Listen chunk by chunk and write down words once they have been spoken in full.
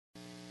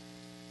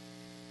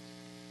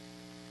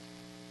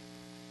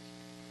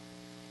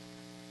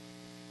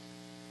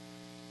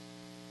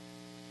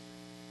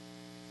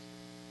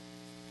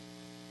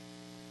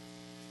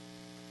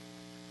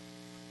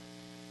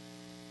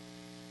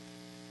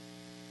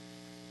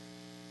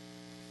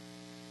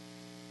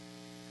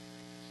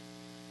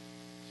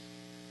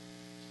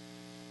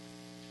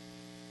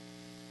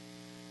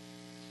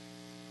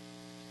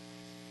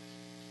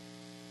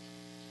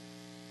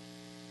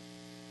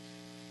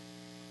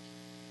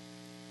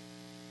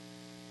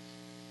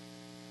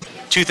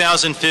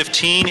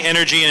2015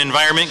 Energy and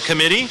Environment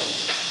Committee.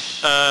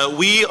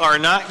 We are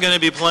not going to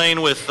be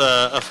playing with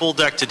a full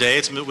deck today.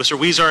 It's Mr.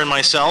 Huizar and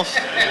myself.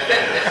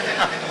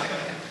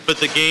 But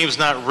the game's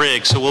not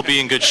rigged, so we'll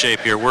be in good shape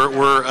here.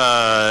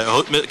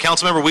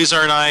 Councilmember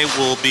Huizar and I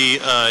will be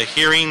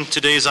hearing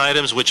today's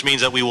items, which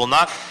means that we will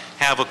not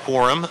have a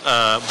quorum,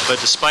 but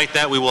despite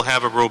that, we will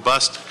have a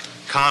robust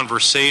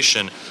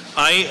conversation.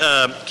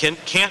 I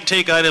can't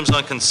take items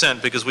on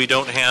consent because we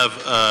don't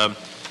have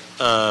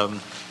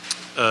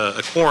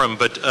a quorum,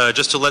 but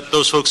just to let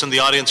those folks in the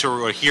audience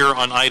who are here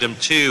on item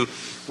 2,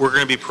 we're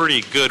going to be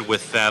pretty good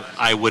with that,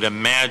 I would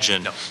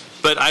imagine. No.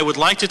 But I would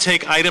like to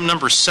take item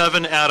number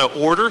 7 out of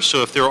order,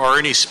 so if there are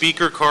any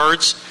speaker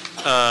cards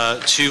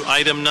to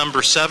item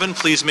number 7,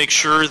 please make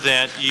sure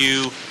that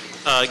you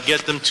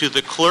get them to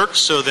the clerk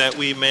so that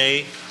we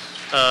may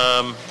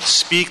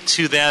speak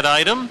to that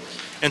item.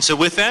 And so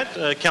with that,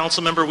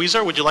 Councilmember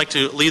Huizar, would you like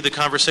to lead the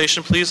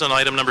conversation, please, on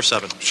item number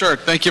 7? Sure.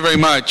 Thank you very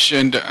much.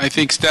 And I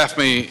think staff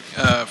may,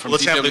 from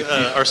Let's DWP...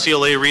 have our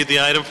CLA read the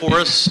item for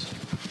us.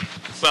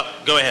 Well,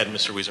 go ahead,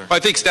 Mr. Huizar. I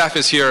think staff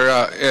is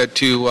here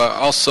to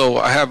also,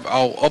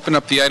 I'll open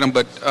up the item,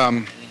 but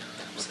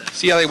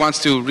CLA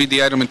wants to read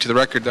the item into the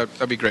record.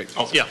 That'd be great.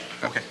 Oh, yeah.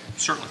 Okay,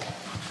 certainly.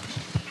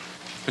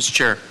 Mr.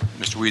 Chair,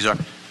 Mr. Huizar.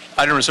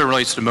 Item 7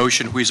 relates to the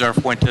motion Huizar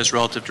Fuentes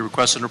relative to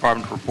request of the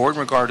department to report in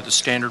regard to the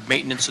standard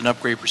maintenance and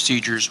upgrade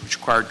procedures which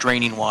require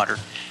draining water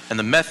and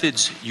the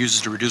methods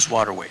used to reduce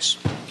water waste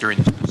during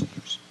these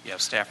procedures. You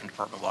have staff from the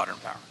Department of Water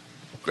and Power.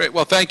 Great.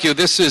 Well, thank you.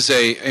 This is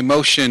a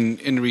motion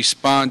in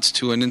response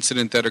to an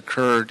incident that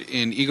occurred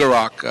in Eagle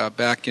Rock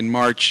back in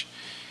March,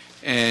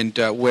 and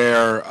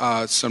where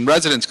some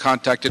residents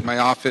contacted my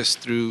office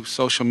through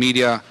social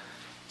media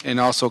and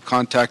also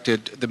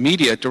contacted the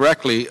media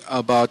directly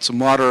about some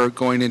water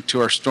going into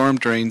our storm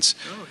drains.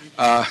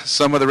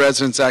 Some of the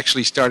residents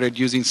actually started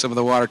using some of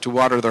the water to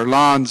water their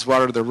lawns,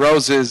 water their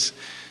roses.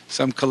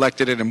 Some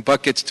collected it in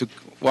buckets to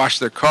wash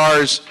their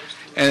cars,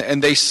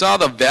 and they saw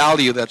the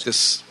value that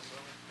this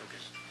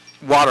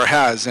water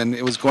has, and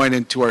it was going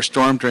into our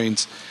storm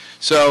drains.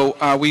 So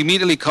we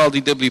immediately called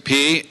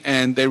DWP,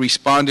 and they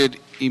responded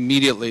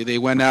immediately. They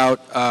went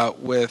out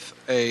with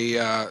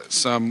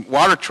some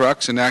water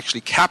trucks and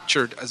actually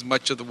captured as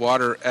much of the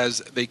water as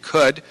they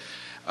could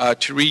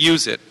to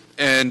reuse it.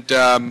 And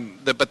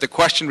but the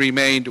question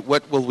remained: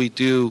 what will we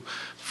do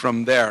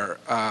from there?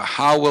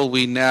 How will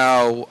we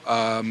now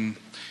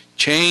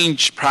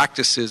change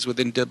practices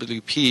within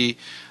WP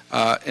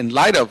in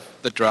light of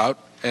the drought?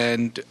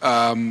 And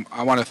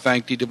I want to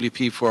thank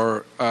DWP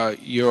for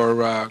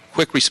your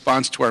quick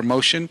response to our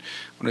motion.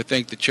 I want to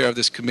thank the chair of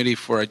this committee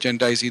for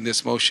agendizing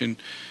this motion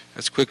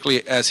as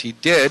quickly as he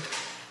did.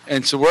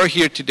 And so we're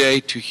here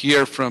today to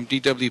hear from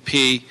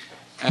DWP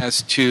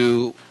as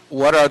to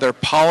what are their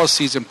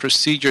policies and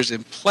procedures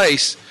in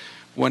place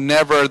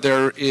whenever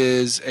there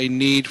is a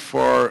need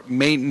for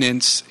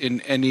maintenance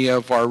in any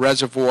of our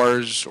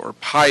reservoirs or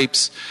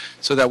pipes,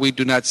 so that we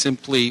do not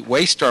simply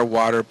waste our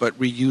water but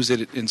reuse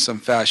it in some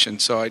fashion.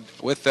 So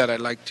with that,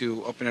 I'd like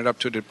to open it up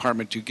to the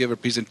department to give a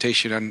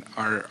presentation on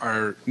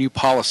our new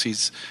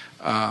policies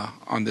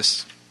on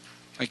this.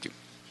 Thank you.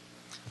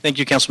 Thank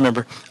you, Council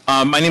Member.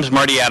 My name is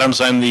Marty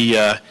Adams. I'm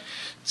the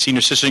Senior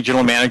Assistant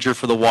General Manager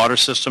for the water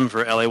system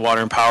for LA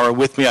Water and Power.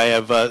 With me, I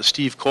have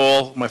Steve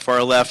Cole, my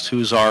far left,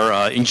 who's our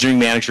Engineering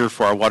Manager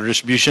for our water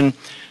distribution.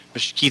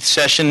 Mr. Keith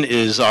Session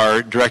is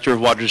our Director of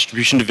Water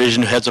Distribution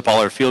Division, who heads up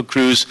all our field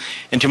crews.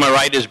 And to my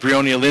right is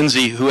Brionia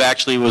Lindsay, who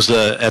actually was,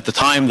 at the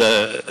time,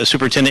 the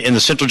superintendent in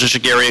the Central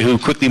District area, who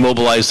quickly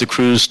mobilized the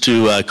crews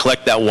to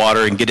collect that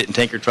water and get it in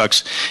tanker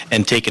trucks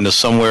and take it to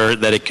somewhere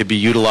that it could be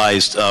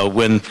utilized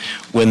when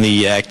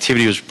the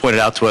activity was pointed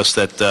out to us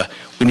that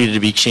we needed to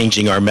be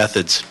changing our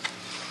methods.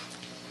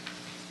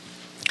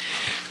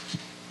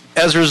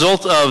 As a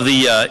result of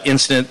the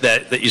incident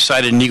that you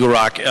cited in Eagle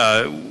Rock,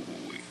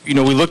 we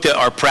looked at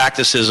our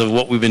practices of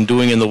what we've been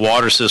doing in the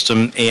water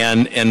system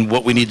and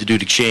what we need to do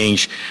to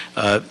change.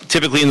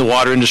 Typically in the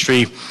water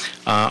industry,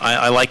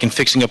 I liken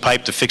fixing a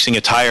pipe to fixing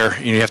a tire.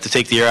 You have to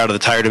take the air out of the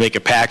tire to make a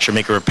patch or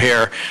make a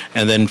repair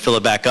and then fill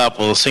it back up.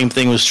 Well, the same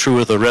thing was true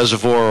with a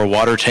reservoir or a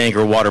water tank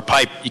or a water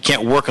pipe. You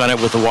can't work on it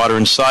with the water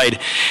inside.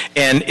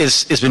 And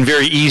it's been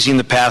very easy in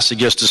the past to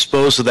just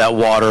dispose of that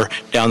water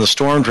down the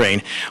storm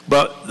drain.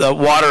 But the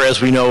water,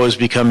 as we know, has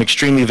become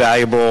extremely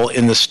valuable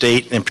in the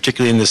state and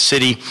particularly in the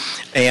city.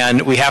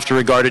 And we have to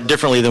regard it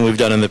differently than we've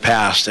done in the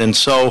past. And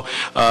so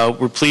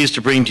we're pleased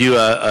to bring to you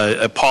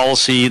a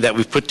policy that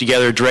we've put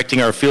together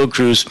directing our field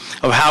crews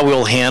of how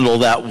we'll handle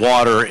that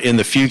water in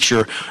the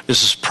future.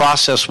 This is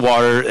processed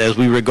water, as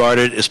we regard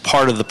it, as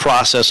part of the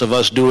process of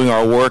us doing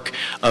our work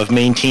of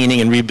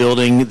maintaining and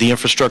rebuilding the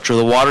infrastructure of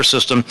the water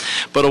system,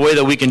 but a way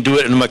that we can do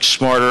it in a much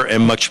smarter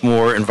and much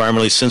more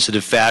environmentally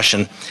sensitive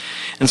fashion.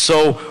 And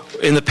so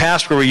in the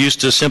past, where we used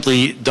to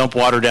simply dump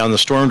water down the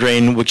storm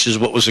drain, which is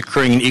what was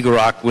occurring in Eagle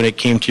Rock when it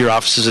came to your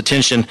office's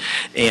attention,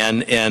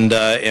 and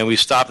we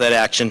stopped that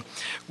action.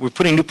 We're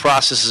putting new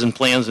processes and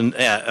plans and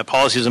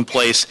policies in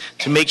place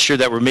to make sure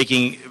that we're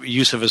making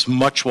use of as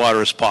much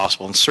water as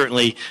possible. And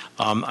certainly,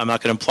 I'm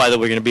not going to imply that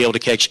we're going to be able to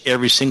catch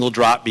every single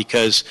drop,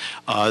 because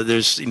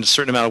there's a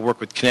certain amount of work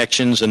with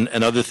connections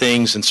and other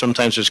things, and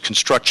sometimes there's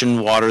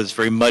construction water that's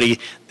very muddy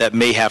that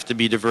may have to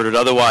be diverted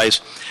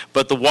otherwise.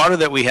 But the water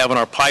that we have in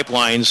our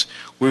pipelines,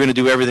 we're going to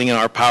do everything in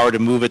our power to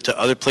move it to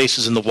other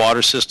places in the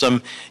water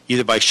system,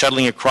 either by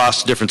shuttling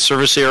across different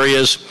service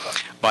areas,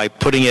 by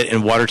putting it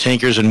in water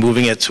tankers and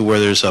moving it to where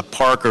there's a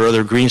park or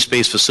other green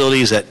space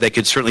facilities that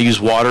could certainly use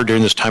water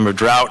during this time of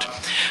drought,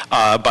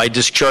 by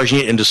discharging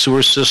it into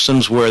sewer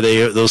systems where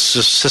those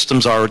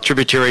systems are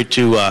tributary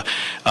to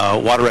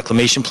water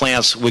reclamation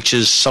plants, which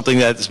is something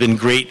that's been a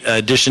great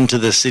addition to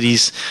the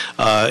city's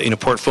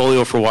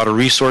portfolio for water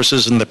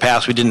resources. In the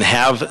past, we didn't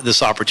have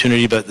this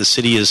opportunity, but the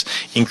city has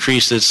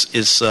increased its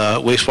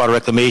wastewater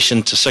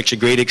reclamation to such a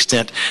great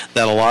extent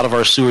that a lot of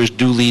our sewers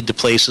do lead to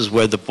places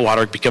where the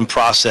water become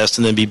processed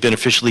and then be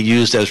beneficially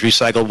used as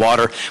recycled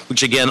water,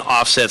 which again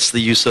offsets the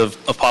use of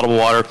potable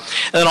water.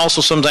 And then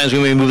also sometimes we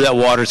may move that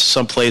water to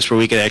some place where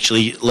we can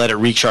actually let it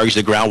recharge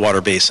the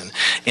groundwater basin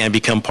and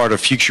become part of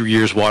future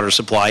years' water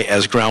supply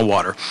as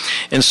groundwater.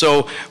 And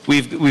so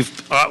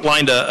we've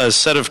outlined a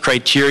set of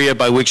criteria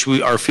by which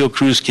our field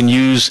crews can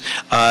use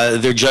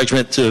their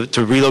judgment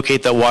to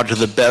relocate that water to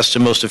the best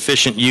and most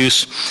efficient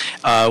use.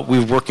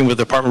 We're working with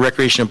the Department of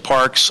Recreation and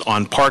Parks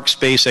on park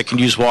space that can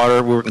use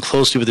water. We're working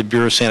closely with the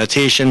Bureau of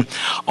Sanitation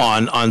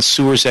on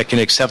sewers that can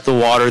accept the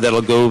water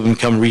that'll go and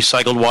become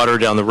recycled water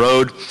down the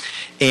road.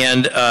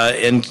 And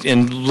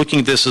looking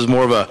at this as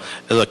more of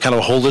a kind of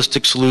a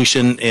holistic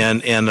solution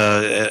and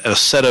a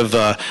set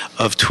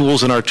of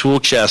tools in our tool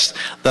chest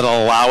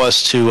that'll allow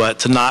us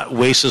to not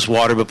waste this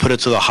water, but put it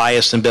to the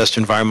highest and best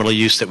environmental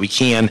use that we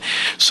can,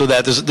 so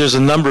that there's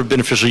a number of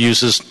beneficial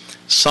uses.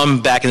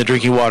 Some back in the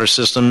drinking water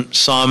system,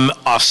 some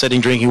offsetting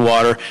drinking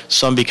water,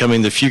 some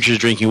becoming the future's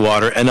drinking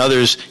water, and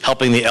others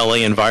helping the LA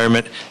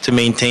environment to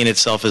maintain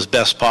itself as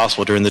best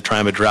possible during the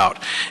time of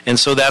drought. And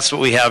so that's what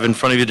we have in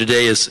front of you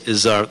today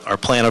is our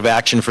plan of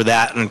action for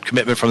that, and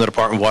commitment from the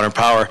Department of Water and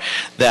Power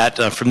that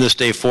from this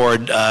day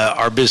forward,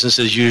 our business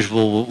as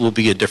usual will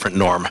be a different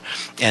norm,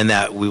 and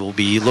that we will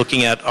be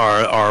looking at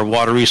our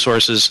water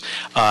resources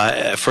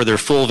for their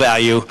full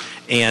value,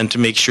 and to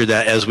make sure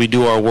that as we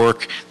do our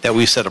work that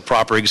we set a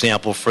proper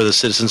example for the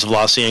citizens of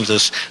Los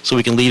Angeles, so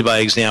we can lead by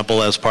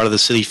example as part of the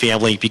city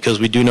family, because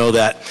we do know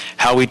that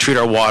how we treat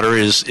our water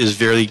is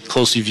very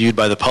closely viewed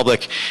by the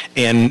public,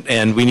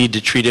 and we need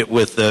to treat it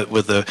with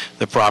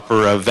the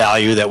proper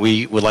value that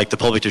we would like the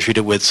public to treat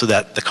it with, so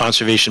that the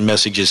conservation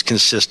message is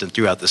consistent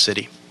throughout the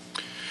city.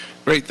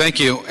 Great, thank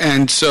you.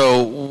 And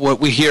so what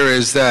we hear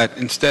is that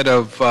instead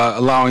of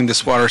allowing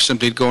this water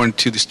simply to go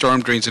into the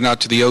storm drains and out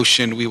to the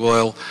ocean, we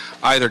will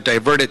either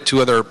divert it to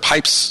other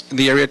pipes in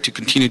the area to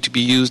continue to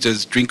be used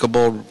as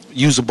drinkable,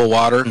 usable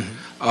water,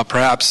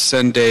 perhaps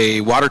send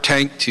a water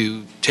tank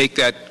to take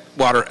that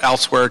water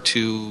elsewhere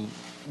to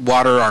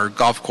water our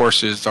golf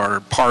courses, our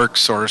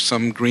parks, or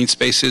some green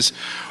spaces,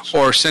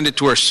 or send it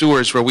to our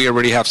sewers where we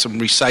already have some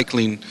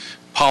recycling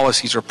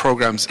policies or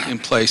programs in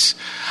place.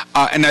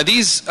 And are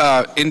these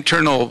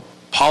internal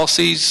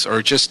policies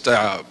or just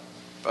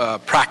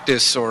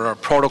practice or a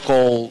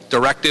protocol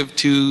directive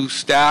to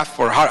staff,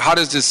 or how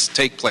does this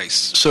take place?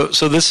 So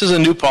this is a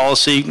new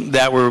policy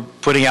that we're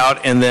putting out,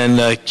 and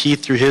then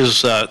Keith, through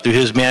his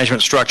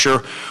management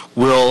structure,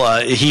 we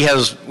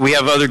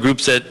have other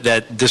groups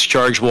that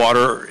discharge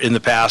water in the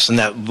past, and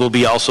that will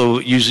be also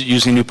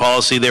using new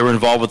policy. They were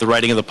involved with the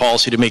writing of the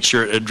policy to make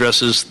sure it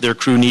addresses their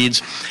crew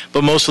needs.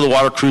 But most of the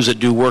water crews that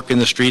do work in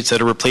the streets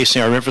that are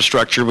replacing our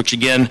infrastructure, which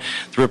again,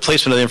 the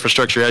replacement of the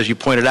infrastructure, as you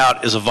pointed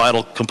out, is a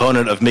vital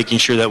component of making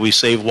sure that we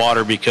save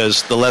water,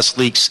 because the less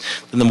leaks,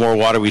 then the more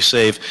water we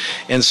save.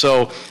 And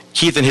so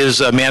Keith and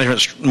his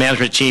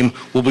management team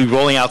will be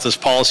rolling out this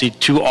policy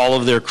to all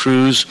of their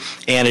crews,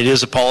 and it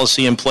is a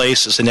policy in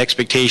place. It's an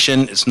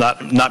expectation. It's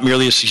not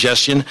merely a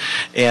suggestion,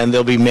 and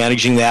they'll be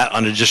managing that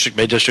on a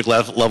district-by-district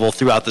level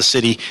throughout the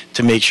city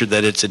to make sure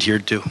that it's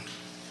adhered to.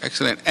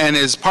 Excellent. And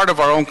as part of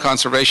our own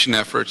conservation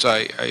efforts,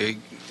 I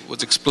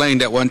was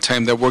explained at one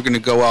time that we're going to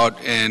go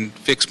out and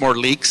fix more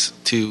leaks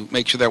to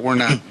make sure that we're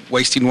not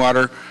wasting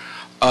water.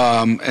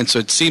 And so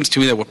it seems to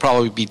me that we'll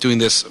probably be doing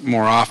this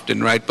more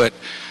often, right? But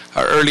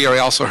earlier, I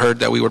also heard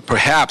that we would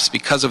perhaps,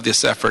 because of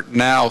this effort,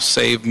 now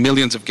save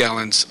millions of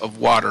gallons of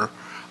water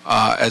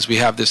as we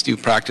have this new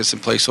practice in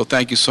place. So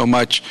thank you so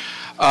much.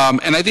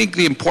 And I think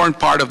the important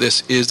part of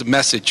this is the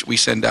message we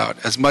send out,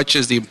 as much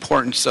as the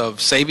importance of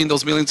saving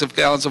those millions of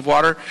gallons of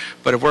water.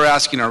 But if we're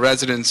asking our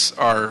residents,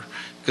 our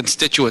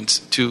constituents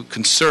to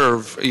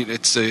conserve, we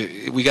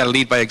got to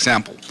lead by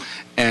example.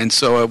 And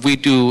so if we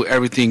do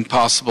everything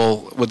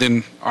possible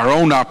within our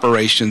own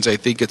operations, I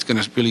think it's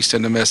going to really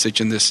send a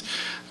message in this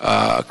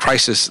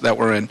crisis that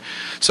we're in.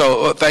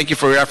 So thank you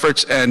for your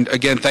efforts, and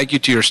again, thank you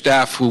to your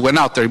staff who went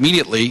out there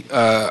immediately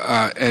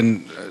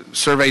and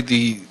surveyed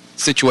the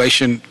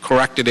situation,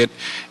 corrected it,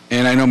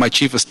 and I know my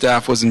chief of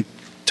staff was in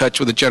touch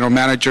with the general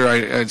manager,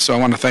 and so I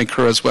want to thank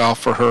her as well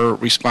for her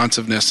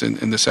responsiveness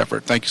in this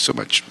effort. Thank you so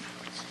much.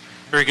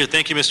 Very good.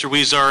 Thank you, Mr.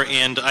 Huizar.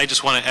 And I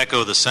just want to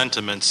echo the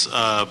sentiments,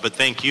 but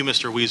thank you,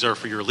 Mr. Huizar,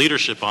 for your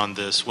leadership on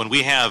this. When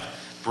we have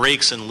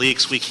breaks and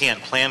leaks, we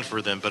can't plan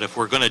for them. But if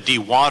we're going to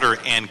de-water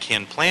and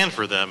can plan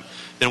for them,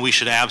 then we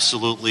should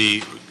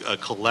absolutely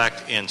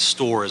collect and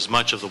store as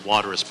much of the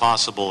water as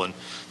possible. And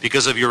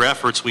because of your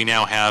efforts, we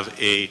now have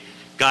a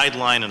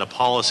guideline and a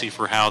policy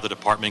for how the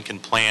department can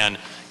plan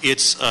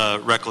its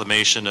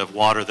reclamation of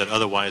water that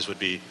otherwise would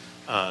be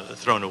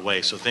thrown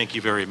away. So thank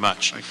you very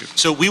much. Thank you.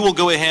 So we will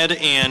go ahead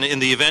and, in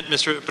the event,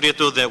 Mr.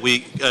 Prieto, that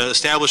we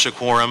establish a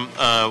quorum,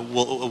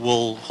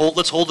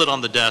 let's hold it on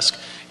the desk,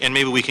 and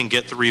maybe we can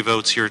get 3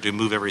 votes here to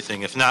move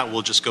everything. If not,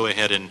 we'll just go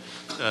ahead and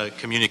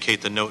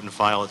communicate the note and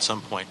file at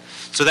some point.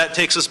 So that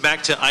takes us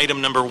back to item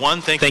number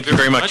 1. Thank you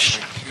very much.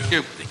 Thank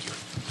you.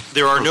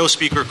 There are no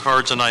speaker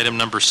cards on item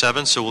number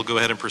 7, so we'll go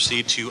ahead and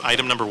proceed to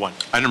item number 1.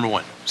 Item number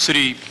 1,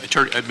 City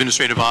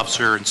Administrative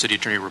Officer and City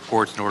Attorney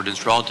reports and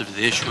ordinance relative to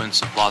the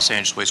issuance of Los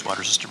Angeles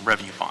wastewater system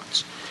revenue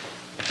bonds.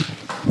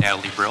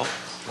 Natalie Brill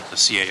with the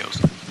CAO's.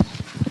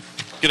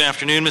 Good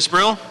afternoon, Ms.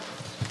 Brill.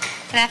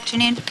 Good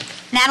afternoon.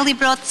 Natalie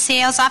Brill at the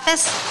CAO's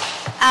office.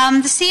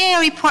 The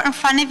CAO report in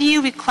front of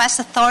you requests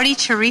authority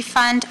to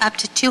refund up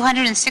to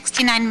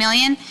 $269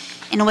 million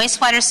in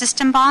wastewater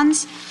system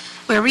bonds.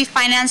 We're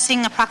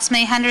refinancing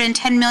approximately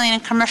 $110 million in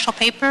commercial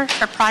paper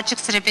for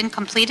projects that have been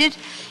completed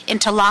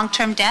into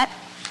long-term debt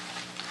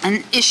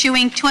and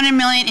issuing $200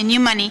 million in new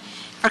money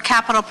for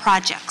capital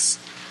projects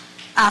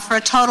for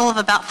a total of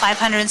about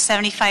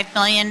 $575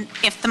 million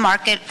if the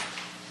market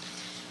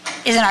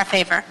is in our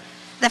favor.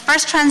 The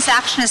first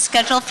transaction is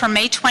scheduled for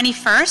May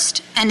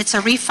 21st, and it's a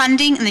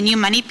refunding in the new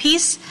money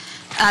piece.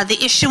 The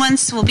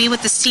issuance will be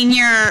with the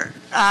senior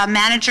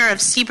manager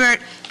of Siebert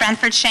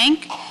Branford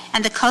Shank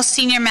and the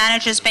co-senior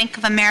managers Bank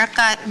of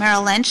America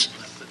Merrill Lynch.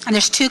 And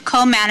there's 2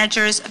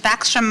 co-managers,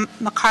 Baxter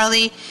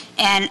McCarley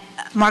and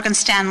Morgan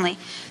Stanley.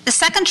 The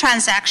second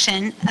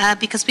transaction,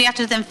 because we have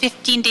to do them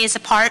 15 days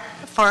apart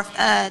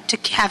to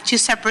have 2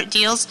 separate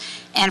deals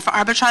and for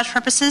arbitrage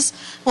purposes,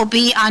 will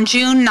be on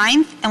June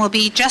 9th and will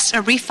be just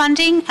a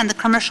refunding and the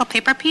commercial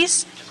paper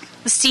piece.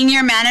 The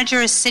senior manager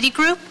is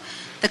Citigroup,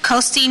 the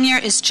co-senior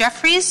is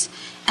Jefferies,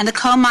 and the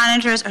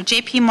co-managers are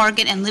JP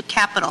Morgan and Loop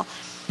Capital.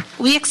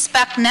 We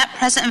expect net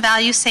present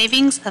value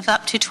savings of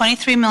up to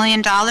 $23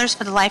 million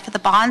for the life of the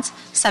bonds,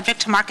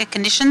 subject to market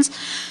conditions.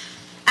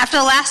 After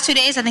the last 2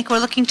 days, I think we're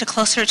looking to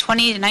closer to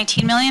 20 to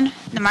 19 million.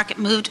 The market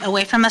moved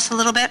away from us a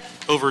little bit.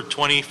 Over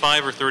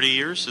 25 or 30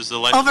 years is the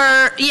life?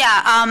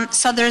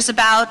 So there's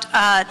about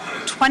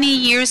 20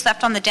 years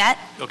left on the debt.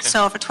 Okay.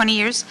 So over 20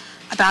 years,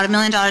 about $1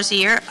 million a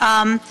year.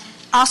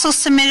 Also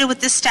submitted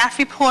with this staff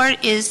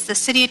report is the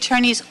city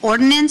attorney's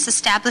ordinance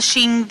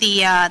establishing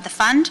the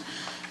fund.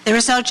 There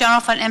is no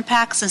general fund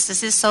impact since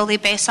this is solely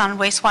based on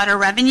wastewater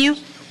revenue.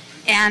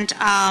 And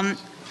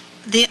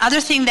the other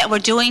thing that we're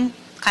doing,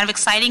 kind of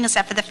exciting, is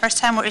that for the first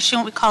time we're issuing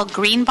what we call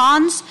green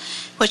bonds,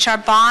 which are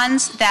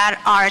bonds that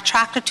are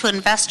attractive to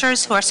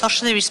investors who are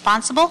socially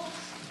responsible.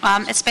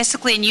 It's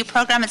basically a new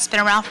program. It's been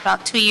around for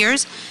about 2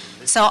 years.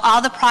 So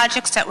all the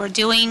projects that we're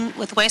doing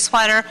with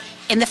wastewater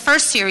in the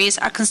first series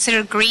are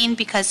considered green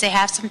because they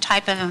have some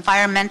type of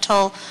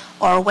environmental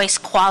or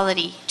waste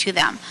quality to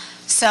them.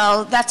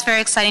 So that's very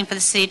exciting for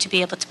the city to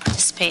be able to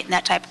participate in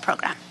that type of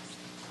program.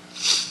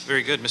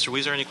 Very good. Mr.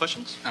 Huizar, any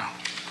questions? No.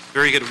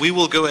 Very good. We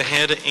will go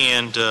ahead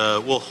and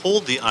we'll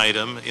hold the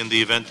item in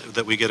the event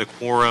that we get a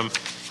quorum,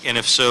 and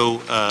if so,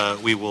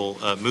 we will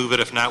move it.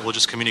 If not, we'll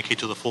just communicate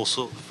to the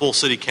full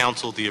City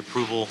Council the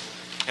approval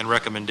and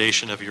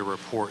recommendation of your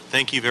report.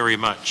 Thank you very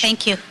much.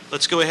 Thank you.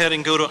 Let's go ahead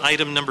and go to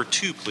item number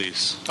 2,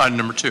 please. Item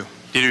number 2,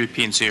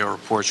 DWP and CAO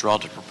reports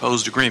relative to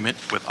proposed agreement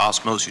with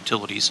Osmos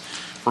Utilities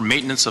for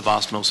maintenance of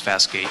Osmos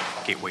Fastgate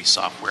gateway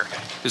software.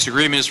 This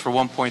agreement is for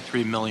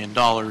 $1.3 million,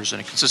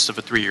 and it consists of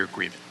a 3-year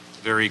agreement.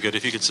 Very good.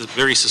 If you could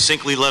very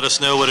succinctly let us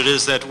know what it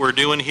is that we're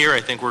doing here,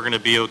 I think we're going to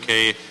be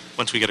okay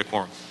once we get a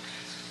quorum.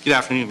 Good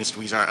afternoon, Mr.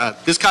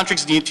 Huizar. This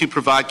contract is needed to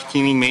provide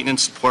continuing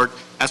maintenance, support,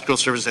 escrow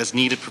service as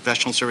needed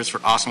professional service for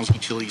Osmos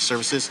Utility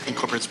Services,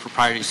 incorporates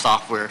proprietary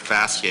software,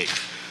 Fastgate.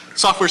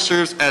 Software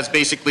serves as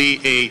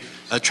basically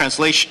a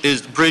translation,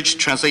 bridge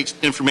translates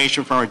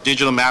information from our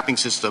digital mapping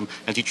system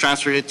and to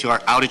transfer it to our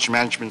outage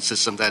management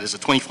system that is a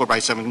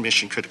 24/7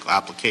 mission critical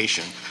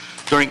application.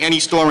 During any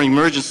storm or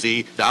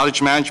emergency, the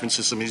outage management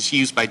system is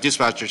used by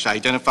dispatchers to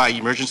identify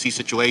emergency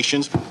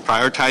situations,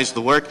 prioritize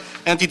the work,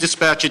 and to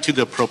dispatch it to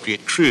the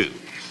appropriate crew.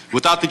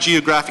 Without the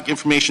geographic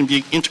information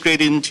being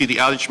integrated into the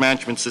outage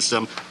management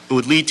system, it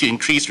would lead to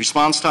increased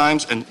response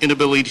times and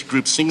inability to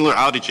group singular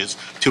outages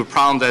to a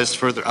problem that is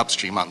further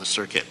upstream on the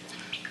circuit.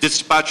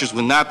 Dispatchers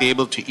would not be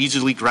able to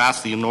easily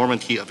grasp the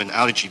enormity of an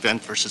outage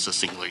event versus a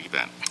singular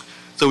event.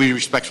 So we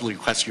respectfully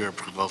request your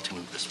approval to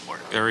move this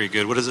forward. Very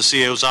good. What does the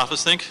CAO's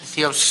office think?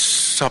 CO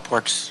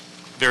supports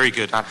Very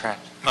good. contract.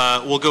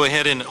 We'll go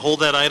ahead and hold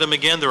that item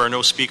again. There are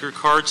no speaker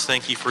cards.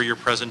 Thank you for your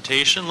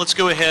presentation. Let's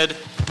go ahead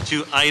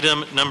to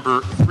item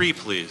number 3,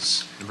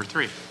 please. Number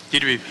 3,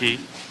 DWP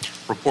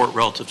report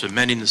relative to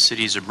amending the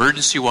city's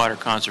emergency water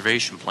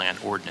conservation plan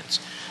ordinance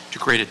to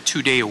create a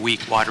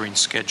 2-day-a-week watering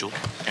schedule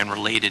and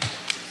related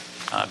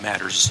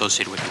matters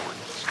associated with the ordinance.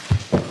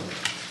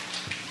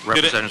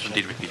 Representatives from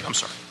DWP, I'm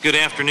sorry. Good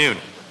afternoon.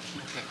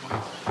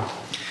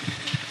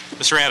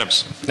 Mr.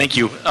 Adams. Thank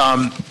you.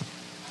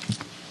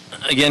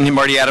 Again,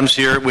 Marty Adams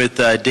here with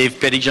Dave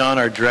Pettyjohn,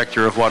 our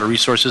Director of Water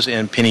Resources,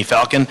 and Penny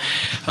Falcon.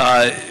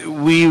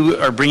 We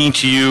are bringing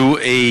to you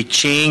a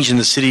change in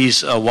the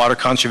city's water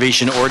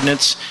conservation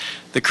ordinance.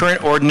 The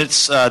current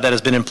ordinance that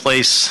has been in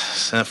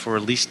place for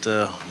at least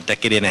a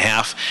decade and a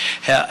half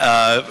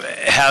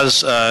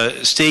has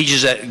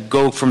stages that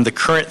go from the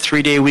current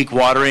 3-day-a-week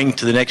watering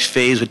to the next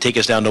phase would take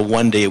us down to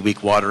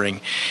 1-day-a-week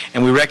watering.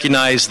 And we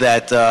recognize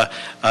that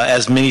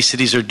as many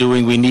cities are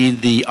doing, we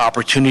need the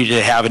opportunity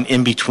to have an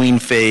in-between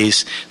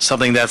phase,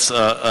 something that's,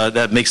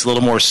 that makes a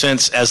little more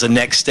sense as a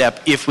next step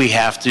if we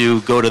have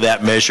to go to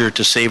that measure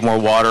to save more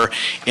water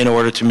in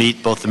order to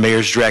meet both the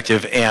mayor's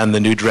directive and the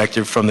new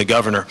directive from the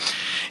governor.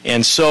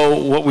 And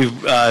so what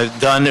we've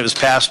done, it was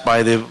passed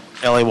by the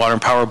LA Water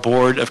and Power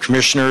Board of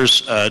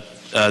Commissioners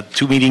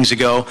 2 meetings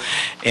ago,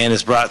 and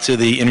is brought to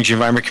the Energy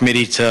Environment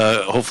Committee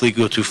to hopefully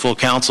go to full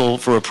council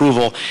for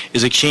approval,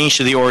 is a change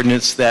to the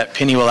ordinance that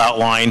Penny will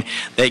outline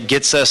that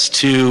gets us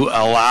to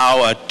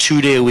allow a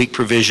 2-day-a-week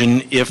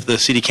provision if the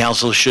city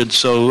council should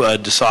so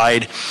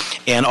decide,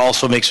 and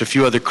also makes a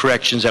few other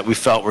corrections that we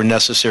felt were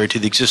necessary to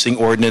the existing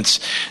ordinance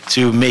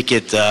to make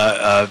it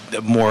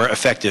more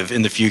effective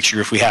in the future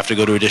if we have to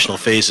go to additional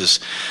phases.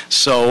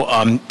 So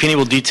Penny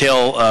will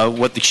detail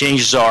what the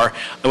changes are.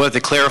 I want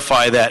to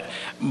clarify that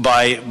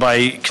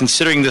by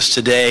considering this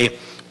today,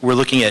 we're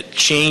looking at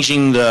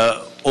changing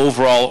the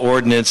overall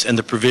ordinance and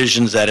the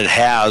provisions that it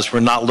has. We're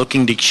not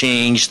looking to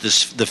change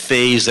the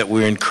phase that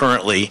we're in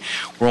currently.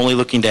 We're only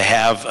looking to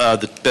have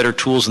the better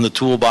tools in the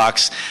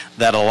toolbox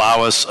that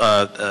allow us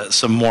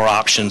some more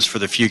options for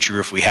the future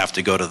if we have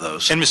to go to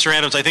those. And Mr.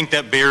 Adams, I think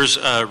that bears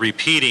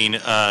repeating.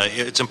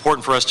 It's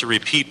important for us to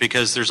repeat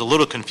because there's a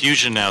little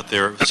confusion out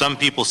there. Some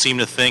people seem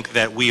to think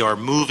that we are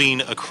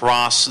moving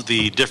across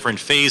the different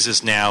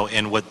phases now,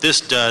 and what this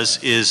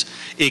does is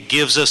it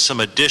gives us some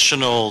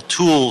additional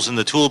tools in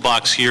the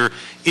toolbox here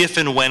if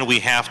and when we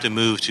have to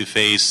move to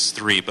phase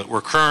 3, but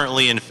we're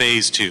currently in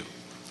phase 2.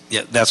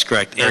 Yeah, that's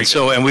correct. Very and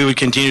so, and we would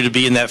continue to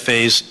be in that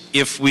phase.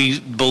 If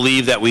we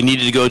believe that we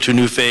needed to go to a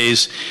new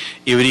phase,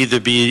 it would either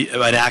be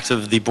an act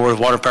of the Board of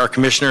Water and Power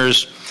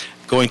Commissioners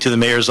going to the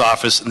mayor's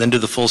office and then to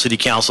the full city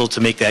council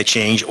to make that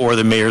change, or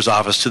the mayor's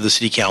office to the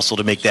city council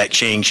to make that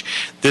change.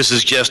 This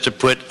is just to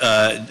put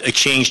a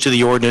change to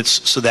the ordinance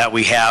so that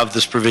we have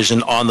this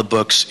provision on the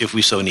books if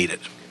we so need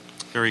it.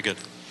 Very good.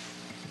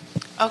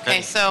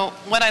 Okay, so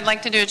what I'd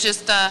like to do is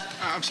just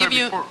I'm sorry,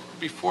 give you...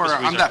 before Mr.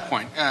 on Weezer. that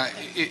point,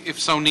 if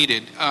so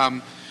needed,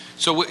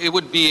 so it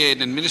would be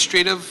an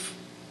administrative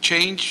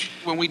change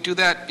when we do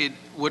that? It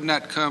would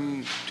not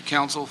come to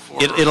council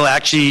for... It'll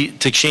actually,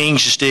 to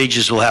change the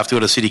stages, we'll have to go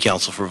to city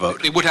council for a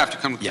vote. It would have to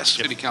come to Yes.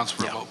 city council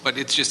for Yeah. a vote, but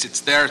it's just, it's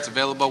there, it's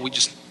available, we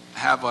just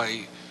have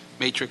a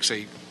matrix,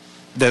 a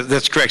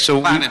That's correct. So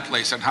plan in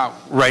place on how...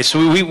 Right,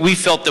 so we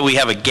felt that we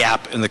have a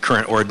gap in the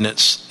current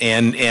ordinance,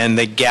 and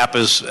the gap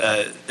is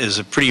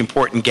a pretty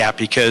important gap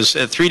because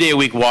at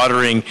 3-day-a-week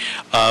watering,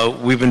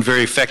 we've been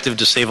very effective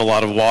to save a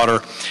lot of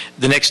water.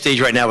 The next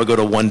stage right now would go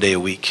to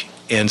 1-day-a-week.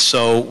 And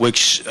so,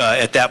 which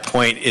at that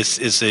point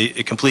is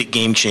a complete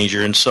game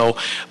changer. And so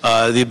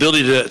the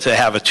ability to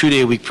have a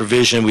 2-day-a-week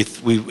provision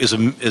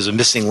is a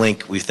missing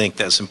link, we think,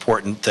 that's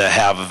important to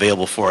have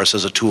available for us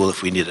as a tool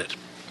if we need it.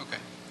 Okay,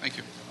 thank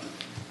you.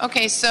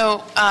 Okay,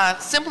 so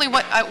simply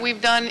what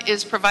we've done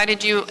is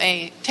provided you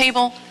a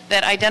table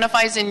that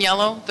identifies in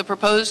yellow the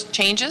proposed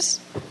changes.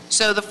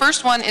 So the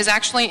first one is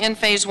actually in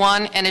phase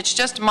 1, and it's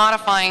just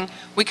modifying.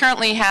 We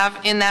currently have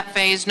in that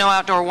phase no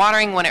outdoor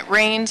watering when it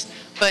rains,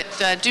 but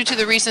due to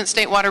the recent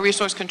State Water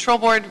Resource Control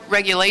Board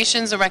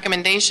regulations and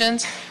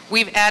recommendations,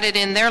 we've added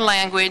in their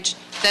language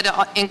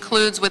that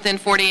includes within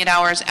 48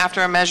 hours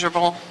after a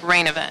measurable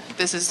rain event.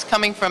 This is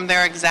coming from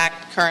their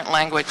exact current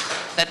language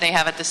that they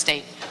have at the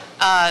state.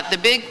 The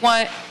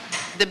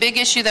big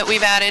issue that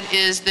we've added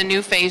is the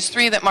new phase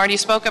 3 that Marty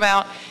spoke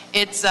about.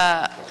 It's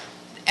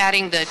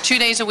adding the 2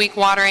 days a week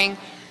watering,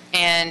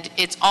 and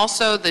it's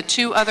also the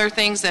 2 other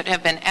things that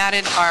have been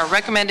added are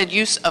recommended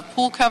use of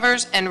pool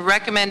covers and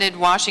recommended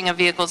washing of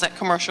vehicles at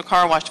commercial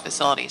car wash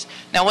facilities.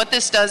 Now what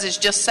this does is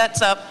just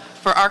sets up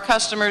for our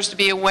customers to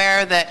be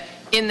aware that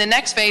in the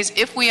next phase,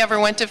 if we ever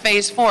went to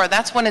phase 4,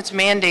 that's when it's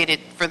mandated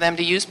for them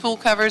to use pool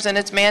covers, and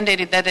it's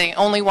mandated that they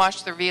only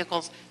wash their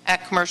vehicles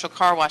at commercial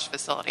car wash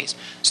facilities.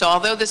 So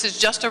although this is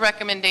just a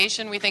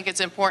recommendation, we think it's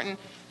important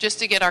just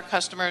to get our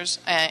customers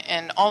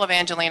and all of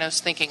Angelenos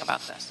thinking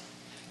about this.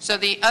 So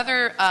the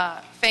other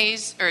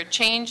phase or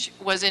change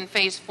was in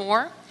Phase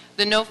 4,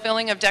 the no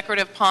filling of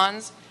decorative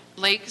ponds,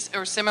 lakes,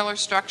 or similar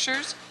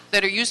structures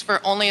that are used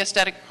for only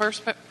aesthetic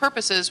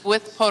purposes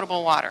with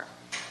potable water.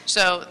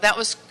 So that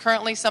was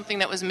currently something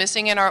that was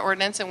missing in our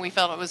ordinance, and we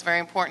felt it was very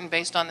important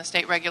based on the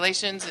state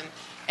regulations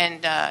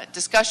and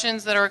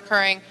discussions that are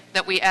occurring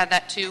that we add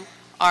that to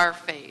our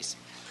phase.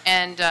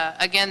 And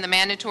again, the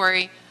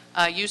mandatory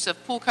use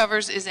of pool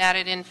covers is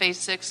added in Phase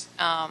 6,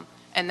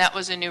 and that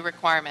was a new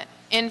requirement.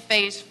 In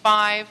Phase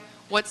 5,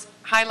 what's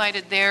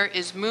highlighted there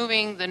is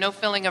moving the no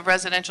filling of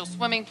residential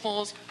swimming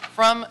pools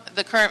from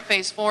the current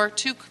Phase 4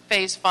 to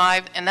Phase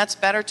 5, and that's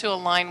better to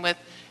align with,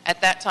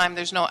 at that time,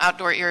 there's no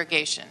outdoor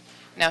irrigation.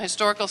 Now,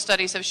 historical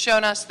studies have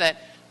shown us that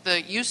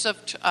the use of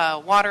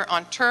water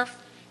on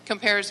turf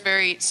compares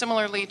very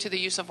similarly to the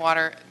use of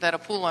water that a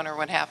pool owner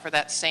would have for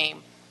that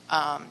same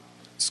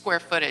square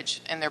footage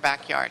in their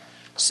backyard.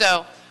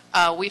 So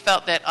we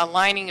felt that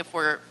aligning, if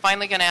we're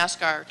finally going to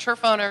ask our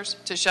turf owners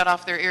to shut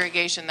off their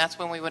irrigation, that's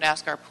when we would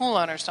ask our pool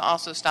owners to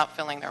also stop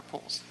filling their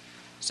pools.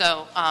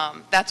 So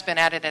that's been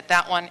added at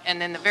that one. And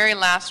then the very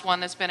last one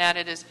that's been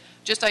added is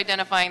just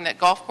identifying that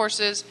golf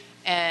courses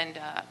and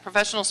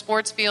professional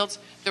sports fields,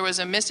 there was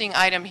a missing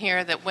item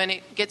here that when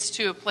it gets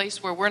to a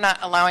place where we're not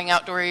allowing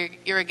outdoor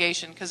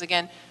irrigation, because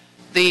again,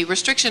 the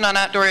restriction on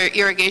outdoor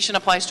irrigation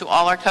applies to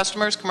all our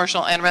customers,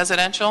 commercial and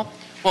residential.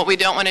 What we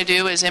don't want to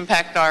do is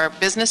impact our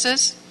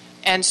businesses.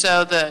 And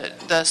so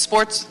the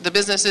sports, the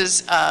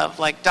businesses of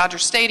like Dodger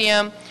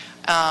Stadium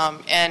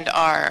and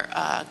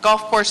our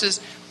golf courses,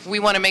 we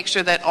want to make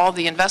sure that all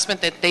the investment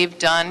that they've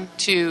done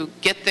to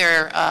get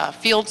their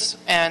fields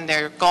and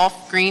their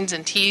golf greens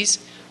and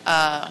tees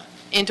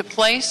into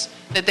place,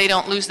 that they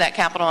don't lose that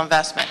capital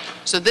investment.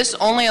 So this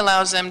only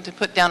allows them to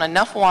put down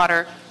enough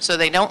water so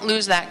they don't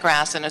lose that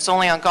grass, and it's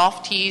only on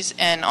golf tees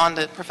and on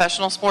the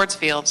professional sports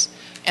fields,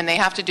 and they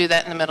have to do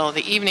that in the middle of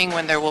the evening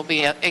when there will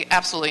be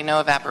absolutely no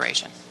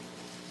evaporation.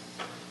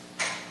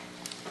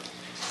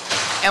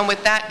 And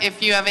with that,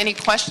 if you have any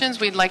questions,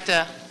 we'd like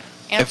to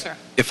answer.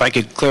 If I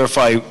could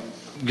clarify,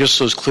 just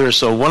so it's clear,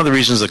 so one of the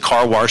reasons the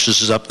car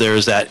washes is up there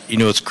is that, you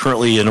know, it's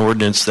currently an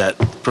ordinance that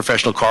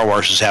professional car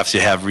washes have to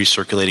have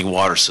recirculating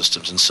water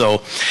systems. And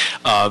so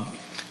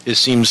it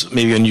seems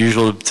maybe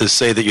unusual to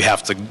say that you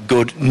have to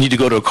need to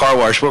go to a car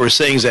wash. What we're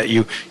saying is that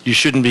you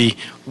shouldn't be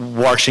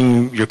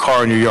washing your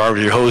car in your yard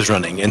with your hose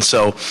running. And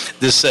so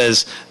this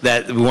says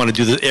that we want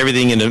to do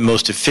everything in the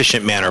most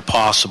efficient manner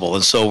possible.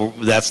 And so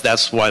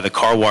that's why the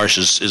car wash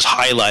is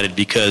highlighted,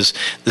 because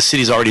the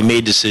city's already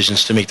made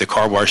decisions to make the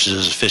car washes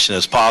as efficient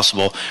as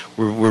possible.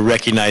 We're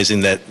recognizing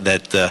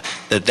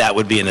that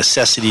would be a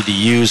necessity to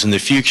use in the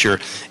future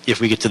if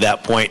we get to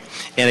that point.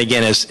 And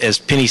again, as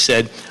Penny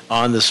said,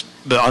 on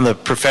the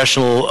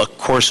professional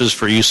courses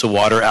for use of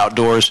water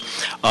outdoors,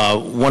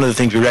 one of the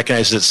things we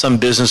recognize is that some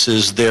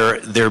businesses,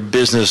 their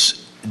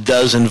business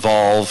does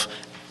involve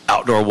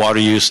outdoor water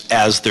use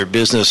as their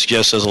business,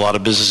 just as a lot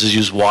of businesses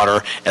use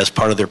water as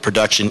part of their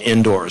production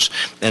indoors.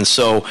 And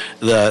so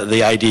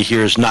the idea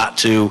here is not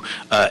to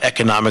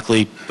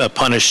economically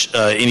punish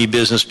any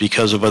business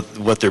because of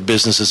what their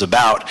business is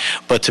about,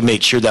 but to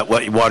make sure that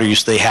what water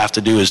use they have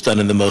to do is done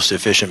in the most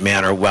efficient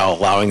manner while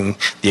allowing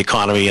the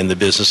economy and the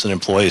business and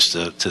employees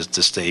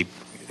to stay,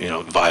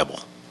 viable.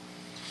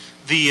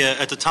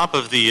 At the top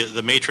of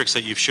the matrix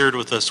that you've shared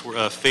with us,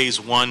 Phase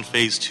 1,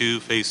 Phase 2,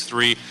 Phase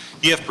 3,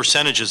 you have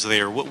percentages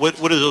there. What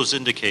do those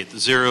indicate? The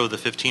 0, the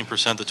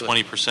 15%, the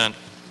 20%?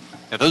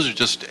 Yeah, those are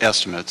just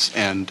estimates,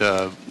 and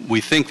we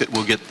think that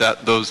we'll get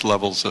those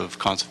levels of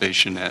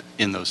conservation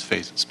in those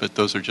phases, but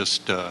those are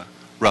just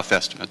rough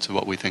estimates of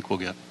what we think we'll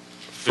get.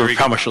 For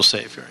how much we'll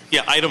save. Right?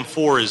 Yeah, item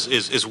 4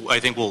 is I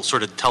think will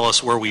sort of tell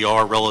us where we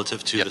are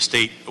relative to the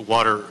State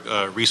Water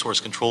Resource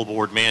Control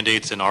Board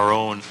mandates and our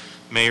own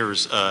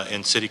mayor's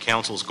and city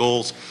council's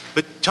goals.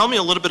 But tell me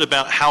a little bit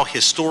about how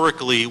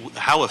historically,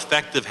 how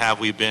effective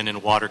have we been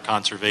in water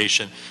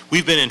conservation?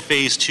 We've been in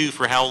Phase 2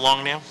 for how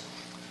long now?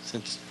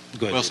 Since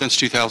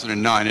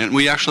 2009. And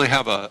we actually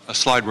have a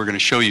slide we're going to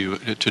show you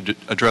to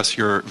address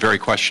your very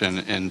question,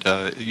 and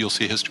you'll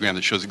see a histogram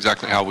that shows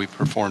exactly how we've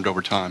performed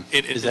over time.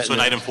 So in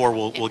item 4,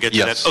 we'll get to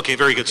Yes. that. Okay,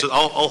 very good. So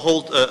I'll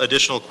hold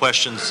additional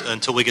questions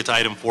until we get to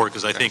item 4,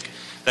 because I think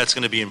that's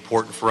going to be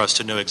important for us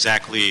to know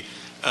exactly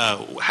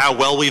how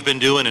well we've been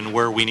doing and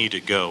where we need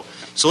to go.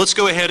 So let's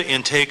go ahead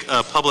and take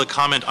a public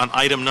comment on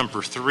item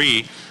number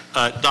 3.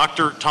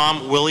 Dr.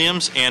 Tom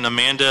Williams and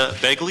Amanda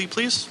Begley,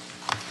 please.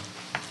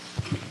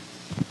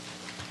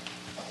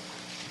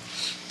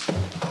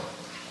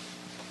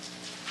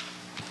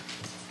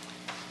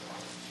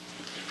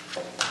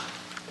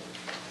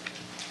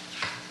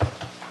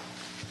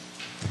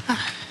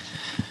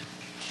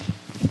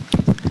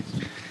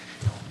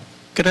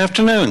 Good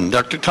afternoon.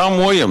 Dr. Tom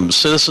Williams,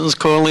 Citizens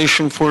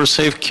Coalition for a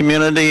Safe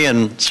Community,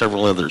 and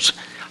several others.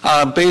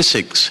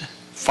 Basics.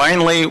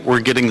 Finally,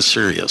 we're getting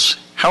serious.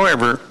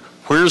 However,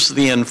 where's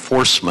the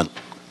enforcement?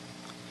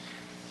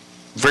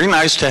 Very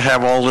nice to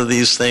have all of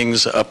these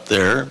things up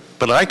there,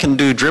 but I can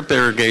do drip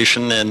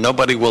irrigation and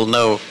nobody will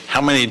know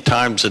how many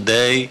times a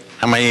day,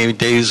 how many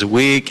days a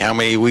week, how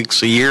many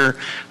weeks a year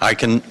I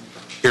can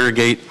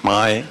irrigate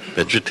my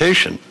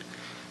vegetation.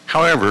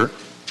 However,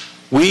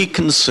 we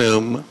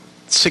consume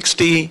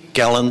 60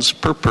 gallons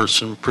per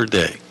person per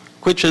day,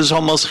 which is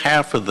almost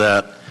half of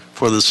that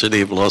for the city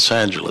of Los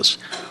Angeles.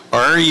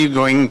 Are you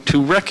going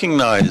to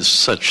recognize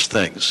such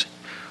things?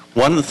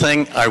 One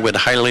thing I would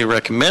highly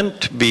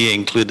recommend to be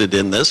included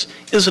in this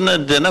is an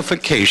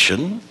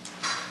identification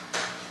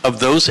of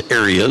those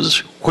areas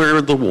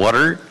where the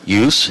water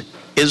use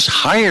is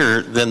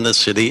higher than the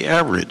city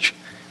average.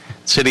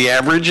 City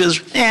average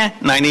is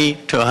 90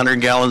 to 100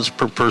 gallons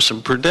per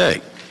person per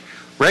day.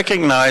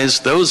 Recognize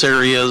those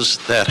areas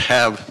that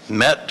have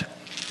met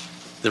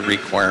the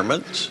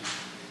requirements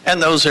and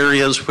those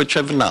areas which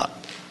have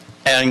not.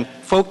 And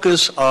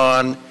focus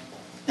on,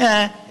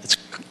 it's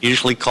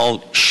usually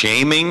called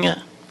shaming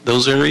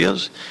those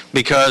areas,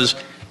 because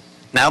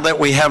now that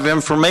we have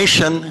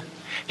information,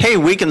 hey,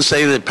 we can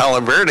say that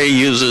Palo Verde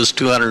uses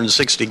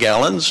 260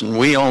 gallons and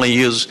we only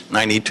use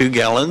 92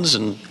 gallons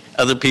and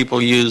other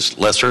people use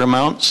lesser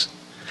amounts.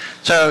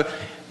 So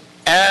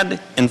add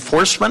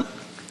enforcement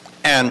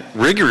and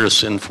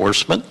rigorous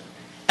enforcement,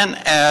 and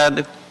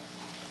add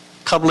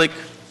public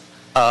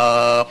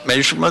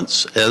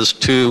measurements as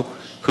to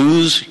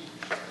who's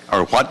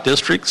or what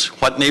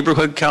districts, what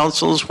neighborhood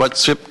councils, what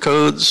zip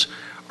codes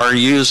are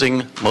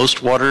using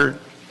most water,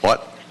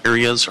 what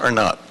areas are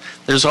not.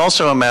 There's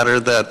also a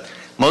matter that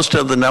most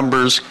of the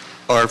numbers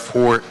are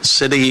for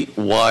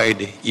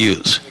city-wide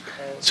use.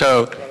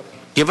 So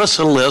give us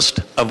a list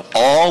of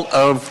all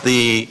of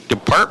the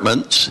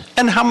departments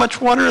and how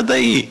much water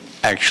they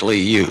actually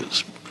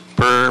use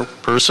per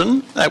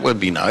person. That would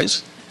be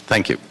nice.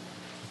 Thank you.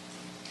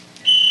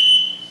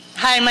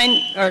 Hi,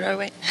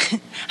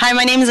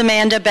 my name is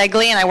Amanda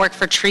Begley, and I work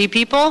for Tree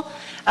People.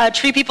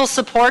 Tree People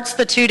supports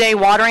the 2-day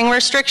watering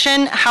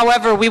restriction.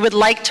 However, we would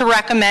like to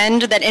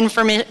recommend that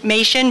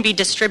information be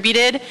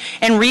distributed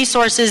and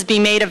resources be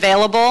made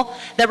available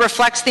that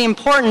reflects the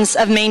importance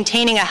of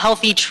maintaining a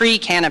healthy tree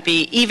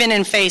canopy, even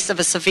in face of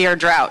a severe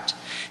drought.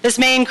 This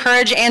may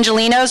encourage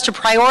Angelenos to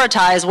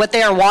prioritize what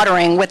they are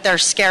watering with their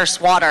scarce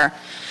water.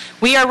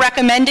 We are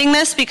recommending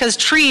this because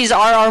trees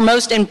are our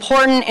most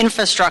important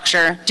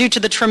infrastructure due to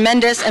the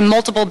tremendous and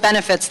multiple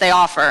benefits they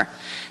offer.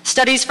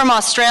 Studies from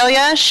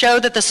Australia show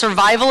that the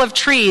survival of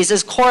trees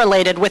is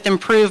correlated with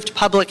improved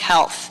public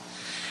health.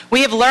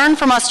 We have learned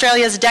from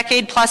Australia's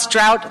decade-plus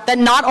drought that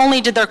not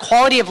only did their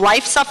quality of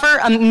life suffer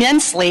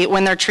immensely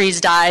when their trees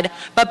died,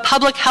 but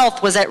public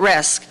health was at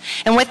risk.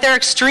 And with their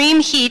extreme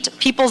heat,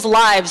 people's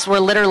lives were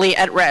literally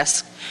at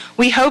risk.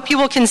 We hope you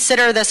will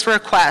consider this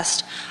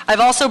request.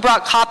 I've also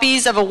brought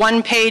copies of a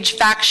one-page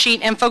fact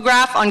sheet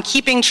infographic on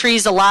keeping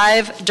trees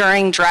alive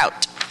during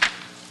drought.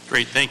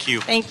 Great, thank you.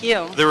 Thank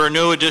you. There are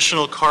no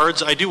additional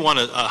cards. I do want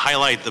to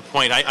highlight the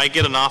point. I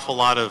get an awful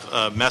lot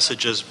of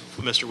messages,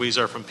 Mr.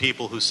 Huizar, from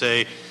people who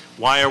say,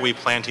 why are we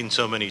planting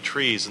so many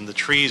trees? And the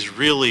trees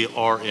really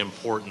are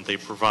important. They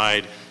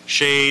provide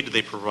shade,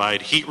 they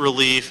provide heat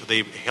relief,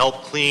 they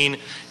help clean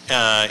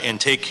and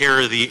take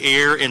care of the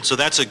air, and so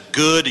that's a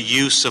good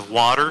use of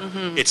water.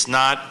 It's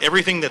not,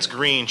 everything that's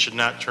green should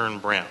not turn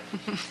brown,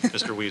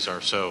 Mr.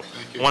 Huizar. So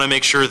I want to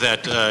make sure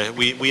that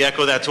we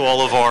echo that to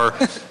all of our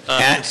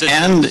constituents.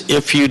 And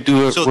if you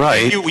do it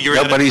right,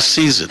 nobody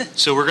sees it.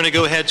 So we're going to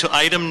go ahead to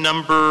item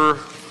number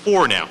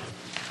 4 now.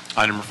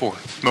 Item number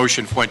 4,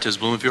 motion Fuentes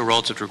Bloomfield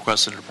relative to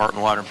request of the Department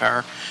of Water and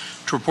Power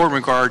to report in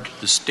regard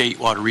to the State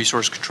Water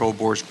Resource Control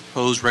Board's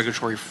proposed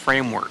regulatory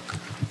framework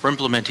for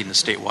implementing the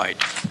statewide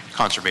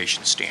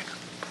conservation standard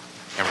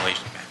and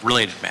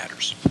related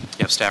matters.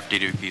 You have staff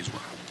DWP as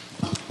well.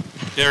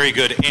 Very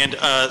good. And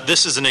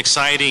this is an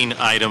exciting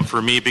item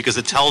for me because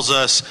it tells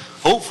us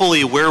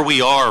hopefully where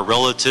we are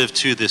relative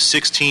to the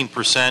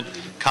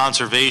 16%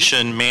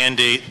 conservation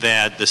mandate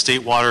that the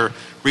State Water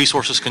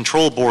Resources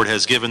Control Board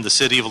has given the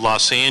City of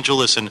Los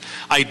Angeles, and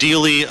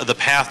ideally the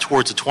path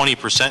towards a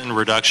 20% in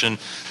reduction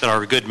that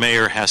our good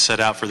mayor has set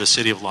out for the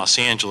City of Los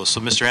Angeles. So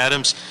Mr.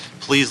 Adams,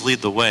 please lead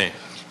the way.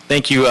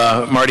 Thank you,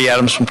 Marty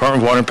Adams from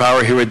Department of Water and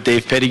Power, here with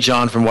Dave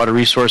Pettyjohn from Water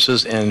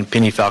Resources and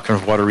Penny Falcon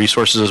from Water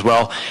Resources as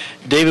well.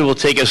 David will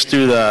take us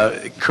through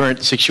the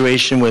current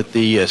situation with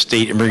the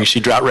state emergency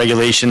drought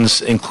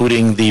regulations,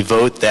 including the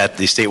vote that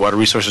the State Water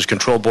Resources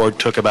Control Board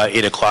took about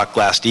 8 o'clock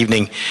last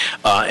evening,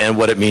 and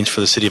what it means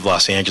for the City of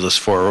Los Angeles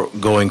for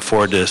going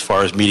forward as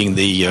far as meeting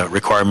the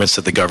requirements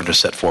that the governor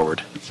set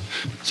forward.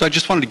 So I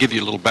just wanted to give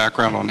you a little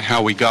background on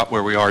how we got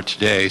where we are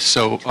today.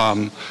 So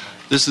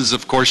this is,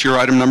 of course, your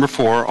item number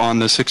 4 on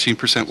the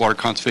 16% water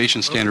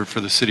conservation standard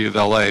for the city of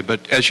LA.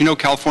 But as you know,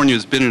 California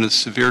has been in a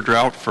severe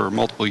drought for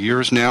multiple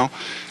years now,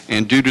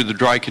 And due to the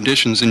dry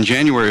conditions, in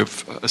January of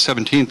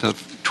 17th of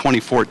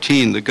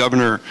 2014, the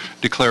governor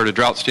declared a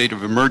drought state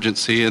of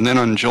emergency, and then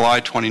on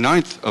July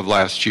 29th of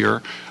last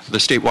year, the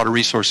State Water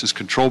Resources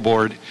Control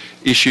Board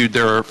issued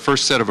their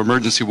first set of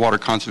emergency water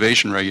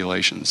conservation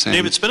regulations. And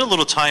David, spend a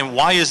little time.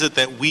 Why is it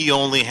that we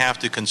only have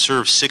to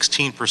conserve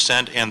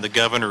 16% and the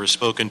governor has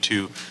spoken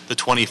to the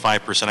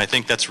 25%? I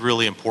think that's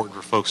really important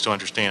for folks to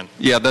understand.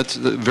 Yeah, that's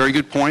a very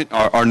good point.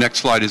 Our next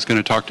slide is going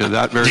to talk to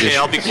that very issue. Okay,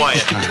 I'll be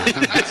quiet.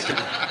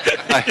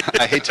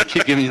 I hate to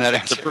keep giving you that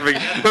answer. Perfect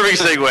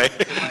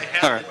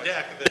segue. All right.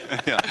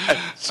 Yeah.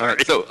 All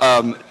right.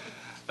 So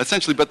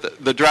essentially,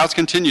 but the droughts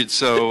continued.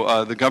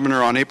 So the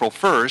governor on April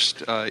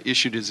 1st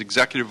issued his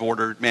executive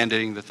order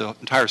mandating that the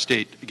entire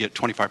state get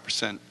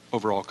 25%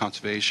 overall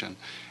conservation.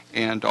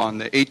 And on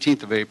the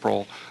 18th of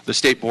April, the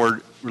state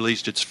board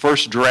released its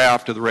first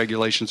draft of the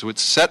regulations, which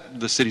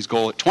set the city's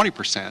goal at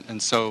 20%. And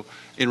so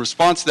in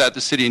response to that,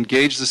 the city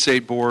engaged the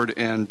state board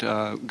and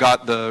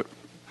got the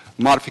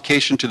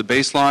modification to the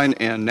baseline,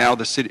 and now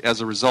the city, as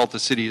a result, the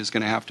city is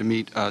going to have to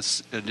meet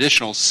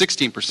additional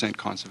 16%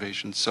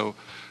 conservation, so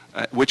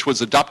which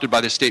was adopted by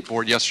the state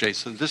board yesterday.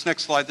 So this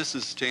next slide, this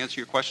is to answer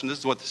your question. This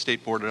is what the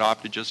state board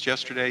adopted just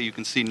yesterday. You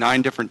can see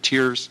 9 different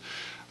tiers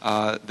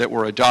that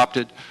were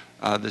adopted.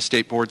 The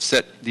state board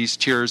set these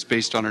tiers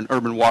based on an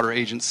urban water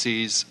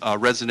agency's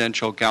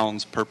residential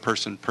gallons per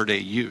person per day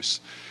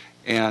use,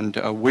 and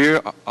we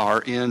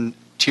are in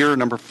tier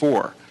number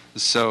 4.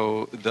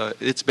 So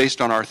it's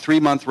based on our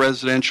 3-month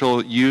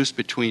residential use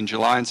between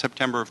July and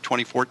September of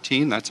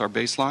 2014. That's our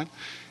baseline.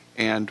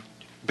 And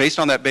based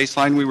on that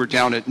baseline, we were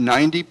down at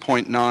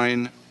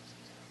 90.9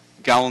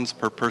 gallons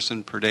per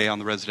person per day on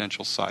the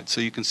residential side. So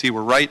you can see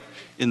we're right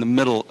in the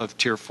middle of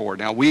Tier 4.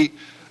 Now, we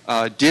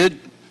did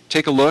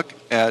take a look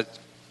at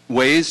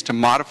ways to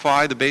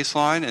modify the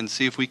baseline and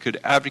see if we could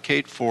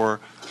advocate for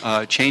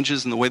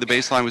changes in the way the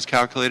baseline was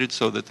calculated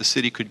so that the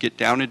city could get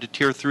down into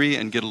Tier 3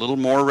 and get a little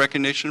more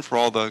recognition for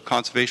all the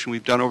conservation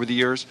we've done over the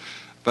years.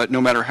 But no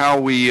matter how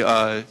we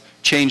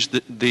changed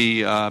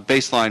the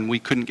baseline, we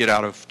couldn't get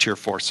out of Tier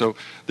 4. So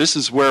this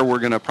is where we're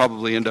going to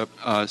probably end up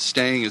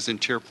staying, is in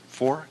Tier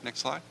 4. Next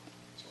slide.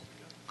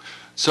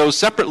 So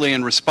separately,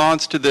 in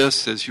response to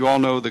this, as you all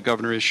know, the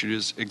governor issued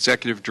his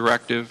executive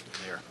directive.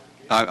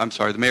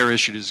 The mayor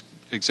issued his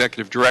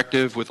executive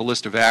directive with a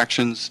list of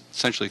actions,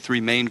 essentially 3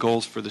 main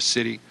goals for the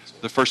city.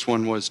 The first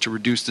one was to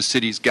reduce the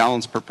city's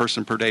gallons per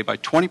person per day by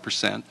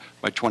 20%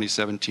 by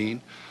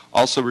 2017.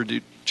 Also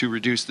to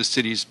reduce the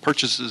city's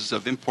purchases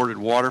of imported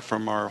water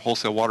from our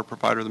wholesale water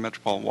provider, the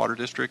Metropolitan Water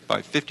District,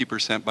 by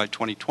 50% by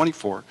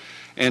 2024,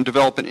 and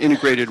develop an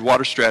integrated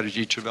water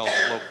strategy to develop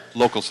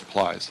local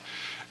supplies.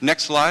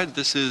 Next slide.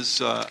 This is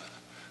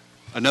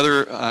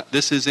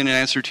this is in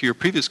answer to your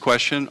previous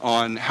question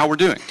on how we're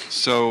doing.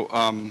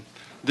 So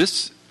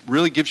this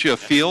really gives you a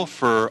feel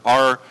for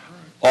our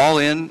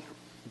all-in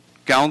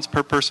gallons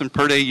per person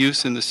per day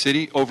use in the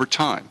city over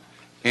time.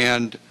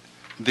 And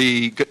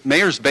the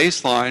mayor's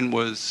baseline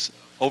was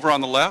over on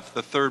the left.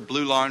 The third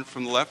blue line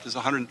from the left is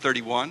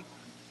 131.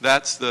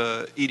 That's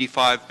the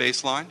ED5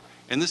 baseline.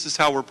 And this is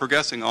how we're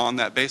progressing on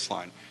that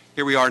baseline.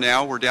 Here we are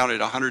now. We're down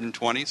at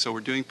 120, so we're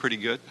doing pretty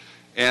good.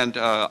 And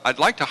I'd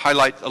like to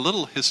highlight a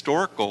little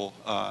historical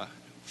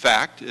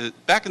fact.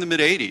 Back in the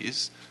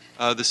mid-'80s,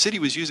 the city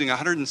was using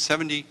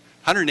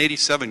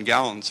 187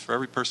 gallons for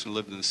every person who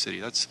lived in the city.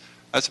 That's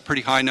a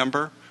pretty high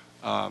number.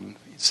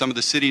 Some of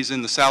the cities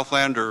in the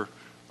Southland are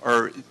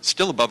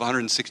still above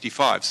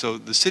 165. So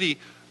the city,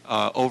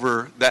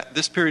 over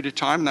this period of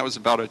time, that was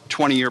about a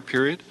 20-year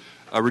period,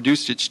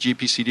 reduced its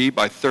GPCD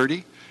by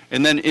 30.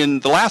 And then in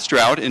the last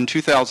drought, in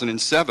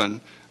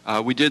 2007,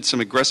 we did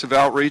some aggressive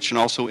outreach and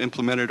also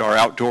implemented our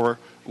outdoor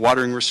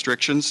watering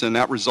restrictions, and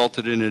that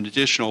resulted in an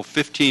additional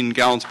 15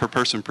 gallons per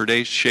person per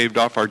day shaved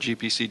off our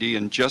GPCD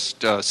in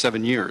just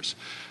 7 years.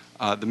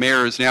 The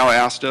mayor has now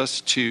asked us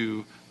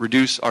to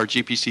reduce our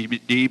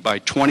GPCD by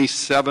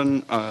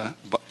 27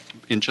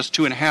 in just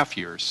 2.5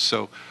 years.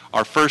 So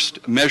our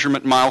first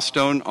measurement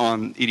milestone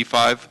on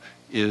ED5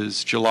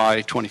 is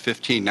July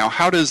 2015. Now,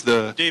 how does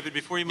the... David,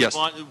 before you move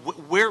on,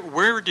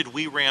 where did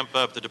we ramp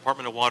up, the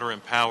Department of Water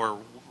and Power,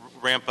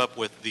 ramp up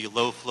with the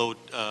low-flow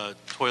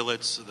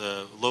toilets,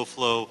 the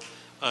low-flow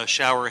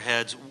shower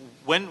heads?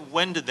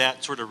 When did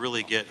that sort of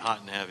really get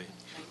hot and heavy?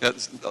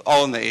 That's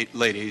all in the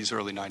late 80s,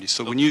 early 90s.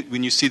 So when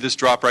you see this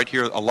drop right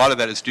here, a lot of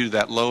that is due to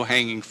that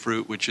low-hanging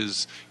fruit, which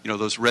is,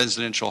 those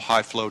residential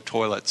high-flow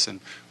toilets. And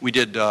we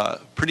did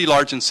pretty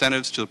large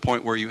incentives to the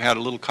point where you had a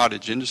little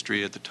cottage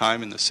industry at the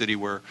time in the city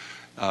where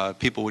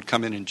people would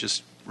come in and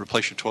just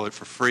replace your toilet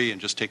for free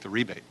and just take the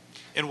rebate.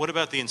 And what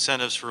about the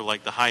incentives for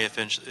like the high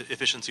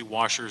efficiency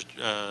washers,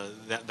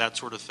 that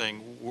sort of thing?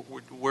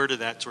 Where did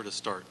that sort of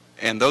start?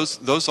 And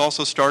those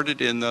also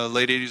started in the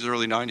late 80s,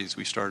 early 90s.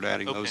 We started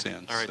adding those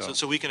in. All right,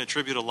 so we can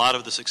attribute a lot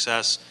of the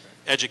success,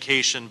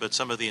 education, but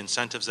some of the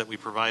incentives that we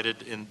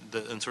provided in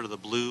sort of the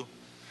blue.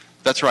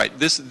 That's right.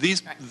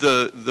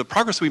 The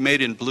progress we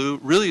made in blue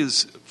really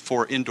is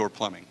for indoor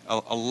plumbing.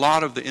 A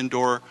lot of the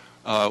indoor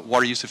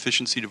water use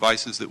efficiency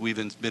devices that we've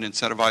been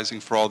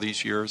incentivizing for all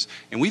these years,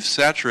 and we've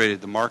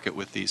saturated the market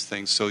with these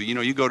things. So,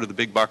 you go to the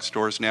big box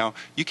stores now,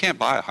 you can't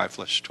buy a high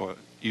flush toilet.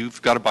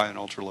 You've got to buy an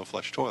ultra-low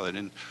flush toilet,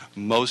 and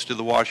most of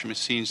the washing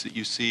machines that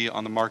you see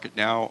on the market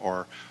now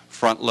are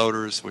front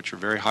loaders, which are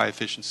very high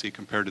efficiency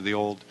compared to the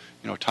old,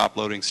 top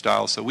loading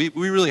style. So we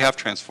really have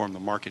transformed the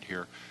market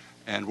here,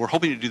 and we're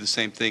hoping to do the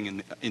same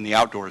thing in the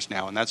outdoors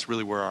now, and that's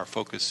really where our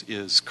focus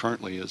is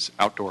currently, is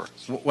outdoors.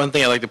 One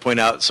thing I'd like to point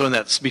out, so in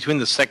that between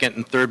the second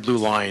and third blue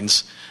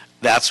lines,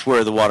 that's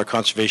where the water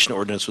conservation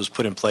ordinance was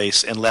put in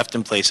place and left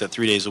in place at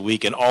 3 days a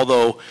week. And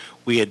although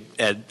we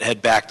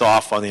had backed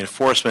off on the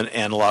enforcement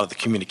and a lot of the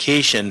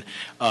communication,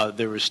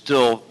 there was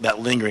still that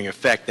lingering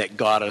effect that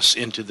got us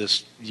into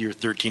this year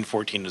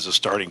 13-14 as a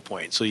starting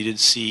point. So you did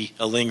see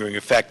a lingering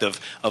effect of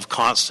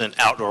constant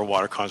outdoor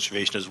water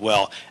conservation as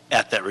well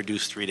at that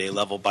reduced 3-day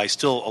level by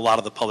still a lot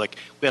of the public.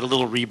 We had a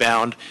little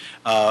rebound,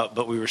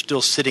 but we were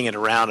still sitting at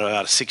around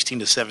about a 16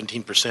 to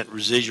 17%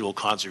 residual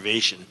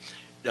conservation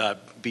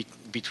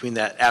between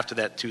that, after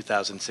that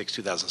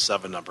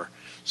 2006-2007 number.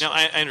 Now,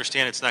 I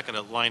understand it's not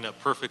going to line up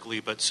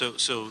perfectly, but so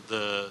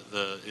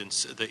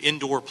the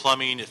indoor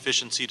plumbing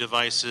efficiency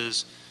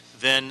devices,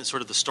 then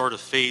sort of the start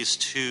of phase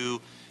 2.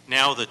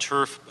 Now the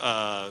turf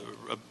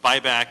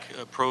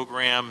buyback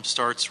program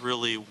starts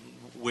really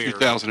where?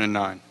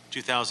 2009.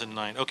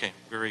 2009. Okay,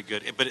 very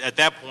good. But at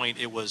that point,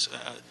 it was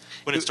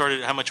when it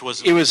started. How much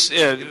was it? It was.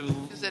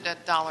 Is it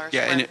 $1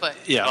 square foot?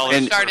 Yeah,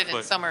 It started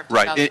in summer of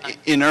 2009. Right.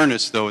 In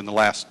earnest, though, in the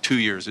last 2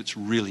 years, it's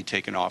really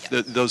taken off.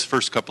 Those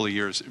first couple of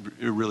years,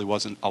 it really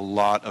wasn't a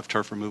lot of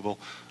turf removal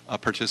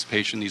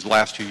participation. These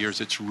last 2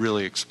 years, it's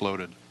really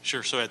exploded.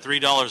 Sure. So at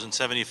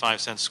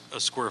 $3.75 a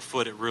square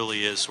foot, it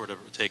really is sort of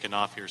taken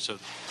off here. So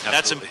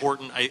that's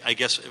important. I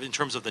guess in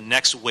terms of the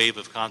next wave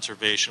of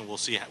conservation, we'll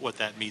see what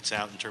that meets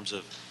out in terms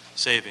of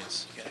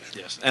savings.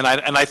 Yes, and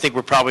I think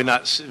we're probably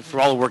not, for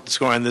all the work that's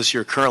going on this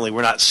year currently,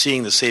 we're not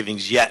seeing the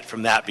savings yet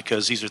from that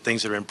because these are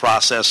things that are in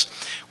process.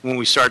 When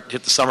we start to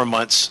hit the summer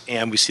months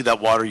and we see that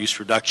water use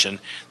reduction,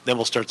 then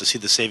we'll start to see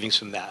the savings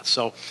from that.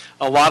 So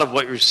a lot of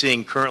what you're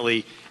seeing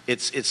currently,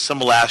 it's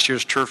some of last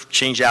year's turf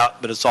change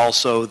out, but it's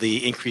also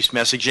the increased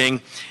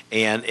messaging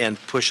and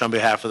push on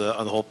behalf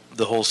of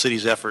the whole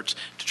city's efforts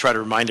to try to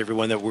remind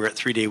everyone that we're at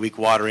 3-day week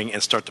watering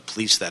and start to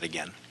police that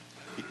again.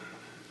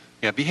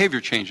 Yeah, behavior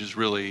change is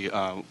really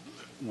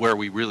where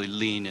we really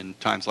lean in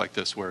times like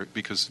this,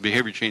 because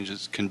behavior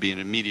changes can be an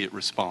immediate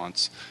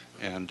response,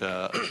 and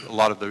a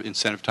lot of the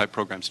incentive-type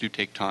programs do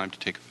take time to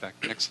take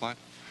effect. Next slide.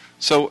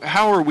 So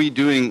how are we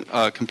doing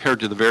compared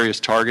to the various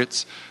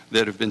targets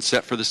that have been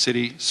set for the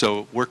city?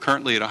 So we're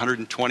currently at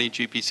 120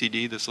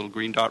 GPCD, this little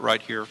green dot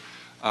right here.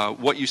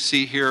 What you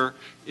see here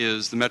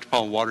is the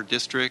Metropolitan Water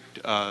District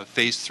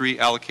Phase 3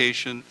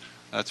 allocation.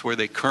 That's where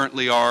they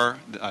currently are.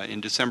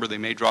 In December, they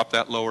may drop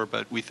that lower,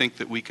 but we think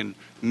that we can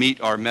meet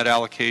our Met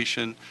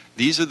allocation.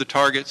 These are the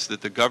targets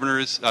that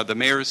the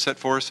mayor has set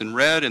for us in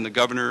red and the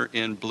governor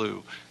in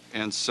blue.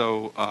 And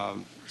so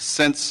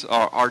since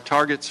our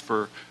targets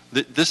for,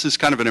 this is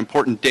kind of an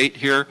important date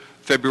here,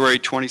 February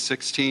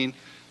 2016.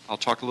 I'll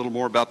talk a little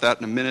more about that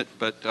in a minute,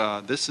 but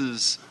this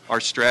is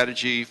our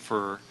strategy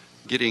for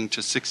getting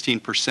to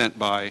 16%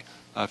 by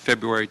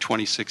February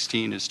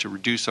 2016 is to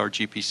reduce our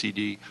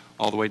GPCD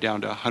all the way down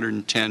to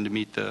 110 to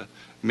meet the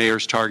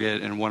mayor's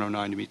target and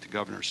 109 to meet the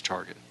governor's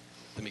target.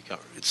 Let me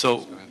cover it. So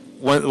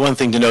one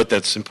thing to note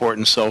that's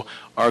important, so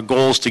our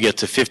goal is to get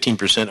to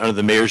 15% under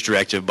the mayor's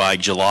directive by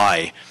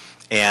July.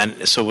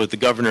 And so with the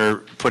governor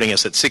putting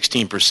us at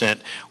 16%,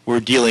 we're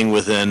dealing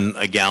within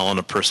a gallon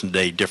a person a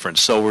day difference.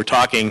 So we're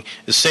talking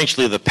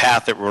essentially the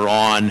path that we're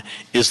on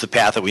is the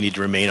path that we need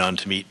to remain on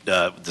to meet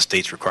the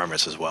state's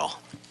requirements as well.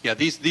 Yeah,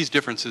 these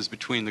differences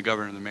between the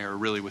governor and the mayor are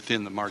really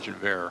within the margin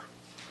of error.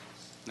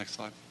 Next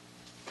slide.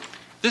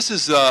 This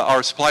is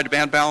our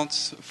supply-demand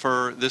balance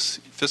for this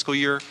fiscal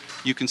year.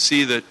 You can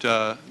see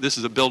that this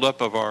is a buildup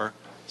of our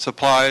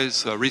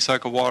supplies,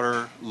 recycled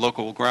water,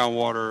 local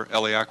groundwater,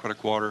 LA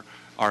aquatic water,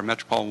 our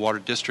Metropolitan Water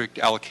District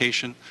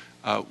allocation.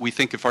 We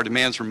think if our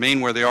demands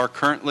remain where they are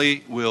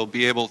currently, we'll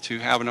be able to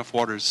have enough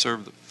water to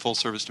serve the full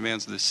service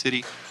demands of the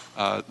city.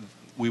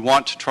 We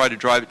want to try to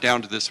drive it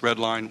down to this red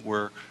line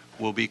where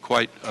we'll be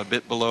quite a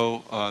bit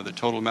below the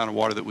total amount of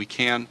water that we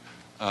can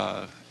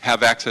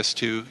have access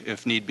to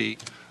if need be.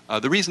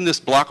 The reason this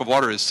block of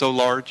water is so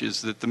large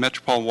is that the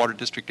Metropolitan Water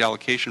District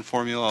allocation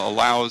formula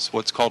allows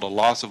what's called a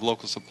loss of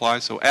local supply.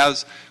 So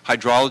as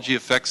hydrology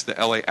affects the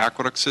LA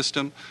aqueduct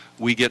system,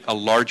 we get a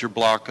larger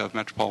block of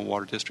Metropolitan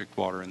Water District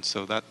water, and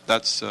so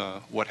that's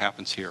what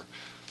happens here.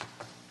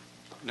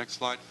 Next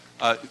slide.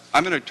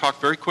 I'm going to talk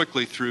very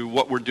quickly through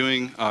what we're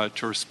doing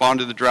to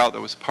respond to the drought.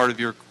 That was part of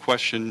your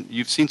question.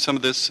 You've seen some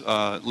of this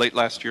late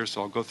last year,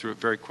 so I'll go through it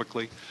very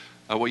quickly.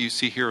 What you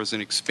see here is an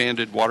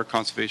expanded water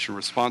conservation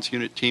response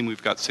unit team.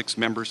 We've got 6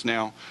 members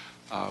now.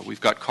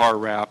 We've got car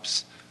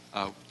wraps,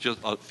 just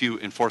a few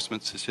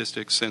enforcement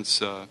statistics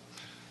since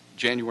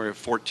January of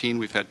 14,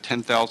 we've had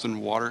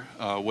 10,000 water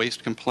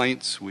waste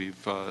complaints.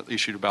 We've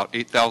issued about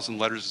 8,000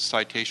 letters of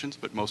citations,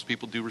 but most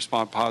people do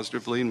respond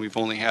positively, and we've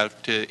only had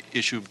to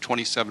issue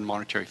 27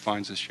 monetary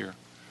fines this year.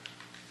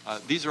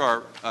 These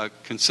are our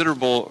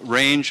considerable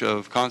range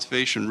of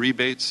conservation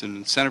rebates and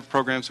incentive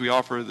programs we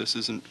offer. This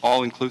isn't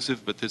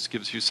all-inclusive, but this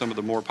gives you some of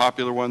the more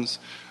popular ones.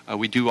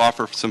 We do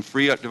offer some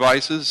free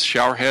devices,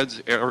 shower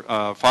heads,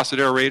 faucet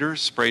aerators,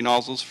 spray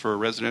nozzles for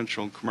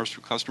residential and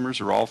commercial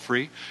customers are all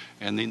free.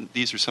 And then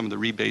these are some of the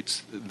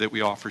rebates that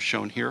we offer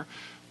shown here.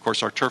 Of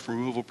course, our turf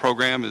removal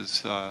program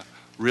is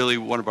really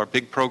one of our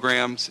big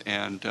programs,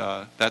 and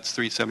that's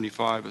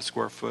 $3.75 a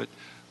square foot.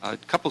 A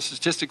couple of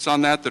statistics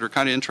on that are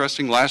kind of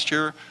interesting. Last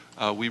year,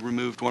 we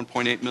removed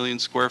 1.8 million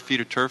square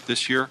feet of turf.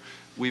 This year,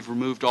 we've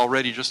removed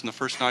already, just in the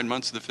first 9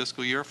 months of the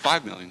fiscal year,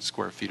 5 million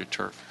square feet of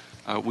turf.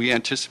 We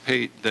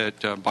anticipate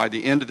that by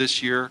the end of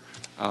this year,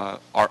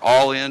 our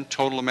all-in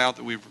total amount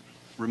that we've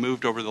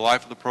removed over the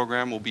life of the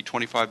program will be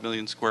 25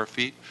 million square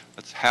feet.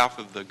 That's half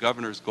of the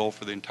governor's goal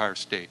for the entire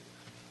state.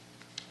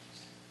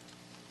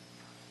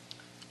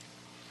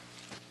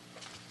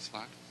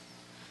 Slide.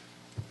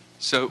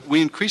 So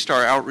we increased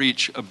our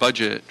outreach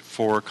budget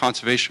for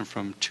conservation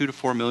from $2 to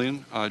 $4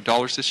 million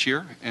this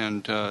year,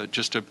 and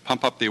just to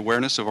pump up the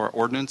awareness of our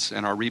ordinance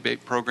and our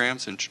rebate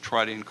programs and to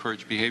try to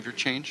encourage behavior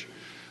change.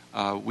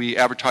 We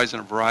advertise in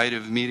a variety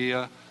of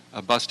media,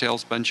 bus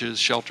tails, benches,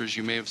 shelters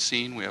you may have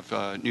seen. We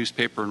have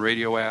newspaper and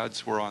radio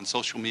ads. We're on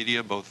social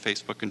media, both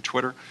Facebook and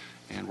Twitter,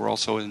 and we're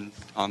also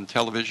on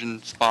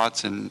television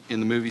spots and in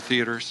the movie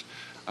theaters.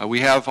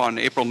 We have on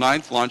April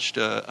 9th launched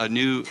a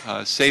new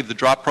Save the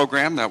Drop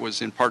program that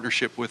was in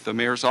partnership with the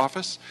mayor's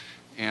office,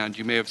 and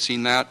you may have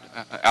seen that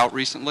out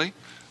recently.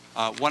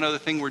 One other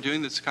thing we're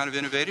doing that's kind of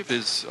innovative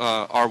is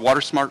our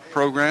Water Smart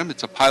program.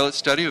 It's a pilot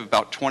study of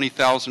about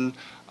 20,000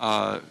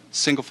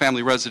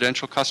 single-family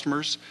residential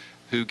customers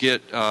who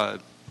get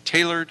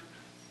tailored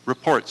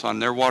reports on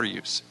their water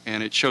use,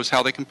 and it shows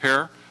how they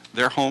compare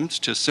their homes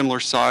to similar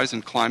size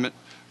and climate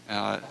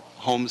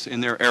homes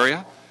in their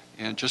area,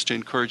 and just to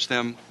encourage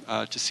them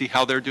to see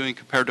how they're doing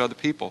compared to other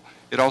people.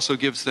 It also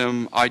gives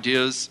them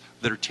ideas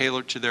that are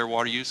tailored to their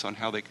water use on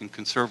how they can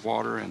conserve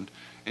water and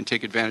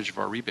take advantage of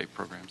our rebate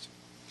programs.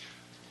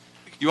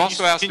 You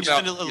also asked about...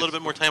 Can you spend a little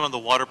bit more time on the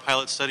water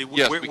pilot study?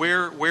 Yes,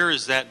 where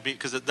is that?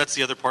 Because that's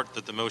the other part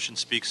that the motion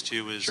speaks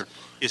to is Sure.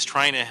 is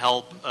trying to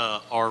help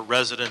our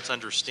residents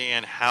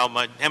understand how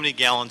many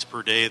gallons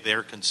per day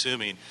they're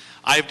consuming.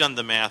 I've done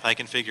the math. I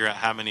can figure out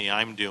how many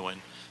I'm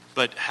doing.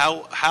 But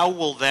how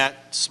will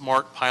that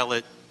smart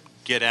pilot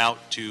get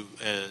out to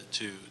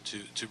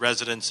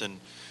residents, and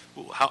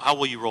how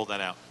will you roll that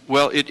out?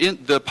 Well,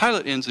 the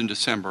pilot ends in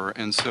December,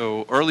 and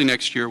so early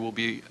next year we'll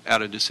be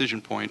at a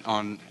decision point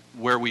on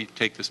where we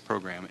take this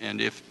program.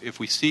 And if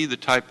we see the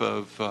type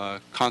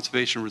of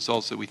conservation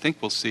results that we think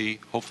we'll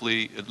see,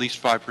 hopefully at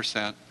least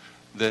 5%,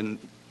 then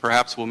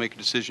perhaps we'll make a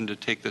decision to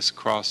take this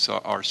across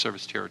our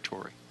service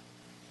territory.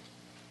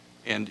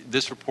 And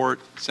this report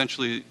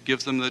essentially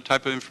gives them the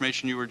type of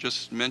information you were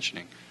just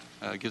mentioning.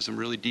 Gives them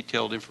really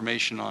detailed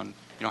information on,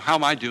 how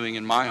am I doing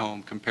in my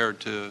home compared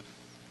to,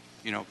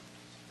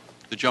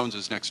 the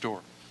Joneses next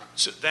door.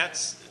 So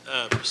that's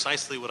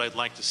precisely what I'd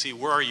like to see.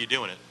 Where are you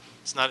doing it?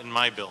 It's not in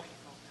my bill.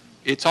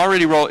 It's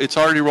already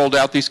rolled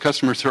out. These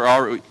customers are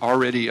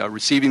already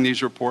receiving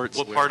these reports.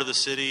 What part of the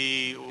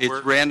city?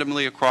 It's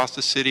randomly across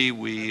the city.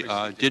 We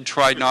did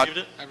try not...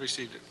 Received it? I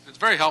received it. It's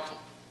very helpful.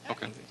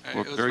 Okay. It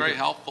Well, was very very good.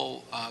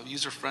 helpful,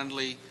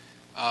 user-friendly.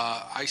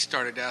 I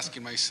started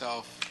asking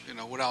myself,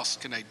 what else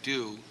can I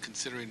do,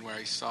 considering where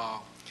I saw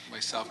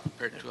myself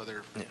compared to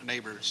other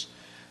neighbors.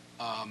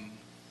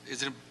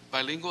 Is it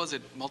bilingual? Is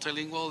it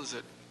multilingual? Is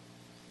it?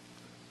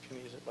 Can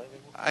we use it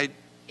bilingual?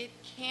 It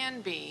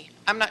can be.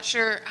 I'm not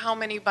sure how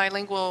many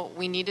bilingual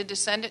we needed to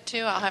send it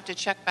to. I'll have to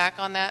check back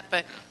on that.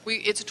 But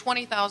it's a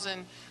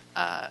 20,000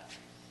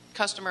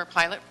 customer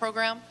pilot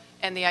program,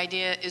 and the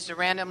idea is to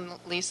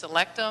randomly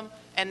select them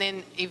and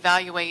then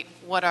evaluate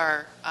what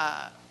our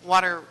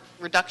water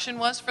reduction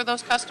was for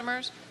those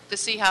customers to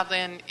see how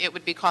then it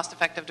would be cost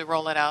effective to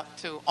roll it out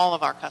to all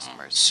of our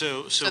customers.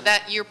 So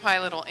that year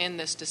pilot will end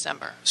this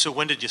December. So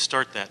when did you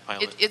start that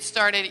pilot? It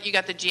started, you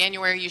got the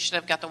January, you should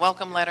have got the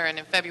welcome letter, and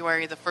in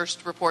February, the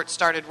first report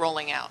started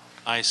rolling out.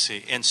 I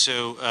see. And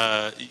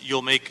so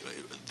you'll make,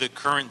 the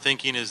current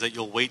thinking is that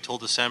you'll wait till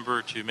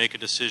December to make a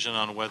decision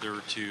on whether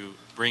to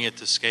bring it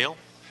to scale?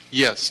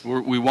 Yes,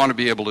 we want to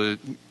be able to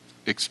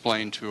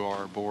explain to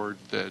our board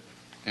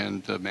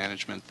and the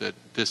management that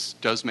this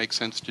does make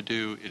sense to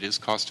do. It is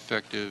cost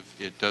effective.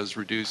 It does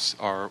reduce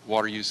our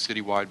water use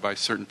citywide by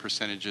certain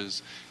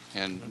percentages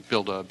and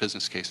build a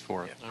business case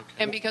for it. Okay.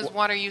 And because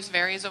water use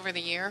varies over the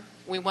year,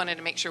 we wanted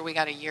to make sure we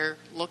got a year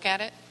look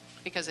at it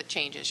because it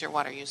changes your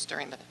water use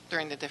during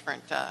the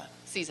different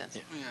seasons.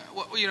 Yeah.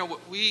 Well,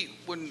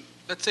 when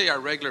let's say our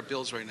regular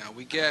bills right now,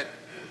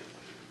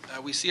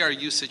 we see our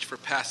usage for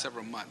past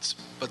several months,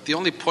 but the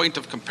only point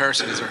of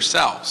comparison is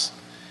ourselves,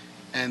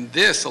 and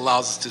this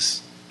allows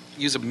us to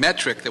use a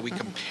metric that we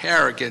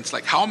compare against,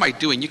 like, how am I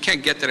doing? You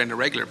can't get that in a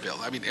regular bill.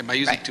 I mean, am I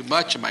using Right. too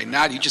much? Am I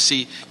not? You just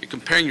see, you're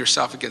comparing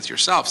yourself against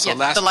yourself. So Yes,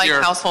 last the like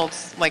year.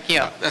 households like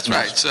you. That's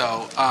right.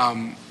 So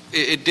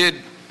it did,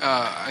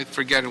 I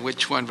forget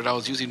which one, but I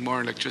was using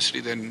more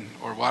electricity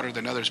or water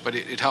than others, but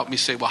it helped me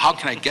say, well, how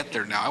can I get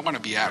there now? I want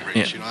to be average,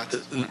 Yeah. you know,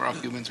 that's, we're all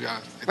humans, we are.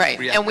 Right,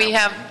 and we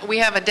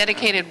have a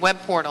dedicated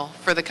web portal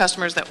for the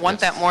customers that want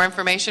that more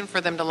information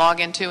for them to log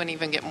into and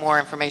even get more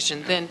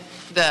information than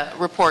the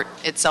report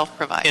itself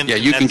provides. And- Yeah,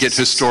 you can get that's-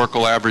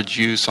 historical average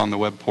use on the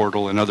web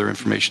portal and other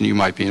information you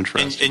might be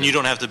interested And you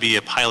don't have to be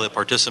a pilot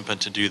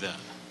participant to do that.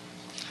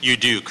 You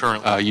do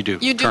currently. You do.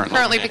 You do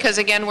currently, because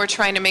again, we're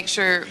trying to make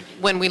sure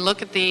when we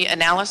look at the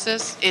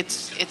analysis,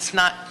 it's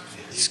not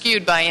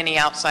skewed by any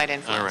outside All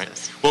right.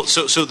 influences. Well,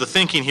 so the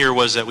thinking here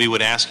was that we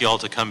would ask you all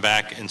to come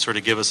back and sort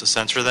of give us a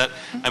sense for that.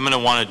 I'm going to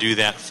want to do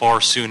that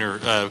far sooner,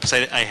 because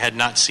I had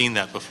not seen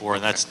that before,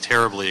 and that's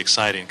terribly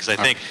exciting, because I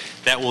think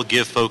that will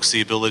give folks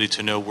the ability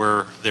to know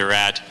where they're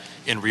at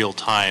in real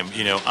time.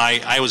 You know,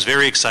 I was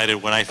very excited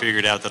when I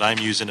figured out that I'm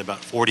using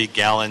about 40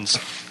 gallons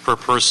per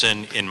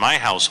person in my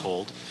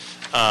household.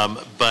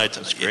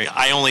 But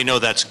I only know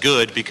that's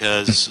good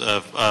because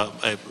of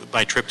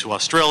my trip to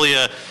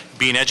Australia,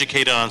 being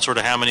educated on sort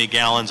of how many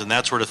gallons and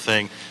that sort of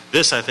thing.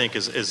 This, I think,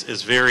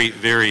 is very,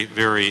 very,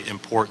 very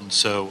important.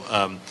 So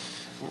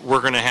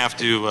we're going to have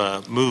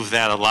to move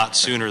that a lot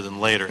sooner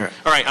than later.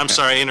 All right, I'm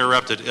sorry I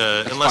interrupted.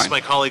 Unless fine.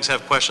 my colleagues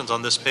have questions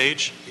on this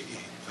page.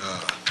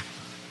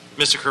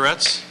 Mr.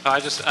 Koretz?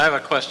 I have a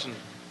question,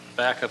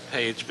 backup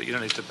page, but you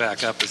don't need to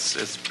back up.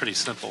 It's pretty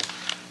simple.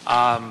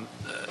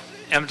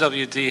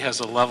 MWD has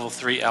a level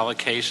 3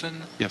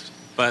 allocation. Yes.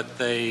 But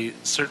they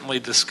certainly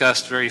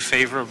discussed very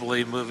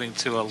favorably moving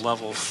to a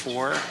level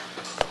 4.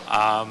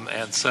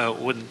 And so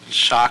it wouldn't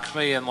shock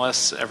me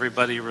unless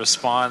everybody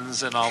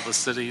responds in all the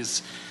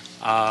cities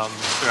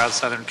throughout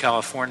Southern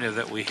California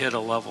that we hit a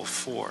level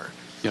 4.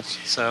 Yes.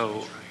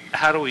 So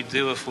how do we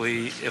do if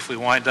we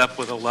wind up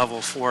with a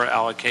level 4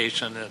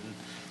 allocation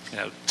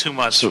in 2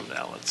 months from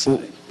now, let's say?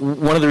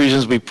 One of the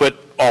reasons we put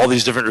all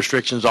these different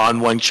restrictions on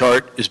one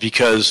chart is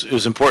because it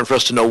was important for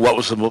us to know what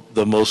was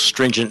the most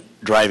stringent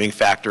driving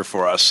factor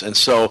for us. And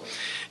so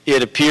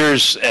it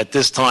appears at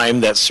this time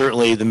that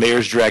certainly the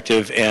mayor's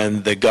directive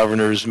and the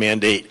governor's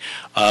mandate,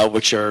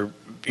 which are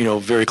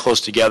very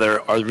close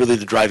together, are really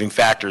the driving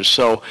factors.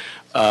 So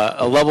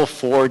a level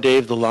 4,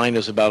 Dave, the line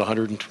is about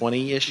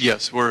 120-ish?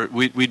 Yes,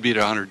 we'd be at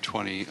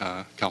 120,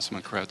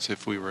 Councilman Koretz,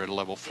 if we were at a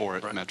level 4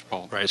 at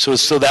Metropolitan. Right,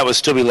 so that would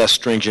still be less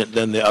stringent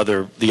than the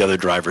other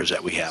drivers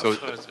that we have. So-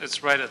 So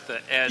it's right at the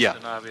edge, Yeah.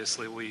 and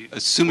obviously we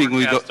Assuming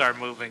we go- forecast our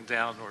moving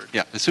downward.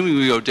 Yeah, assuming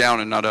we go down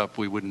and not up,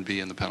 we wouldn't be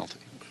in the penalty.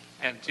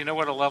 And do you know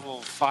what a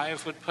level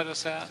 5 would put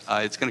us at?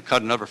 It's going to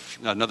cut another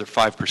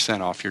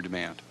 5% off your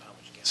demand.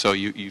 So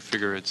you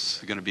figure it's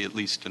going to be at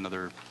least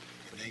another,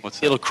 what's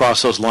that? It'll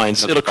cross those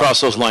lines. It'll cross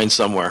those lines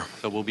somewhere.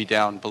 So we'll be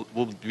down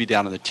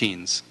in the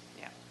teens.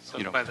 So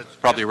You know, by the,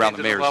 probably if around they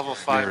the did a mayor's- level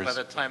 5, by mayor's-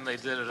 the time they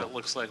did it, it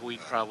looks like we'd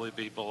probably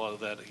be below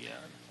that again.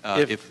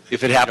 If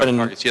it we happened meet our in-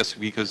 targets, yes,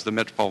 because the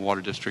Metropolitan Water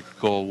District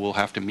goal, we'll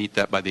have to meet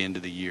that by the end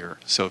of the year.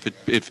 So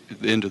if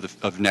the end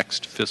of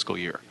next fiscal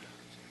year.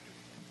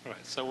 Right,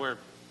 so we're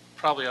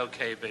probably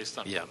okay based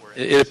on Yeah, what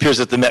we're. it appears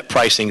that the Met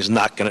pricing is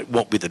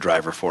won't be the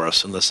driver for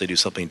us unless they do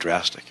something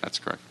drastic. That's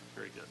correct.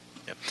 Very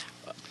good.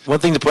 One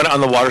thing to point out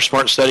on the Water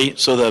Smart study,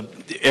 so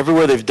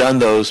everywhere they've done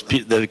those,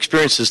 the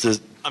experience is the.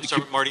 I'm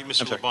sorry, Marty,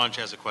 Mr. sorry. LaBonge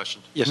has a question.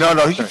 Yes, No, you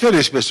sorry. can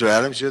finish, Mr.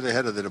 Adams. You're the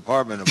head of the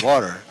Department of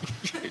Water.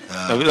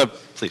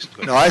 Please.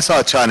 go ahead. No, I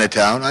saw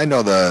Chinatown. I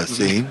know the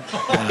scene.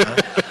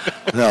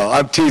 No,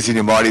 I'm teasing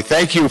you, Marty.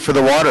 Thank you for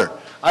the water.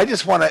 I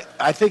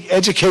think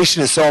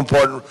education is so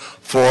important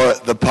for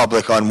the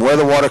public on where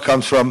the water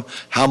comes from,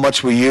 how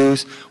much we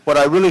use. What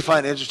I really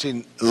find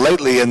interesting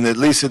lately, and at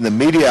least in the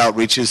media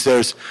outreach, is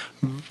there's,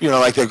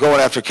 like they're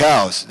going after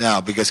cows now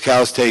because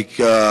cows take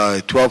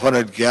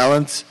 1,200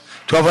 gallons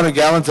a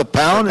pound? A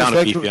pound Is of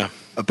that beef, yeah.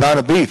 A pound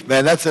of beef,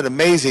 man, that's an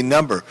amazing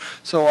number.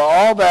 So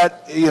all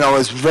that,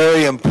 is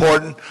very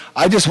important.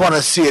 I just want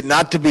to see it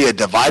not to be a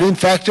dividing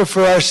factor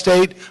for our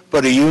state,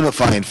 but a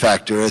unifying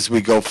factor as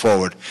we go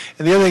forward.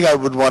 And the other thing I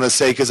would want to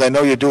say, because I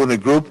know you're doing a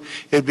group,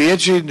 it'd be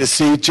interesting to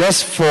see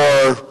just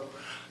for,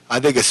 I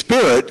think, a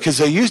spirit, because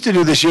they used to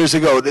do this years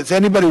ago. Does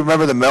anybody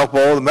remember the Milk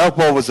Bowl? The Milk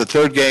Bowl was the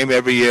third game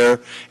every year,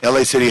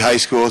 LA City High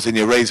Schools, and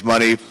you raise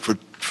money for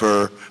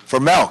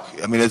milk.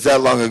 I mean, it's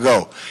that long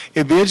ago.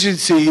 It'd be interesting to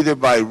see either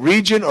by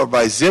region or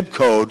by zip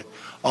code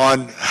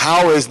on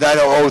how is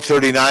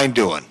 90039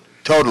 doing,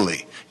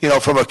 totally,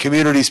 from a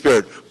community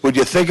spirit. Would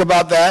you think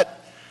about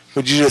that?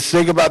 Would you just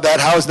think about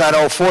that? How's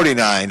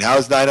 90049?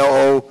 How's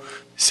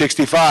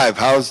 90065?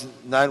 How's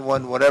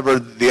 91, whatever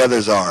the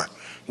others are?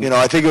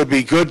 I think it would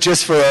be good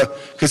just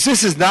because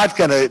this is not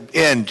going to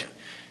end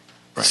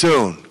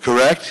soon,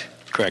 correct?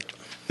 Correct.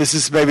 This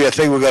is maybe a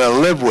thing we're going to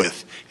live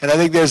with. And I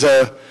think there's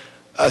a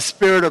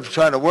spirit of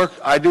trying to work.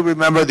 I do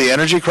remember the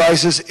energy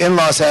crisis in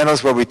Los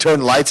Angeles where we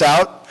turned lights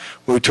out.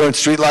 we turned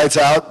streetlights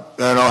out,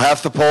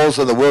 half the poles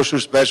on the Wilshire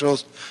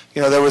specials.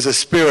 There was a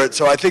spirit.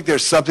 So I think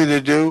there's something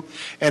to do,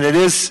 and it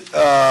is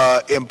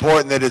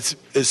important that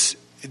it's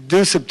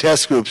do some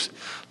test groups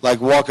like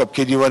walk-up.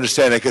 Can you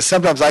understand it? Because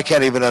sometimes I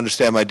can't even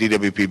understand my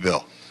DWP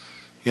bill.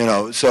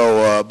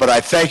 But I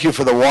thank you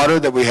for the water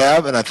that we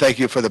have, and I thank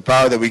you for the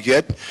power that we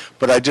get.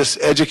 But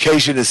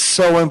education is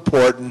so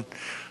important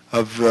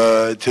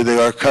to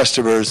our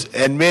customers,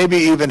 and maybe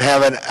even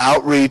have an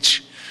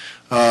outreach.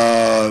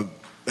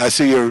 I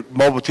see your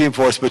mobile team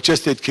force, but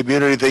just at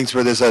community things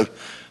where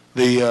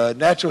the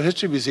Natural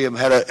History Museum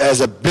has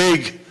a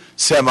big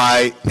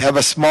semi, have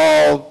a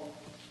small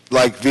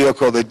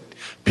vehicle that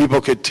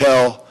people could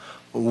tell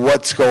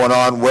what's going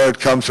on, where it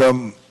comes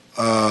from,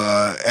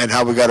 and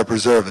how we got to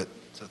preserve it.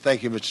 So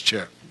thank you, Mr.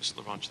 Chair. Mr.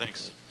 LaBonge,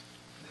 thanks.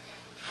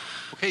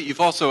 Okay,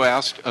 you've also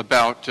asked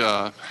about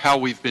how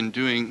we've been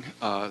doing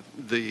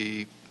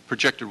the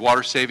projected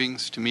water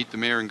savings to meet the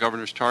mayor and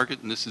governor's target,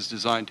 and this is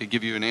designed to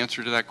give you an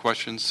answer to that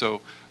question.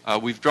 So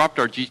we've dropped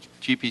our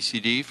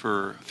GPCD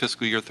for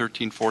fiscal year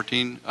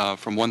 13-14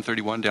 from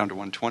 131 down to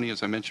 120,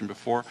 as I mentioned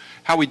before.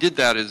 How we did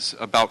that is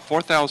about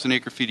 4,000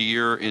 acre-feet a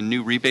year in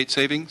new rebate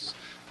savings,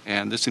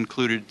 and this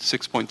included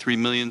 6.3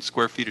 million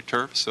square feet of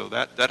turf, so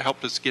that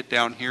helped us get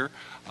down here.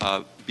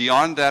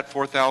 Beyond that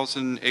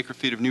 4,000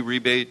 acre-feet of new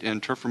rebate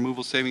and turf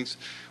removal savings,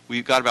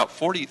 we've got about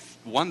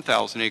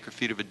 41,000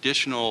 acre-feet of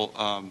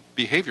additional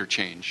behavior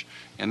change,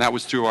 and that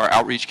was through our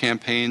outreach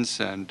campaigns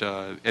and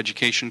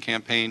education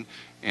campaign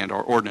and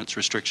our ordinance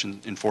restriction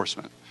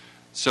enforcement.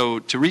 So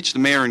to reach the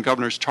mayor and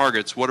governor's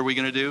targets, what are we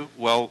going to do?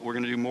 Well, we're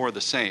going to do more of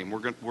the same.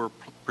 We're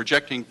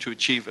projecting to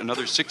achieve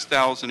another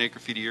 6,000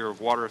 acre-feet a year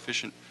of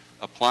water-efficient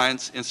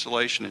appliance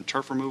installation and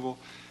turf removal,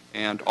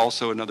 and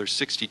also another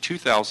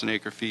 62,000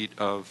 acre-feet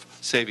of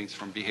savings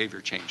from behavior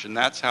change. And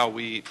that's how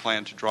we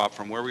plan to drop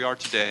from where we are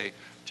today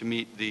to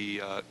meet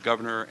the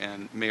governor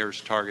and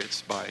mayor's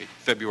targets by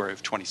February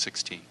of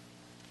 2016.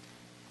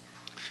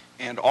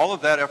 And all of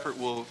that effort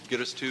will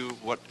get us to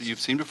what you've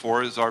seen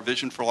before is our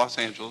vision for Los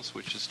Angeles,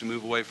 which is to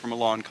move away from a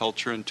lawn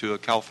culture into a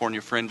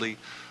California-friendly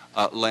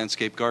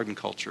landscape garden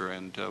culture.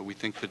 And we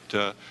think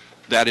that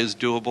that is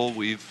doable.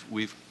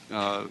 We've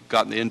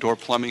gotten the indoor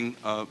plumbing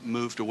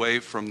moved away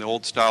from the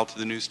old style to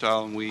the new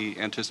style, and we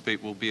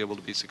anticipate we'll be able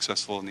to be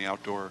successful in the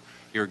outdoor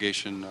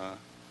irrigation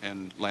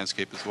and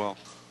landscape as well.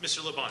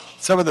 Mr. LaBonge.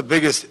 Some of the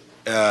biggest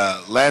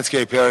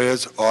landscape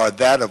areas are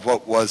that of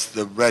what was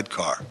the red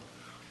car,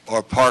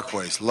 or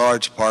parkways,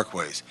 large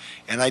parkways.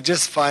 And I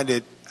just find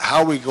it, how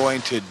are we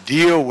going to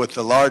deal with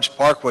the large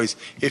parkways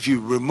if you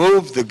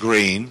remove the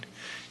green,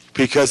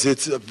 because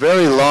it's a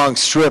very long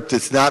strip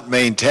that's not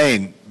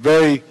maintained,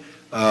 very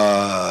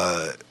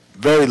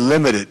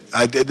limited.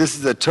 This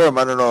is a term,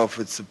 I don't know if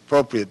it's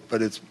appropriate,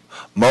 but it's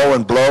mow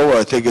and blow,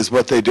 I think is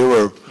what they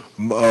do,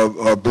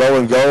 or blow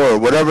and go, or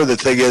whatever the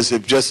thing is,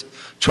 of just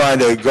trying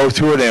to go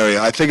through an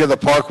area. I think of the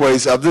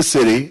parkways of the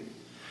city,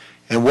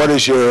 and what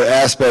is your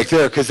aspect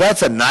there? Because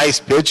that's a nice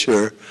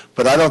picture,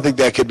 but I don't think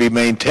that could be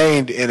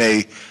maintained in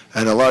a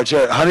large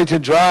area.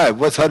 Huntington Drive,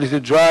 what's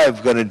Huntington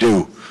Drive going to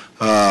do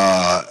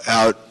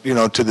out,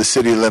 to the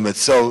city limits?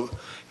 So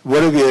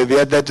what have you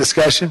had that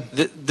discussion?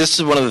 This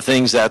is one of the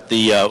things that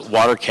the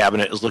Water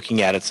Cabinet is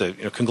looking at. It's a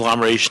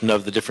conglomeration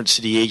of the different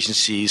city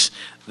agencies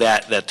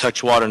that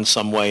touch water in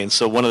some way. And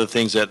so one of the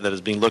things that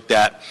is being looked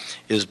at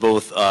is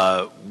both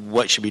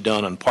what should be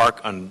done on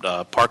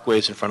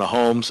parkways in front of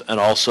homes, and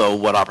also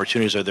what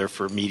opportunities are there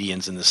for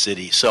medians in the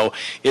city. So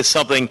it's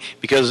something,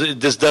 because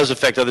this does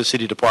affect other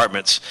city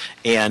departments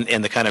and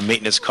the kind of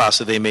maintenance costs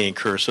that they may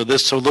incur. So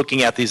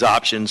looking at these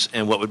options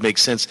and what would make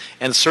sense,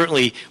 and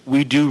certainly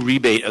we do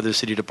rebate other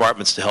city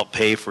departments to help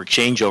pay for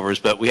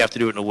changeovers, but we have to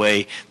do it in a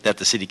way that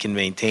the city can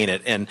maintain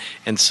it.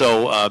 And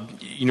so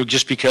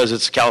just because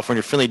it's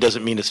California friendly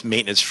doesn't mean it's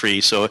maintenance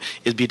free. So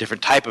it'd be a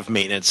different type of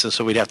maintenance, and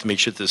so we'd have to make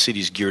sure that the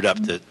city's geared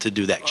up to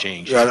do that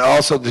change. Yeah, and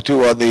also on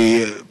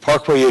the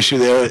parkway issue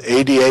there,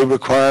 ADA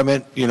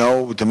requirement,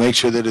 to make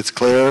sure that it's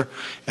clear.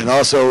 And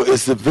also,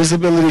 is the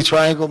visibility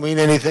triangle mean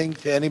anything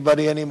to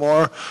anybody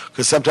anymore?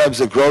 Because sometimes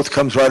the growth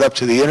comes right up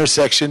to the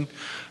intersection,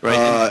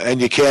 right, and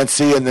you can't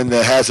see, and then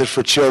the hazard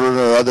for children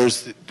or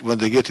others when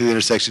they get to the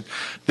intersection.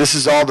 This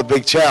is all the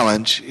big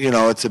challenge.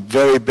 It's a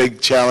very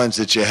big challenge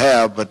that you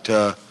have, but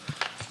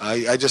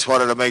I just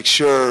wanted to make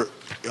sure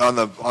on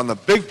the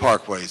big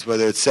parkways,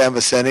 whether it's San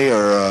Vicente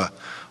or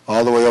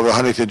all the way over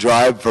Huntington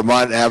Drive,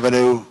 Vermont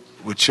Avenue,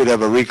 which should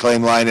have a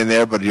reclaim line in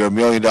there, but you're $1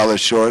 million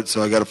short,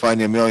 so I got to find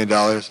you $1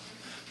 million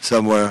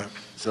somewhere.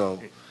 So,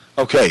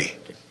 okay,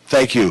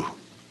 thank you.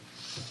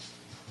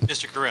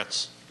 Mr.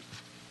 Koretz.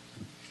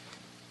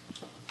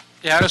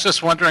 Yeah, I was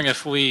just wondering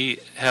if we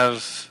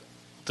have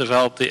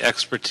developed the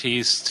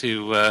expertise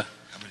to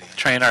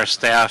train our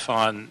staff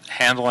on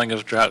handling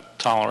of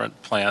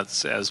drought-tolerant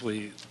plants as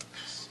we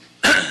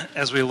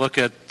look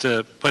at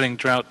putting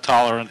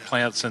drought-tolerant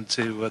plants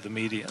into the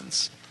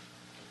medians.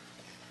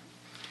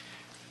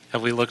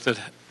 Have we looked at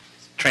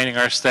training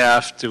our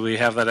staff? Do we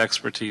have that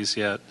expertise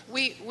yet?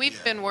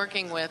 We've been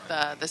working with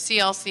the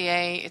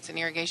CLCA, it's an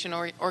irrigation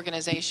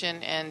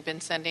organization, and been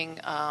sending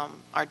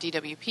our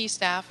DWP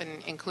staff,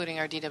 and including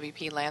our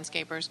DWP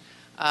landscapers,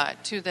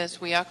 to this.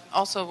 We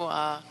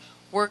also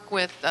work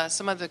with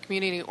some of the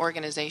community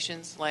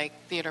organizations like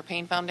Theodore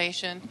Payne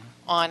Foundation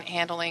on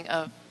handling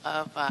of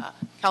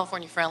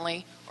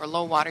California-friendly or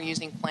low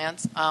water-using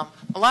plants. A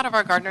lot of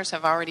our gardeners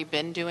have already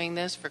been doing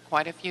this for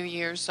quite a few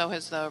years. So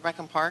has the Rec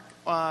and Park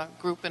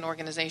group and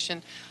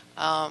organization.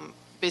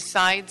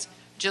 Besides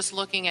just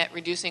looking at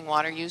reducing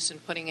water use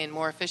and putting in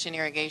more efficient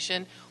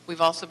irrigation, we've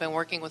also been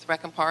working with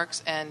Rec and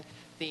Parks and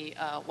the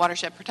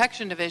Watershed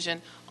Protection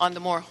Division on the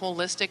more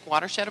holistic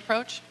watershed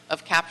approach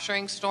of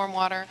capturing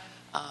stormwater,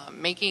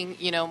 making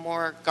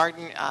more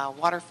garden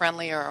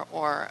water-friendly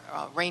or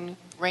rain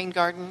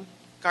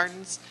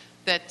gardens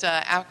that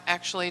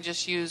actually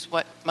just use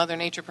what Mother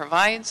Nature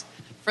provides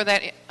for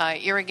that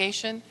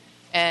irrigation.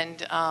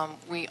 And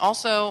we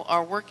also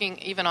are working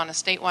even on a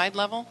statewide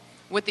level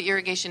with the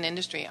irrigation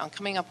industry on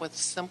coming up with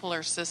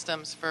simpler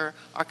systems for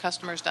our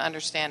customers to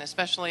understand,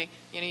 especially,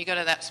 you go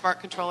to that smart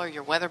controller,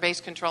 your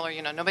weather-based controller,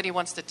 nobody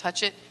wants to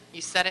touch it,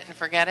 you set it and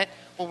forget it.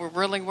 Well, we're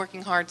really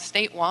working hard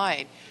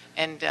statewide,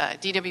 and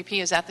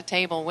DWP is at the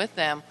table with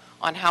them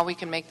on how we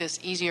can make this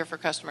easier for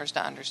customers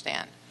to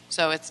understand.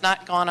 So it's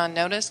not gone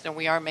unnoticed, and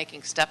we are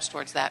making steps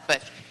towards that.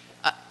 But,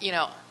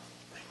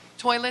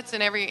 toilets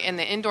and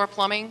the indoor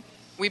plumbing,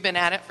 we've been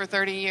at it for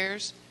 30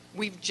 years.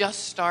 We've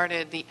just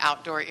started the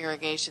outdoor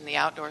irrigation, the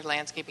outdoor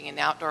landscaping, and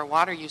the outdoor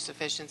water use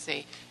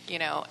efficiency,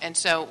 and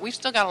so we've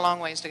still got a long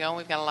ways to go, and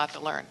we've got a lot to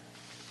learn.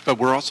 But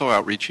we're also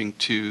outreaching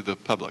to the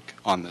public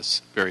on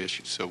this very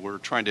issue. So we're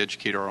trying to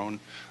educate our own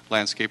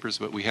landscapers,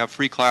 but we have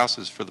free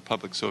classes for the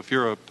public. So if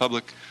you're a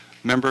public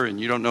member and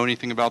you don't know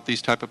anything about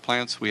these type of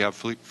plants, we have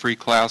free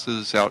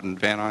classes out in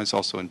Van Nuys,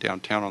 also in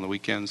downtown on the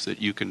weekends,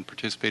 that you can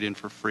participate in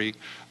for free.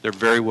 They're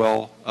very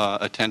well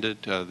attended.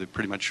 They're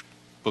pretty much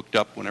booked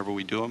up whenever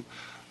we do them.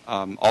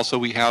 Also,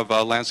 we have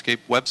a landscape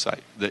website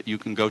that you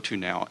can go to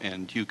now,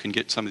 and you can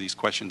get some of these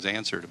questions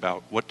answered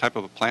about what type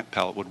of a plant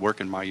palette would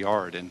work in my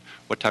yard, and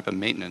what type of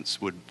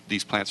maintenance would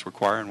these plants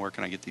require, and where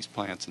can I get these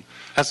plants. And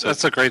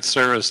that's a great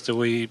service. Do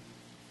we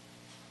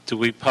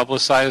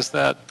publicize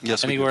that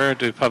anywhere?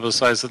 Do we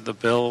publicize it in the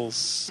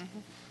bills? Mm-hmm.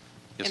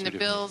 Yes, in the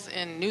bills,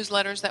 in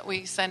newsletters that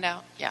we send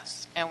out,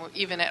 yes. And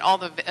even at all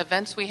the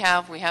events we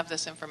have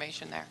this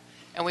information there.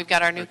 And we've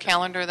got our new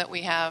calendar that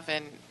we have,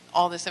 and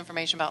all this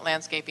information about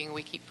landscaping.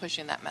 We keep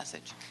pushing that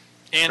message.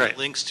 And it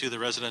links to the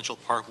residential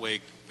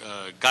parkway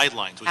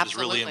guidelines, which is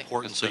really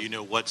important, so you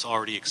know what's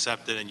already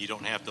accepted and you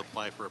don't have to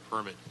apply for a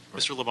permit.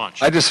 Mr.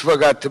 LaBonche. I just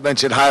forgot to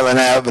mention Highland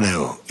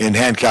Avenue in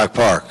Hancock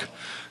Park.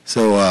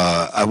 So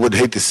I would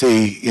hate to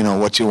see,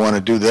 what you want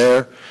to do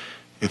there.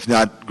 If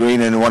not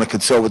green, and want to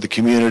consult with the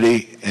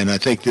community, and I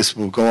think this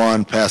will go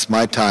on past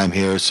my time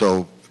here,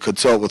 so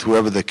consult with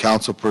whoever the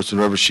council person,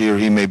 whoever she or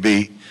he may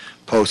be,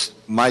 post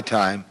my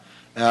time.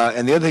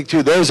 And the other thing,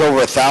 too, there's over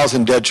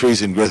 1,000 dead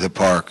trees in Griffith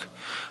Park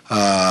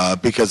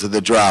because of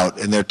the drought,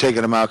 and they're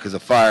taking them out because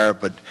of fire.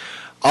 But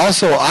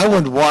also, I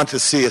would want to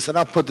see us, and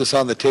I'll put this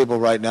on the table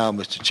right now,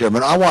 Mr.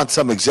 Chairman, I want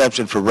some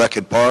exemption for rec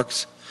and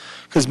parks,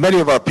 because many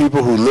of our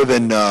people who live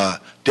in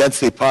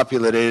densely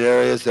populated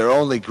areas, their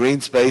only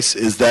green space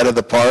is that of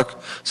the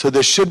park, so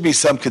there should be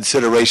some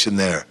consideration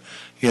there.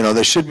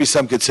 There should be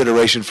some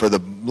consideration for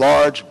the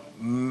large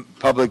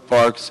public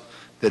parks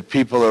that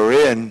people are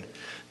in,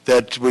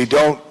 that we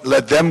don't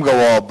let them go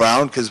all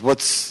brown, because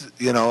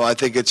I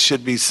think it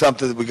should be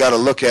something that we got to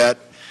look at.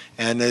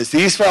 And is the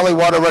East Valley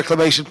Water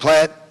Reclamation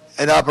Plant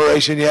in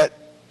operation yet?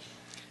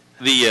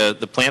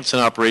 The plant's in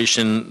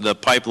operation. The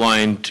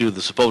pipeline to the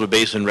Sepulveda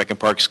Basin Rec and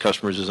Parks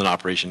customers is in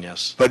operation,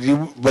 yes. But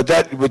you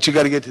got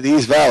to get to the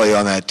East Valley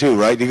on that too,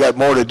 right? You got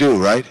more to do,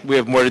 right? We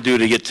have more to do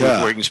to get to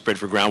where you can spread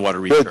for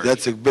groundwater recharge. Good,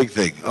 that's a big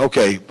thing.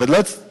 Okay, but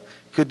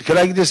could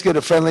I just get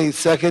a friendly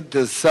second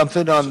to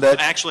something on that?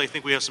 Actually, I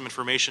think we have some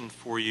information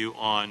for you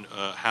on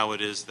how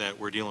it is that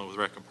we're dealing with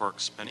Rec and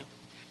Parks. Penny?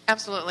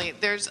 Absolutely.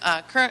 There's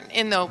current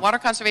in the water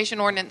conservation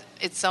ordinance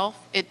itself,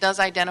 it does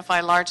identify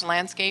large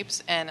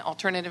landscapes and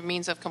alternative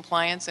means of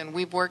compliance, and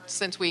we've worked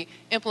since we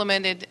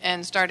implemented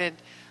and started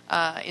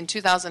in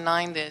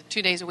 2009 the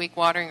 2 days a week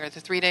watering or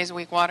the 3 days a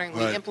week watering.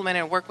 Right. We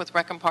implemented and worked with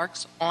Rec and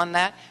Parks on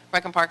that.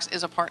 Rec and Parks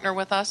is a partner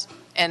with us,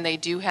 and they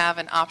do have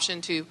an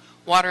option to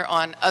water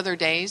on other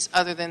days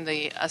other than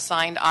the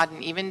assigned odd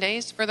and even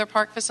days for their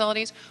park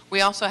facilities.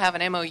 We also have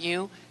an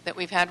MOU that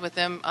we've had with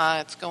them.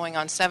 It's going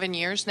on 7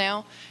 years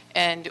now,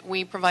 and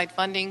we provide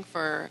funding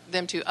for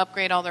them to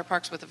upgrade all their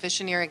parks with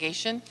efficient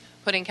irrigation,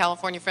 put in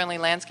California-friendly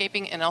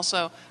landscaping, and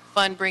also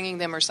fund bringing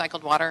them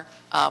recycled water.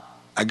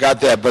 I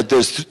got that, but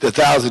there's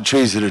 1,000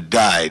 trees that have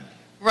died.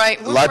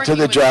 Right. A lot to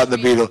the drought and the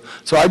beetle.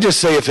 So I just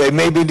say if they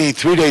maybe need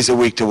 3 days a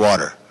week to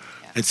water,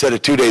 instead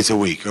of 2 days a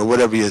week, or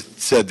whatever you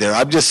said there.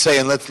 I'm just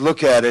saying, let's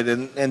look at it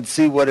and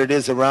see what it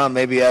is around.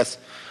 Maybe ask,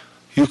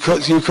 you call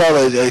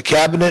it a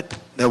cabinet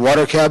That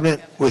water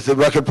cabinet with the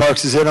record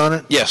parks is in on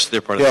it? Yes,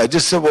 they're part of Yeah, that.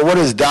 just so, well, what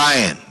is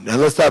dying?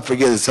 And let's not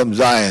forget that something's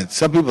dying.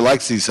 Some people like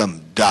to see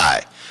something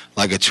die,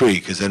 like a tree,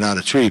 because they're not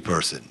a tree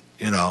person,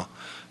 you know?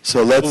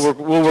 So let's. We'll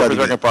try work to with get-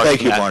 Record Parks Thank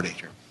on you, that. Marty.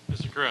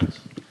 Mr. Krebs.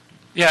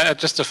 Yeah,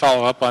 just to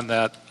follow up on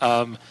that,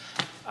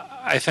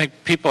 I think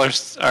people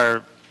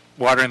are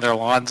watering their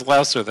lawns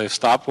less, or they've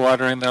stopped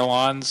watering their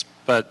lawns,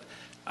 but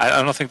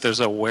I don't think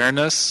there's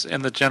awareness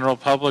in the general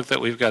public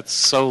that we've got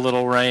so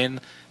little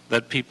rain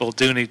that people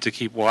do need to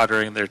keep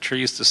watering their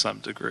trees to some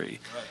degree.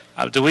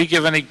 Do we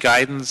give any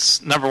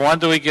guidance? Number one,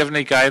 do we give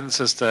any guidance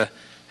as to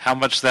how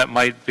much that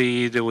might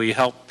be? Do we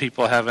help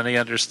people have any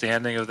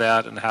understanding of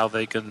that and how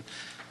they can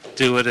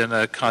do it in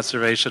a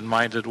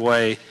conservation-minded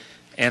way?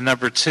 And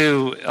number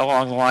two,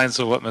 along the lines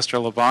of what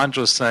Mr. Labange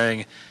was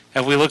saying,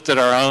 have we looked at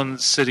our own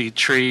city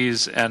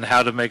trees and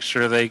how to make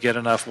sure they get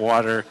enough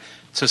water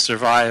to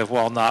survive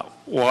while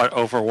not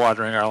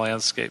overwatering our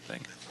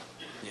landscaping?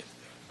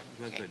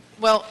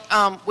 Well,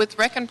 with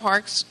Rec and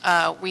Parks,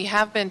 we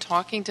have been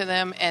talking to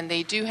them, and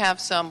they do have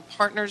some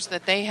partners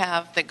that they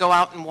have that go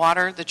out and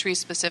water the trees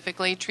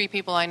specifically. Tree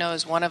People, I know,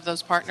 is one of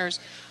those partners.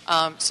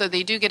 So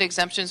they do get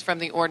exemptions from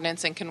the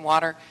ordinance and can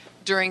water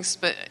during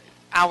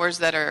hours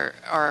that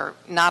are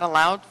not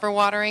allowed for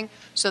watering.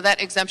 So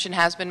that exemption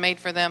has been made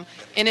for them.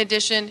 In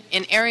addition,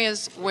 in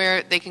areas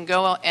where they can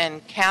go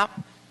and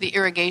cap the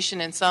irrigation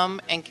in some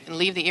and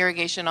leave the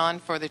irrigation on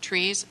for the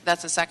trees,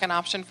 that's a second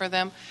option for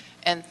them.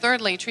 And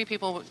thirdly, Tree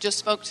People just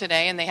spoke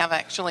today, and they have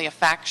actually a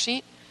fact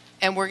sheet,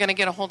 and we're going to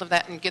get a hold of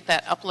that and get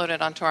that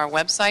uploaded onto our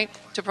website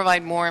to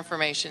provide more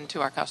information to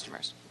our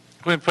customers.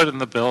 Can we put it in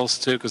the bills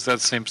too, because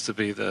that seems to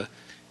be the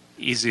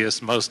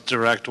easiest, most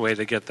direct way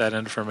to get that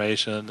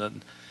information,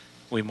 and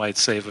we might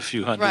save a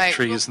few hundred Right.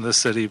 trees in the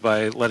city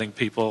by letting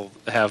people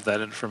have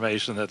that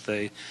information that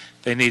they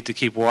need to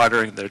keep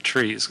watering their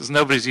trees, because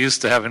nobody's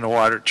used to having to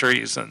water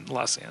trees in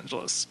Los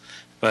Angeles,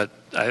 but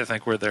I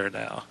think we're there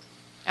now.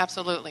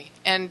 Absolutely.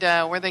 And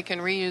where they can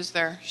reuse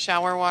their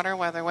shower water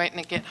while they're waiting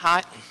to get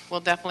hot, we'll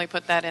definitely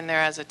put that in there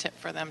as a tip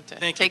for them to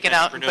Thank you, take it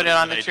Patty, out for and put it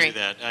noting on that the tree. I do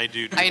that. I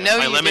do I that. know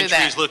My you lemon do that.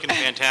 tree's looking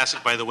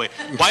fantastic, by the way.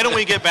 Why don't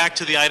we get back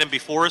to the item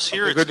before us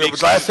here? Good.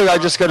 It's Last thing I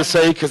just got to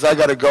say, because I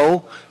got to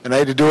go, and I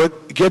had to do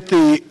it, get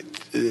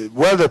the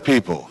weather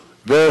people,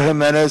 Vera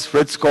Jimenez,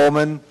 Fritz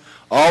Coleman,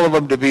 all of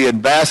them to be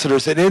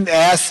ambassadors, and then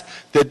ask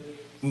that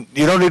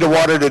you don't need to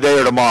water today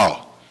or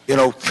tomorrow. You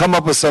know, come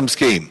up with some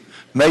scheme.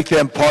 Make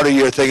them part of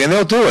your thing, and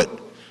they'll do it.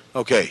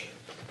 Okay.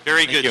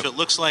 Very good. So it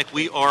looks like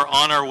we are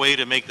on our way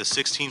to make the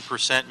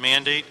 16%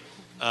 mandate,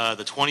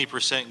 the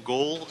 20%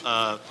 goal.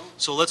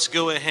 So let's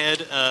go ahead,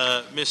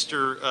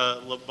 Mr.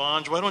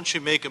 Labange, why don't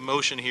you make a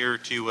motion here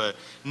to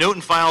note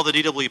and file the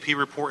DWP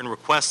report and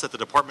request that the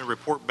department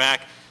report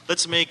back.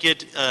 Let's make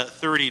it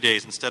 30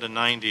 days instead of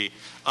 90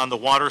 on the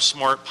Water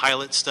Smart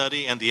pilot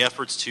study and the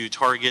efforts to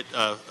target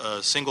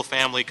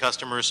single-family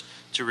customers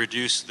to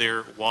reduce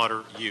their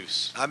water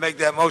use. I make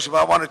that motion, but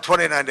I want it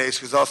 29 days,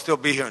 because I'll still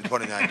be here in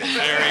 29 days.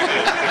 Very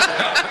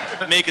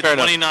good. Make it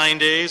 29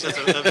 days.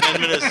 That's the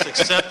amendment is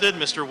accepted.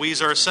 Mr.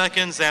 Weezer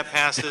seconds. That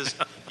passes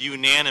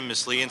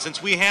unanimously. And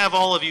since we have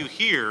all of you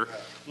here,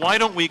 why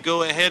don't we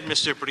go ahead,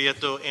 Mr.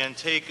 Prieto, and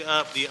take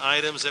up the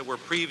items that were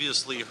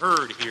previously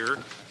heard here,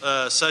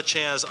 such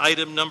as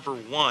item number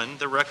 1.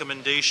 The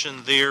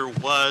recommendation there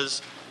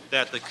was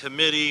that the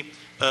committee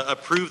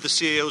approve the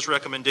CAO's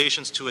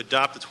recommendations to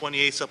adopt the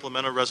 28th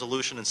supplemental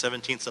resolution and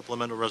 17th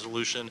supplemental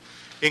resolution,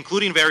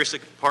 including various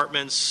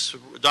departments,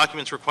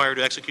 documents required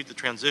to execute the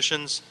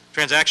transactions,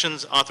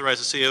 authorize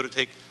the CAO to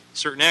take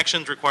certain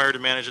actions required to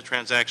manage the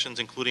transactions,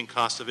 including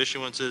cost of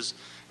issuances,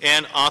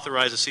 and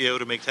authorize the CAO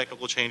to make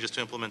technical changes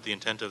to implement the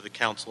intent of the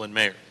council and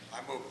mayor. I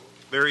move.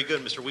 Very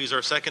good. Mr.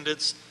 Weezer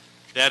seconded.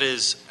 That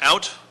is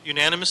out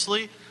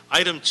unanimously.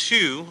 Item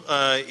 2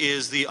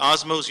 is the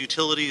Osmos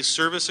Utilities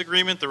Service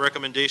Agreement. The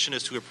recommendation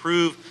is to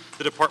approve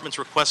the department's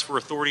request for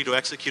authority to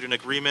execute an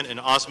agreement in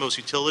Osmos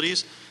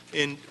Utilities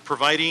in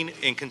providing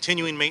and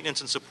continuing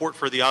maintenance and support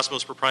for the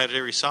Osmos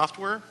proprietary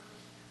software.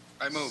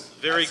 I move.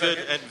 Very good.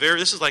 And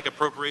this is like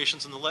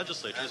appropriations in the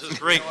legislature. This is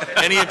great.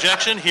 Any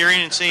objection?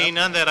 Hearing and seeing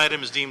none, that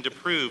item is deemed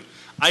approved.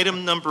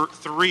 Item number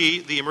 3,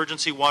 the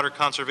Emergency Water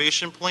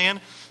Conservation Plan.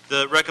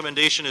 The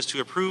recommendation is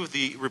to approve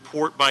the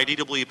report by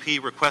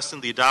DWP requesting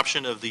the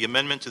adoption of the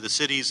amendment to the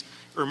city's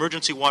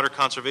Emergency Water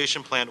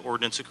Conservation Plan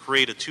ordinance to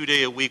create a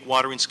 2-day-a-week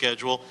watering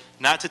schedule,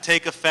 not to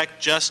take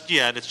effect just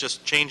yet, it's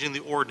just changing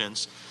the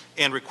ordinance,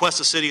 and request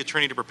the city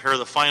attorney to prepare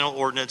the final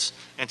ordinance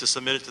and to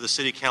submit it to the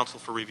city council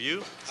for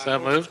review. So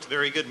moved.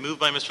 Very good. Moved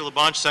by Mr.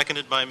 Labange,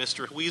 seconded by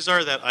Mr.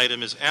 Huizar. That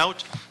item is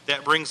out.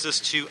 That brings us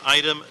to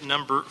item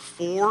number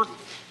 4.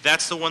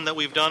 That's the one that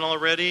we've done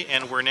already,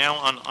 and we're now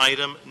on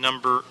item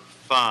number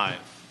 5.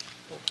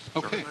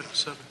 Okay.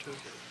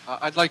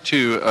 I'd like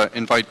to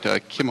invite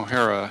Kim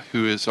O'Hara,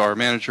 who is our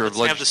manager of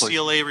Let's have the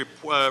legislation.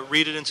 CLA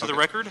read it into the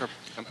record.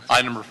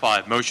 Item number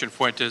 5, motion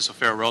Fuentes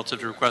O'Farrell relative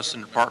to request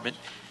in the Department,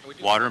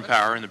 Water and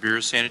Power, and the Bureau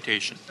of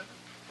Sanitation.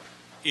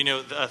 You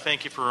know,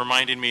 thank you for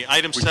reminding me.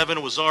 Item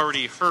 7 was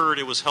already heard.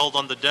 It was held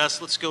on the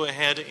desk. Let's go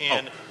ahead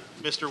and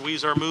Mr.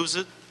 Weezer moves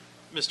it.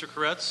 Mr.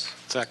 Koretz?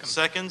 Second.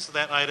 Seconds.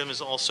 That item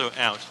is also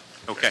out.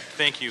 Okay.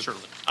 Thank you.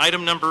 Certainly.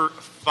 Item number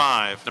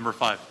 5. Number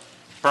 5,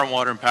 Department of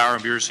Water and Power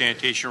and Bureau of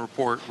Sanitation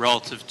report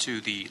relative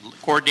to the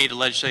coordinated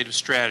legislative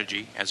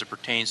strategy as it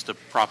pertains to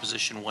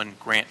Proposition 1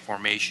 grant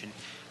formation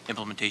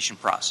implementation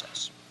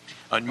process.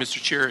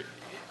 Mr. Chair,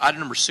 item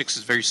number 6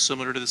 is very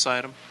similar to this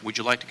item. Would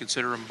you like to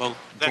consider them both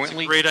That's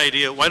jointly? a great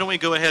idea. Why don't we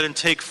go ahead and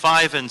take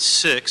 5 and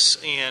 6,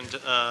 and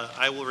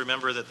I will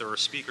remember that there are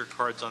speaker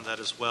cards on that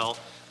as well.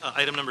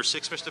 Item number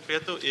 6, Mr.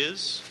 Prieto,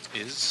 is?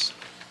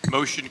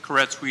 Motion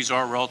Koretz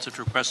Huizar relative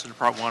to request of the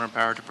Department of Water and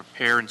Power to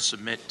prepare and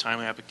submit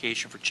timely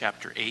application for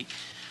Chapter 8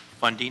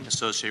 funding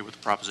associated with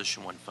the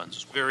Proposition 1 funds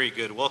as well. Very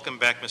good. Welcome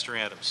back, Mr.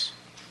 Adams.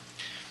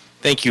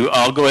 Thank you.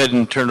 I'll go ahead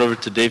and turn it over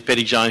to Dave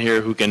Pettyjohn here,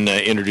 who can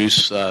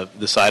introduce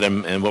this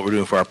item and what we're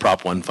doing for our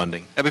Prop 1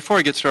 funding. Before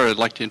I get started, I'd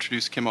like to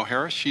introduce Kim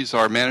O'Hara. She's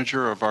our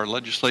manager of our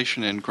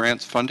legislation and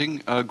grants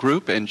funding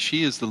group, and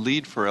she is the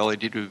lead for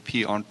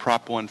LADWP on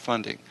Prop 1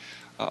 funding.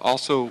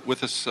 Also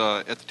with us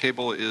at the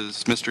table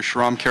is Mr.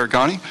 Shahram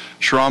Karagani.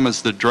 Shahram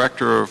is the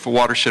Director of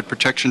Watershed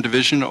Protection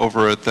Division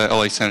over at the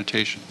LA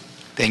Sanitation.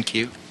 Thank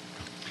you.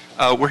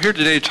 We're here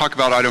today to talk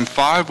about item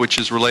 5, which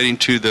is relating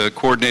to the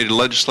coordinated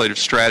legislative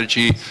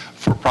strategy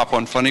for Prop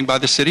 1 funding by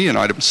the city, and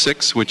item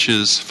 6, which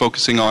is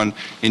focusing on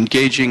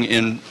engaging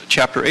in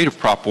Chapter 8 of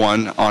Prop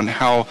 1 on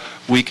how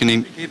we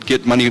can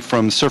get money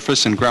from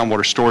surface and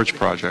groundwater storage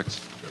projects.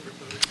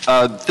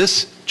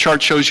 This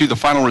chart shows you the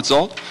final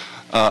result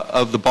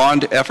of the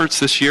bond efforts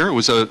this year. It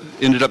was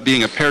ended up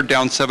being a pared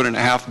down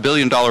 $7.5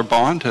 billion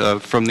bond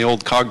from the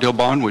old Cogdale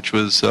bond, which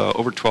was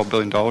over $12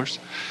 billion.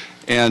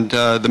 And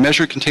the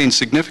measure contains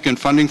significant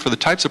funding for the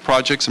types of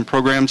projects and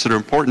programs that are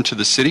important to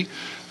the city.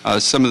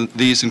 Some of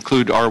these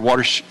include our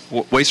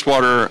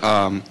wastewater,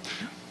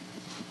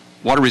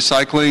 water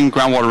recycling,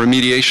 groundwater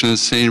remediation and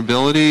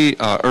sustainability,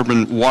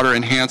 urban water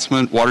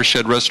enhancement,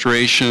 watershed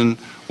restoration,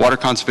 water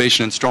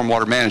conservation, and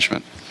stormwater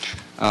management.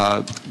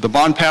 The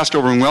bond passed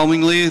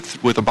overwhelmingly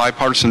with a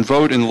bipartisan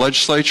vote in the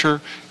legislature,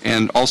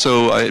 and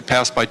also it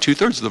passed by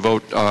 2/3 of the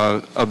vote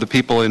of the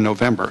people in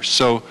November.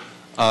 So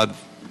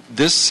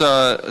this,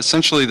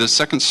 essentially the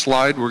second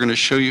slide we're going to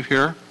show you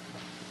here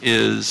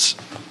is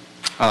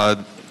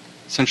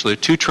essentially a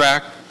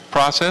 2-track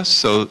process.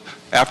 So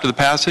after the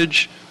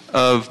passage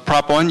of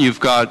Prop 1, you've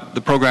got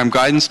the program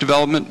guidance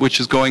development, which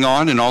is going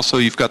on, and also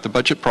you've got the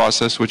budget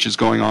process, which is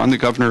going on. The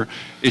governor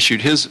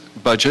issued his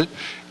budget.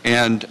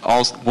 And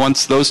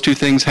once those two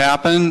things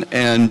happen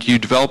and you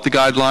develop the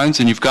guidelines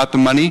and you've got the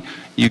money,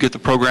 you get the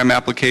program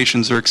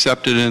applications are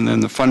accepted and then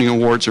the funding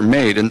awards are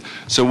made. And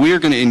so we are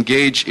going to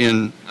engage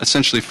in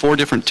essentially 4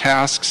 different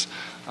tasks,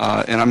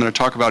 and I'm going to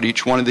talk about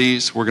each one of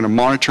these. We're going to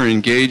monitor and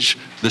engage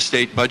the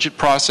state budget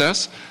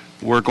process.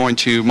 We're going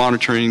to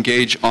monitor and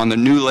engage on the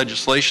new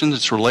legislation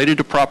that's related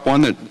to Prop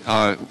 1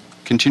 that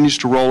continues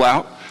to roll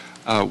out.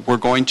 We're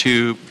going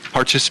to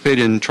participate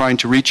in trying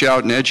to reach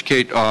out and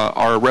educate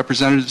our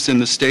representatives in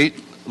the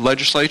state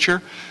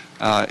legislature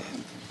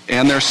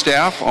and their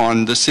staff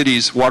on the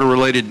city's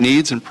water-related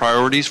needs and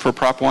priorities for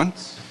Prop 1.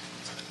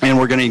 And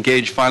we're going to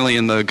engage finally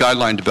in the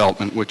guideline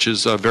development, which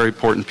is a very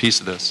important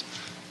piece of this.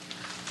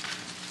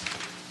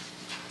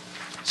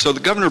 So the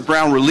Governor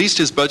Brown released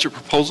his budget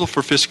proposal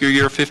for fiscal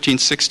year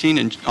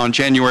 15-16 on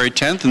January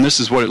 10th, and this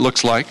is what it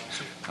looks like.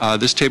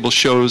 This table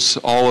shows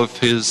all of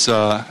his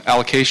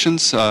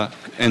allocations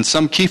and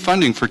some key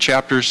funding for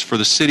chapters for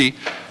the city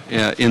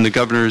in the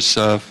governor's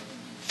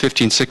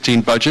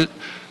 15-16 budget.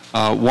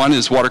 One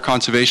is water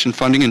conservation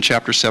funding in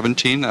Chapter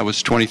 17. That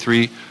was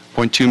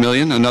 $23.2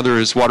 million. Another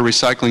is water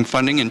recycling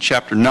funding in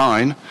Chapter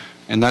 9,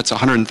 and that's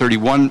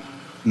 $131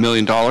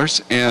 million.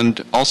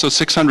 And also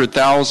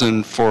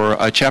 $600,000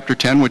 for Chapter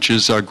 10, which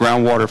is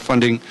groundwater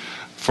funding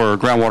for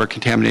groundwater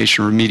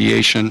contamination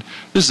remediation.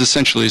 This is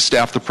essentially to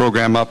staff the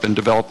program up and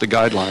develop the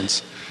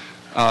guidelines.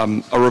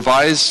 A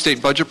revised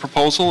state budget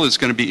proposal is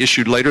going to be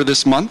issued later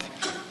this month,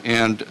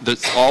 and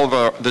all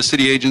of the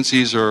city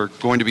agencies are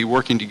going to be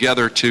working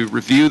together to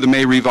review the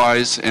May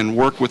revise and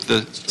work with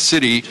the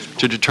city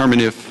to determine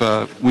if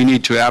we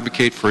need to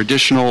advocate for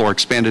additional or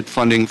expanded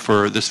funding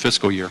for this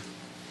fiscal year.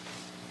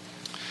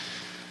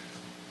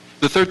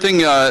 The third thing,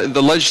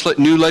 the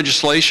new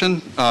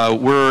legislation,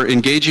 we're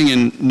engaging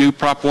in new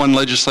Prop 1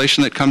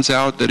 legislation that comes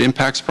out that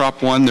impacts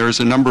Prop 1. There's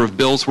a number of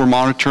bills we're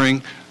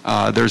monitoring.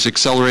 There's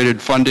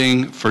accelerated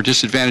funding for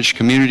disadvantaged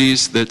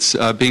communities that's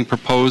being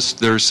proposed.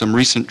 There's some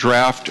recent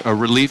drought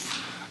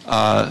relief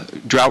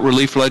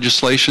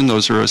legislation.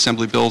 Those are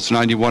Assembly Bills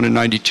 91 and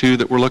 92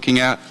 that we're looking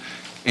at.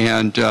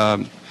 And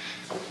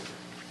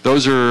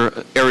those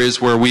are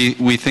areas where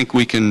we think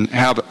we can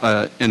have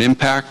an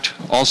impact.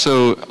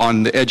 Also,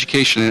 on the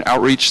education and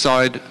outreach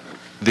side,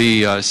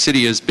 the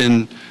city has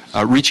been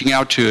reaching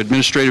out to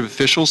administrative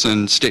officials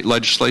and state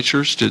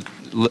legislatures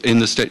in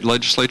the state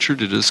legislature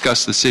to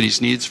discuss the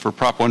city's needs for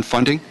Prop 1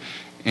 funding.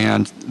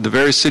 And the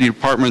various city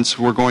departments,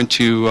 we're going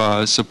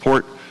to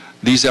support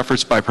these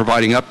efforts by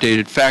providing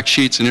updated fact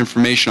sheets and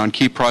information on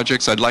key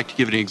projects. I'd like to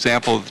give an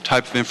example of the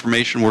type of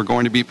information we're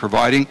going to be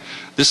providing.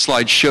 This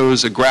slide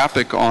shows a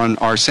graphic on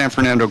our San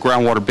Fernando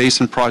Groundwater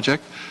Basin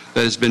project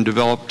that has been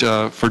developed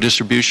for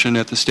distribution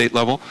at the state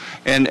level.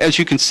 And as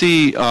you can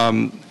see,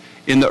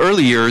 in the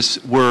early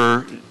years,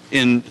 we're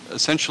in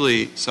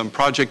essentially some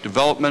project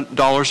development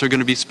dollars are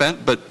going to be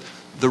spent, but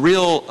the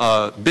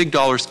real big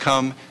dollars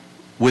come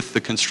with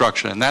the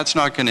construction, and that's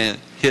not going to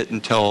hit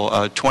until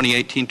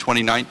 2018,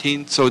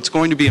 2019. So it's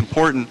going to be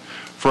important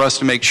for us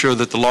to make sure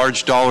that the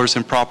large dollars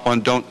in Prop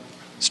 1 don't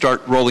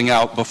start rolling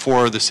out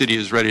before the city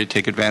is ready to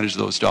take advantage of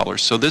those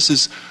dollars. So this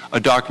is a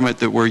document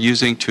that we're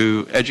using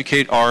to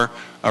educate our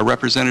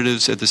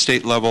representatives at the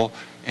state level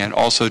and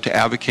also to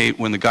advocate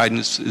when the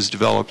guidance is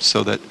developed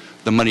so that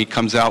the money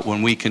comes out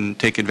when we can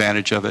take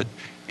advantage of it.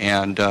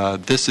 And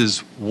this is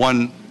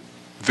one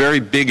very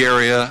big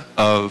area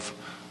of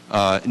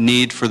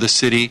need for the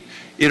city.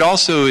 It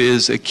also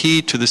is a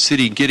key to the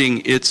city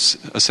getting its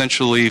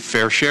essentially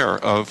fair share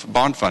of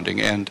bond funding.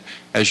 And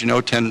as you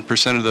know,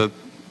 10% of the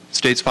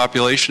state's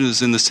population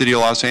is in the city of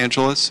Los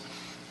Angeles.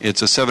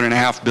 It's a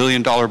 $7.5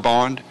 billion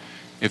bond.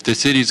 If the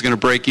city is going to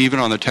break even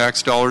on the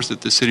tax dollars that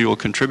the city will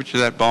contribute to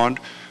that bond,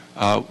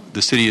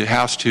 the city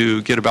has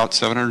to get about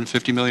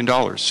 $750 million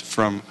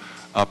from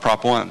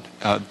Prop 1.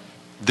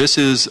 This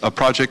is a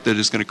project that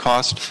is going to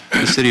cost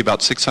the city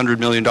about $600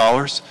 million.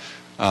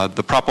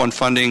 The Prop 1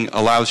 funding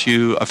allows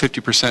you a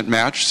 50%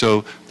 match,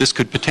 so this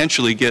could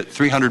potentially get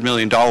 $300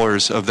 million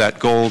of that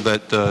goal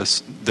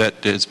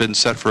that has been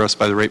set for us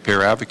by the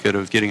ratepayer advocate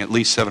of getting at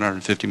least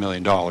 $750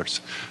 million.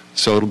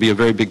 So it'll be a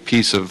very big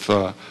piece of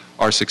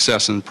our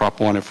success in Prop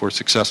 1 if we're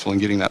successful in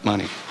getting that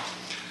money.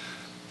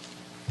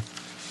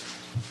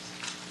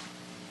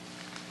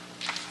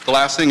 The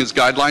last thing is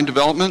guideline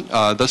development.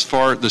 Thus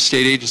far, the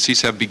state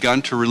agencies have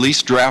begun to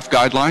release draft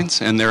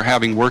guidelines, and they're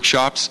having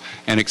workshops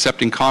and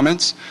accepting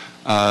comments.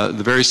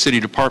 The various city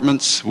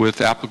departments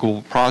with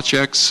applicable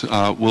projects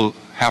will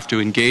have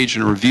to engage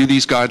and review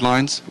these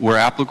guidelines where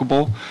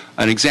applicable.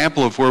 An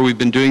example of where we've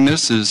been doing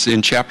this is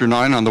in Chapter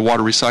 9 on the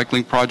water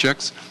recycling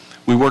projects.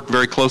 We worked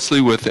very closely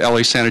with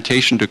LA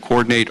Sanitation to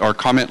coordinate our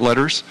comment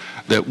letters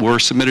that were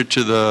submitted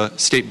to the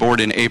state board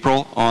in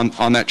April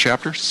on that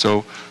chapter.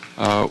 So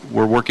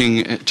we're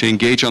working to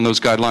engage on those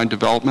guideline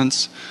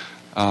developments.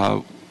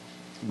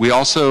 We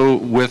also,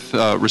 with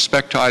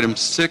respect to item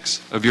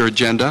 6 of your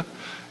agenda,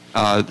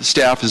 the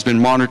staff has been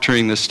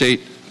monitoring the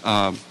state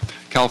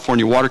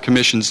California Water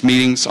Commission's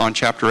meetings on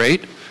Chapter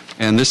 8,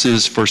 and this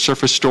is for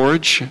surface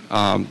storage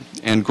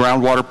and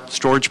groundwater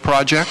storage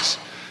projects.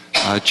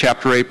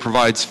 Chapter 8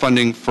 provides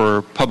funding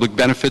for public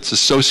benefits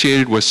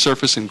associated with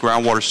surface and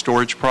groundwater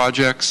storage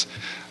projects.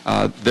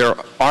 There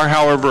are,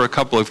 however, a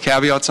couple of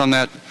caveats on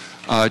that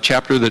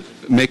chapter that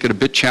make it a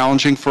bit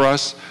challenging for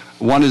us.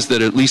 One is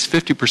that at least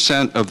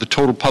 50% of the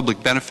total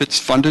public benefits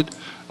funded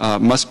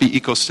must be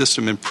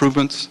ecosystem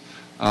improvements.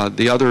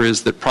 The other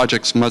is that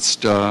projects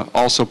must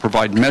also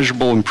provide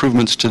measurable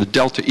improvements to the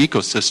Delta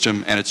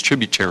ecosystem and its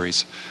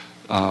tributaries.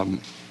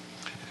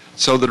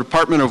 So the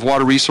Department of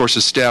Water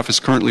Resources staff is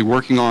currently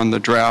working on the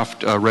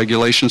draft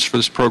regulations for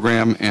this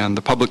program, and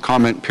the public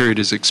comment period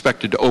is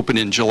expected to open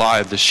in July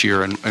of this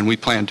year, and we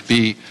plan to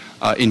be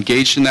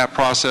engaged in that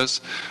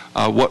process.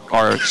 What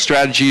our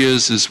strategy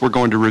is we're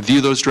going to review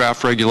those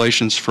draft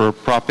regulations for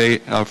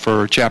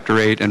for Chapter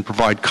 8 and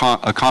provide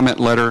a comment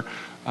letter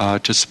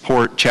to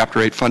support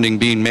Chapter 8 funding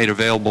being made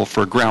available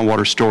for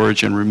groundwater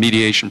storage and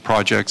remediation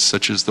projects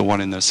such as the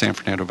one in the San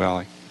Fernando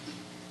Valley.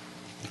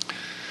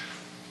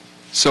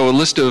 So a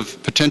list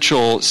of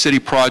potential city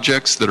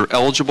projects that are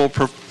eligible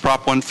for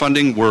Prop 1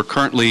 funding. We're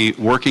currently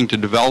working to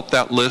develop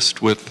that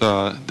list with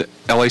the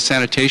LA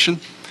Sanitation,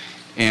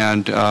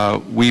 and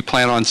we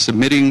plan on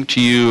submitting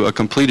to you a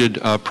completed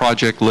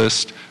project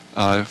list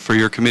for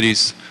your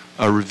committee's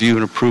review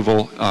and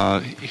approval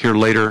here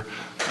later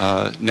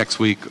next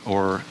week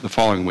or the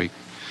following week.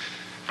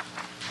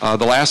 The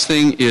last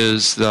thing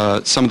is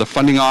some of the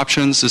funding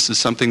options. This is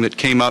something that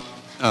came up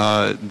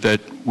that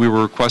we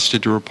were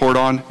requested to report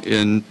on,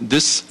 and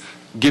this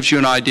gives you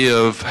an idea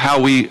of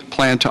how we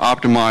plan to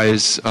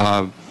optimize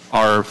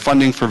our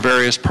funding for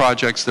various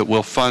projects that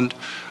we'll fund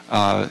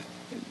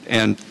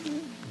and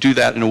do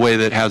that in a way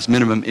that has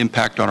minimum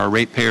impact on our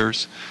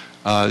ratepayers.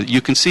 You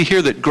can see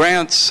here that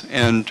grants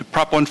and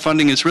Prop 1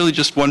 funding is really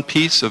just one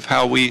piece of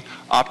how we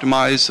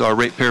optimize our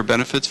ratepayer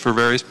benefits for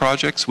various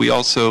projects. We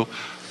also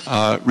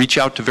reach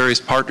out to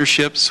various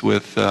partnerships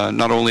with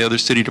not only other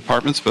city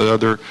departments but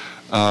other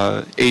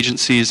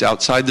agencies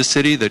outside the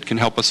city that can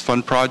help us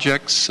fund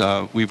projects.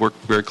 We've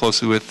worked very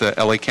closely with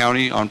LA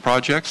County on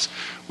projects.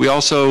 We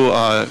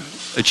also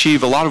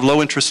achieve a lot of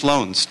low-interest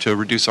loans to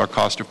reduce our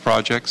cost of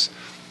projects.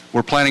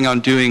 We're planning on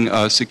doing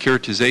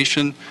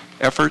securitization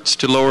efforts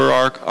to lower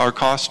our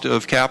cost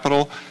of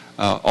capital.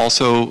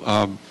 Also,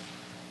 of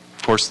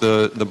course,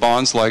 the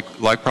bonds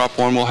like Prop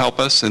 1 will help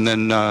us, and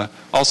then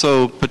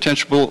also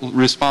potential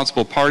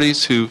responsible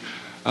parties who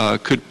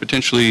could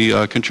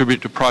potentially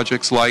contribute to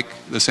projects like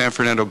the San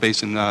Fernando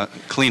Basin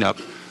cleanup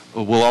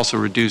will also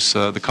reduce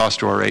the cost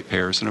to our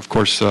ratepayers and, of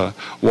course,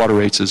 water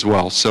rates as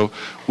well. So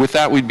with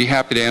that, we'd be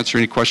happy to answer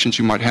any questions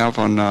you might have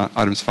on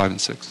items 5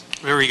 and 6.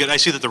 Very good. I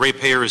see that the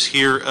ratepayer is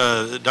here.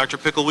 Dr.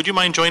 Pickle, would you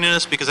mind joining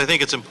us? Because I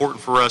think it's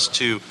important for us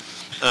to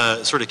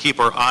sort of keep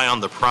our eye on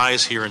the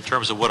prize here in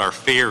terms of what our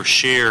fair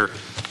share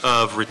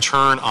of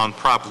return on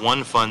Prop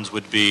 1 funds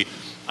would be.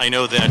 I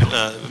know that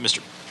Mr.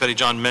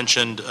 Pettyjohn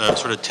mentioned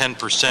sort of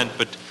 10%,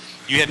 but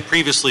you had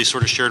previously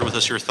sort of shared with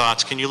us your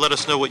thoughts. Can you let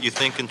us know what you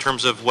think in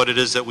terms of what it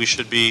is that we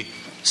should be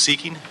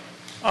seeking?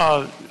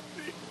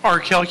 Our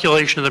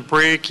calculation of the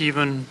break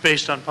even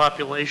based on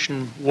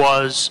population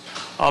was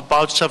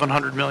about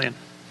 700 million.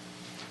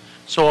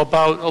 So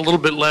about a little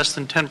bit less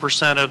than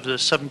 10% of the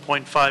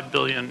 7.5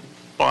 billion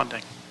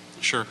bonding.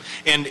 Sure.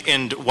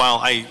 And while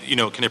I,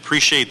 can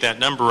appreciate that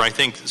number, I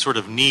think sort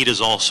of need is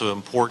also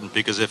important,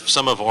 because if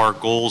some of our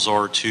goals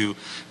are to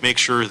make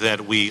sure that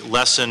we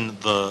lessen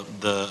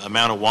the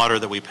amount of water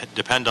that we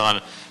depend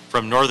on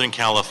from Northern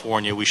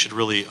California, we should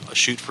really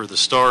shoot for the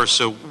stars.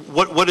 So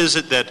what is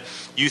it that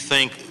you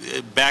think,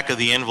 back of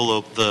the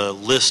envelope, the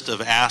list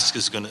of asks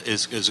is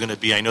going to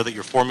be? I know that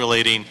you're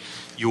formulating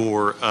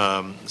your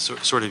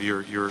sort of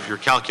your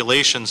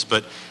calculations,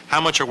 but how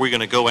much are we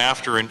going to go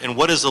after, and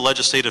what does the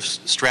legislative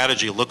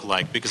strategy look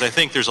like? Because I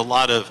think there's a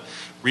lot of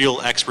real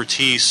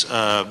expertise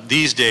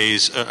these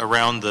days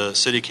around the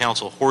City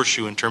Council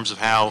horseshoe in terms of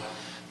how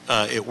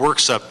it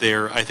works up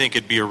there. I think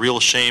it'd be a real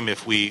shame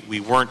if we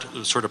weren't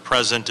sort of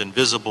present and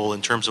visible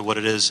in terms of what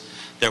it is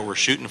that we're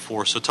shooting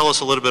for. So tell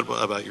us a little bit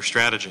about your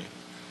strategy.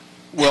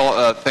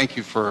 Well, thank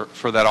you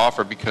for that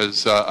offer,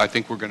 because I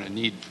think we're going to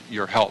need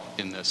your help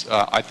in this.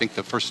 I think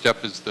the first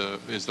step is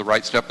the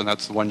right step, and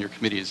that's the one your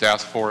committee has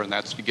asked for, and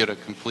that's to get a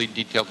complete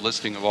detailed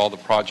listing of all the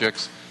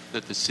projects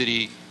that the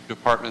city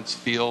departments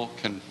feel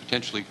can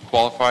potentially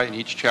qualify in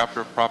each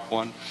chapter of Prop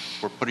 1.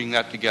 We're putting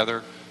that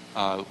together.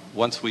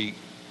 Once we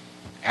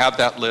have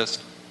that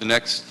list, the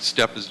next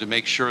step is to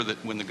make sure that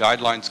when the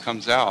guidelines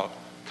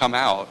come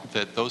out,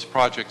 that those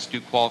projects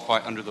do qualify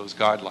under those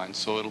guidelines.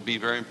 So it'll be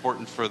very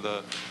important for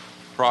the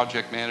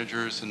project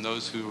managers and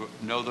those who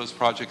know those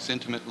projects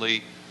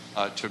intimately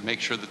to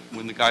make sure that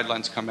when the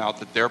guidelines come out,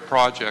 that their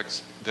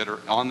projects that are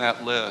on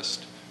that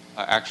list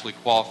actually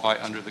qualify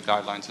under the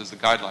guidelines as the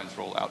guidelines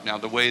roll out. Now,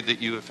 the way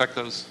that you affect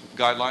those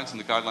guidelines and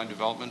the guideline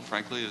development,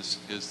 frankly, is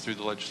through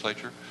the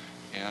legislature,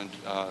 and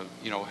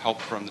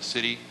help from the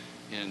city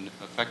in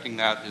affecting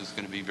that is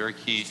going to be very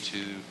key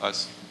to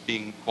us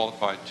being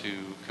qualified to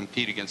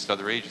compete against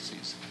other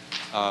agencies.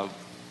 Of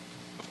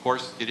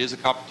course, it is a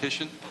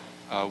competition.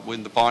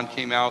 When the bond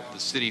came out, the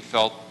city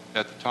felt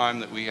at the time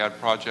that we had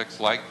projects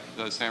like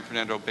the San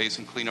Fernando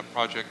Basin Cleanup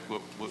Project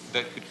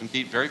that could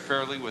compete very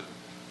fairly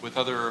with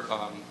other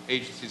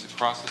agencies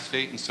across the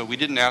state, and so we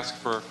didn't ask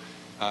for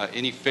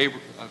any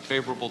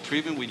favorable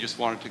treatment. We just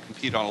wanted to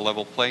compete on a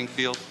level playing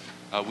field.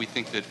 We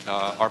think that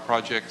our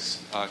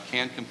projects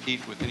can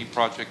compete with any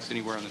projects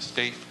anywhere in the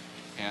state,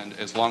 and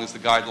as long as the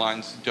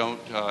guidelines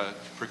don't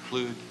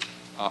preclude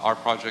our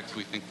projects,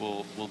 we think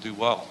we'll do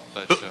well.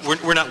 But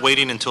we're not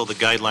waiting until the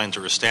guidelines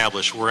are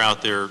established. We're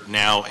out there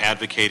now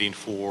advocating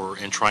for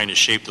and trying to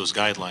shape those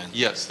guidelines.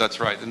 Yes, that's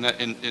right,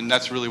 and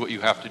that's really what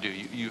you have to do.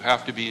 You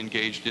have to be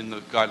engaged in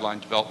the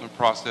guideline development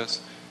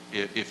process.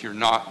 If you're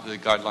not, the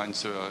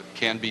guidelines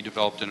can be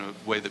developed in a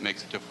way that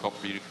makes it difficult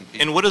for you to compete.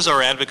 And what does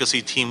our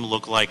advocacy team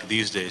look like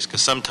these days?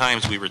 Because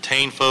sometimes we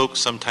retain folks,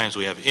 sometimes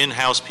we have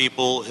in-house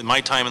people. In my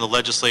time in the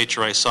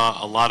legislature, I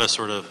saw a lot of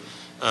sort of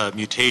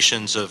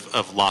mutations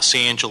of Los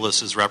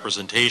Angeles's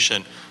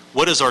representation.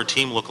 What does our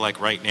team look like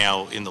right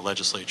now in the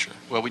legislature?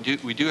 Well, we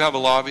do have a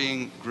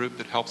lobbying group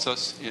that helps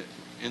us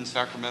in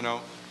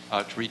Sacramento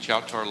to reach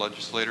out to our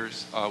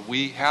legislators.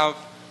 We have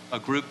a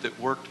group that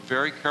worked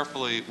very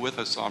carefully with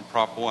us on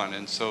Prop 1,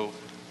 and so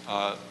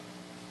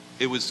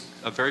it was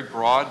a very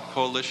broad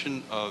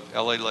coalition of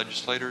LA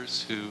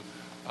legislators who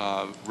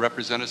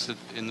represent us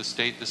in the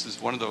state. This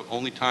is one of the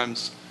only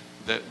times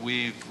that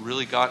we've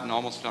really gotten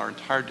almost our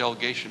entire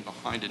delegation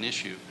behind an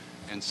issue.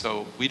 And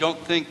so we don't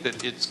think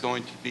that it's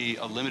going to be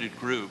a limited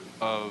group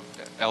of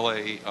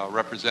LA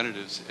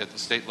representatives at the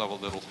state level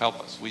that will help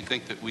us. We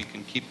think that we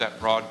can keep that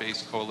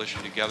broad-based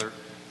coalition together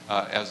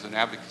as an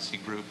advocacy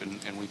group,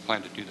 and we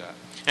plan to do that.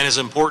 And as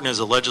important as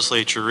the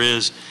legislature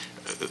is,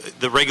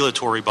 the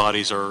regulatory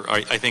bodies are,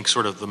 I think,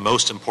 sort of the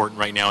most important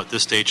right now at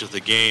this stage of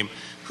the game.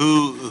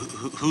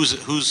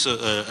 Who's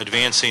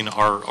advancing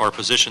our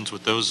positions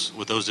with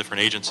those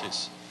different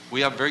agencies? We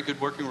have very good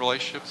working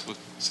relationships with,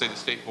 say, the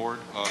State Board.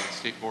 The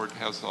State Board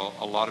has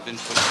a lot of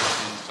input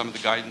in some of the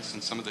guidance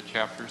and some of the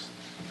chapters.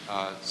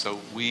 So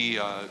we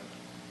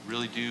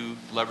really do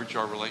leverage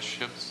our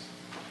relationships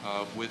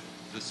with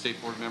the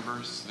State Board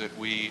members that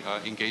we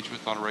engage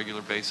with on a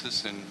regular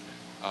basis, and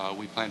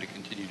we plan to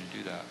continue to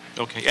do that.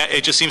 Okay.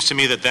 It just seems to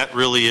me that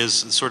really is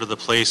sort of the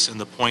place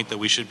and the point that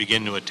we should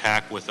begin to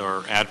attack with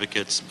our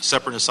advocates.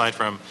 Separate and aside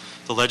from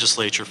the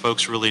legislature,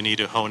 folks really need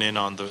to hone in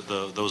on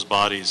those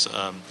bodies,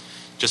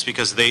 just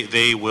because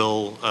they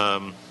will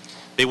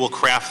they will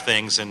craft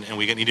things, and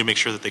we need to make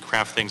sure that they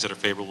craft things that are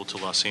favorable to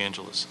Los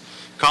Angeles.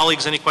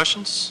 Colleagues, any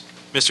questions?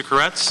 Mr.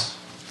 Koretz?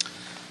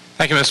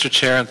 Thank you, Mr.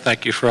 Chair, and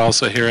thank you for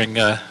also hearing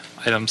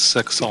item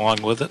 6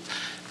 along with it.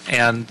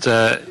 And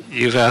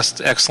you've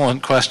asked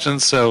excellent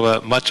questions,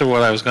 so much of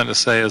what I was going to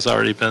say has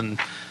already been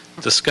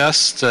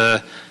discussed.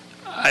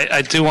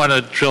 I do want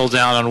to drill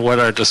down on what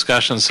our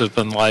discussions have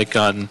been like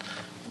on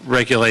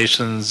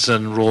regulations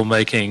and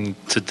rulemaking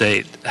to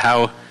date.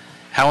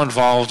 How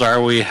involved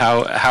are we?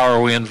 How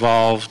are we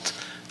involved?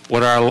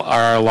 What are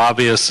our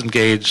lobbyists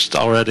engaged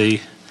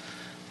already?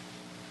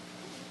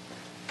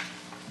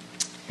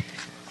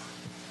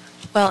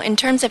 Well, in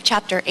terms of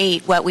Chapter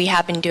 8, what we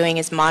have been doing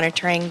is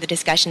monitoring the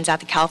discussions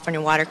at the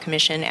California Water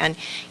Commission and,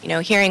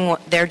 hearing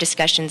their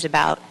discussions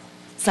about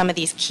some of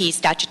these key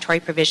statutory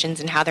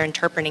provisions and how they're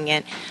interpreting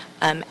it.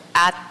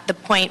 At the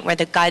point where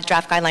the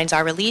draft guidelines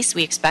are released,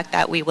 we expect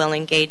that we will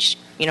engage,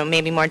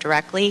 maybe more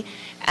directly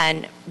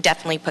and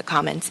definitely put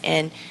comments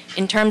in.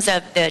 In terms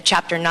of the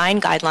Chapter 9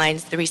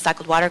 guidelines, the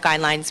recycled water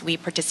guidelines, we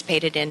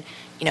participated in,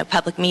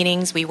 public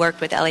meetings. We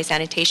worked with LA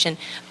Sanitation.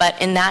 But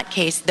in that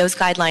case, those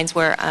guidelines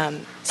were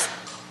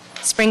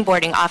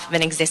springboarding off of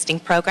an existing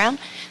program.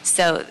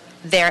 So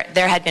there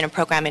had been a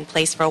program in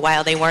place for a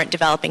while. They weren't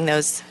developing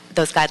those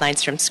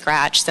guidelines from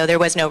scratch. So there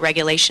was no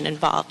regulation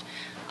involved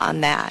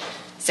on that.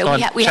 So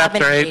we have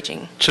been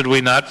engaging. Should we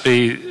not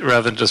be,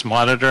 rather than just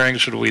monitoring,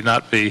 should we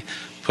not be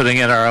putting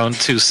in our own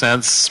 2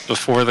 cents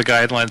before the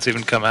guidelines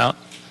even come out?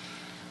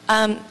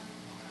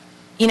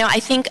 I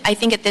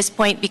think at this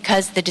point,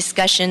 because the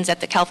discussions at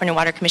the California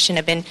Water Commission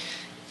have been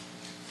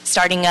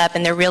starting up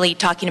and they're really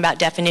talking about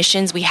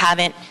definitions, we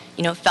haven't,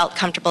 felt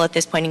comfortable at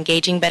this point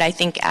engaging, but I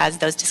think as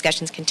those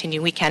discussions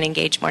continue, we can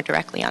engage more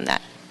directly on that.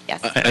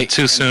 Yes.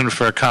 Too soon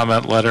for a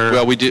comment letter?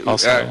 Well, we did,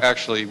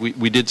 actually,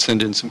 we did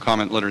send in some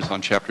comment letters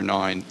on Chapter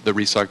 9,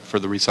 for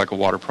the recycled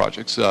water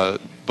projects.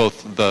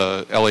 Both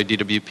the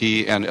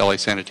LADWP and LA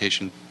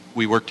Sanitation,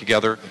 we worked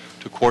together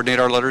to coordinate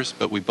our letters,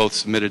 but we both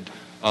submitted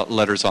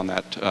letters on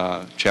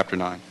that Chapter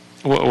 9.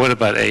 What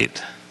about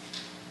 8?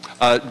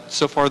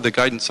 So far, the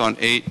guidance on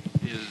 8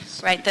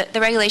 is... Right, the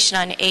regulation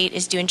on 8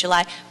 is due in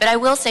July, but I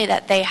will say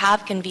that they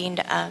have convened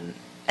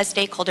a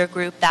stakeholder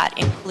group that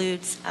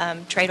includes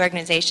trade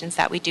organizations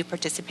that we do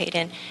participate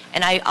in,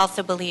 and I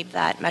also believe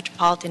that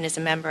Metropolitan is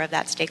a member of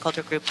that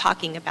stakeholder group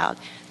talking about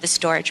the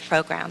storage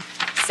program.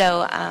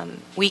 So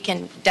we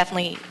can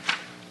definitely,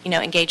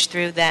 engage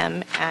through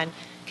them and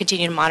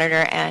continue to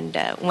monitor, and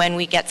when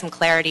we get some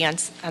clarity on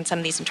some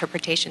of these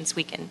interpretations,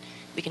 we can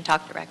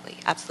talk directly,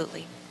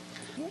 absolutely.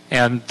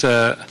 And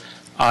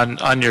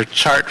on your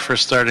chart for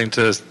starting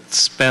to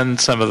spend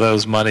some of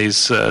those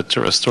monies to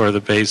restore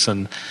the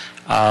basin,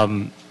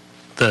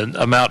 the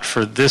amount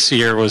for this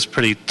year was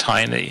pretty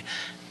tiny.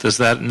 Does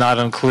that not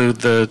include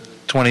the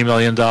 $20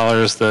 million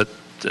that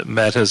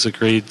Met has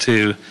agreed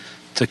to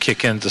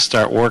kick in to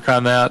start work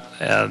on that?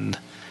 And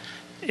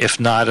if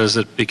not, is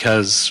it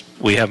because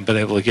we haven't been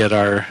able to get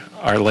our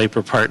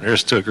labor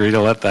partners to agree to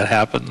let that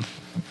happen?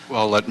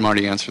 Well, I'll let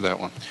Marty answer that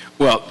one.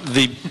 Well,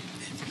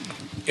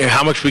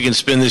 how much we can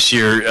spend this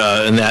year,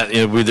 and that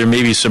there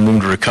may be some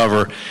room to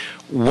recover.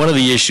 One of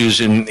the issues,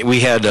 and we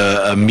had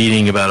a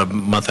meeting about a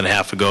month and a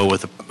half ago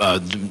with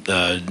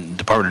the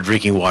Department of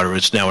Drinking Water.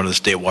 It's now under the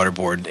State Water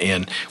Board,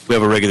 and we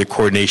have a regular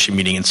coordination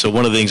meeting. And so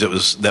one of the things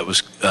that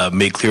was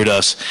made clear to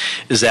us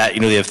is that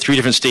they have 3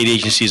 different state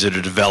agencies that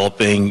are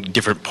developing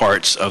different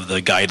parts of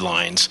the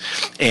guidelines,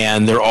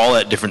 and they're all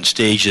at different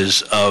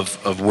stages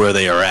of where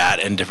they are at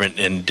and different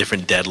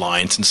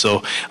deadlines. And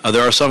so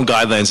there are some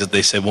guidelines that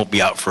they said won't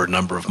be out for a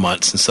number of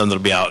months, and some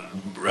that'll be out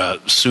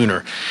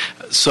sooner.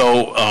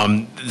 So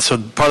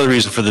part of the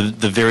reason for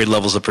the varied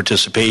levels of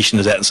participation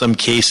is that in some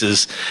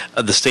cases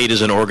the state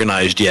isn't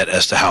organized yet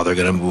as to how they're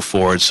going to move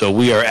forward. So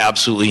we are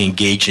absolutely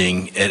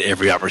engaging at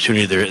every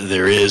opportunity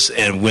there is,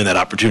 and when that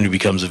opportunity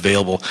becomes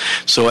available.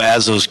 So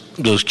as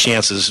those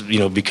chances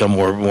become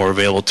more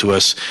available to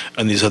us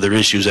on these other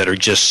issues that are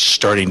just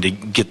starting to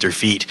get their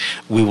feet,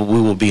 we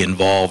will be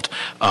involved.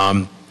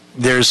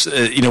 There's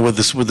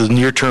with the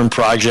near-term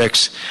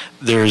projects,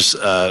 there's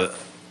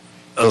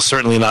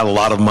certainly not a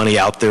lot of money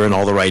out there in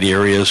all the right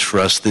areas for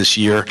us this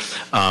year.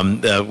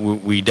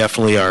 We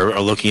definitely are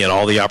looking at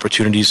all the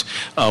opportunities.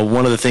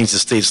 One of the things the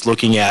state's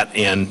looking at,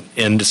 and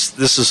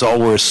this is all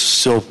where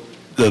still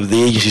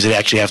the agencies that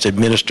actually have to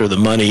administer the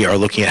money are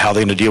looking at how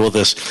they're going to deal with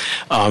this.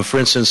 For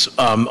instance,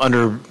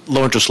 under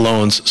low-interest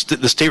loans,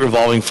 the state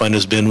revolving fund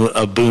has been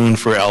a boon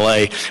for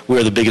LA.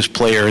 We're the biggest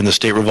player in the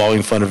state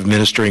revolving fund of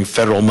administering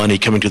federal money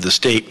coming to the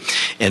state.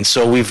 And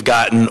so we've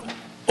gotten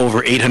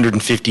over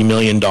 $850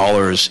 million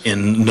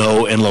in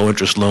no and low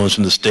interest loans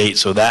from the state.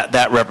 So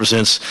that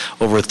represents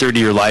over a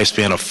 30-year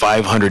lifespan of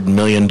 $500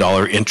 million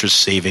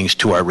interest savings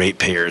to our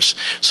ratepayers.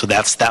 So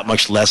that's that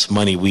much less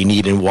money we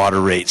need in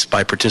water rates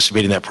by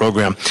participating in that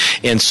program.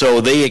 And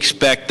so they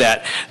expect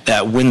that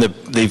when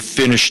they've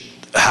finished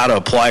how to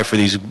apply for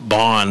these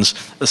bonds,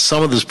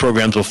 some of those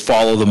programs will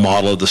follow the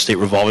model of the state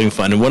revolving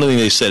fund. And one of the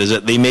things they said is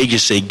that they may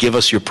just say, give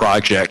us your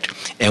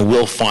project and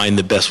we'll find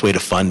the best way to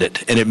fund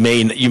it. And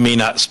you may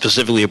not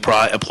specifically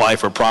apply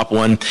for Prop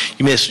 1,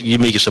 you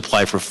may just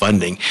apply for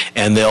funding,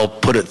 and they'll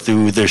put it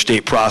through their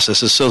state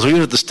processes. So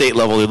even at the state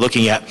level, they're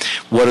looking at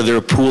what are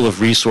their pool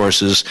of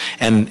resources,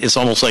 and it's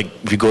almost like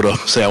if you go to,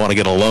 say, I want to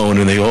get a loan,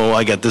 and they go, oh,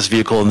 I got this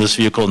vehicle and this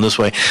vehicle and this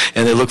way,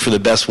 and they look for the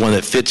best one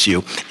that fits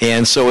you.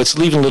 And so it's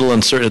leaving a little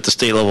uncertain at the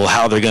state level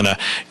how they're going to,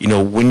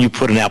 when you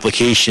put an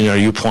application, are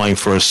you applying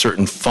for a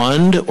certain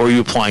fund or are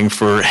you applying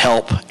for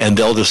help, and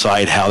they'll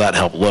decide how that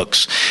help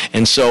looks.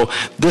 And so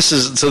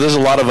there's a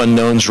lot of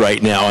unknowns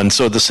right now, and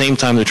so at the same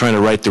time they're trying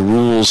to write the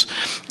rules,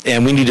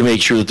 and we need to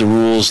make sure that the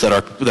rules that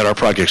our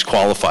projects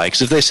qualify.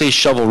 Because if they say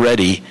shovel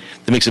ready,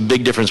 that makes a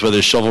big difference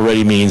whether shovel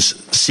ready means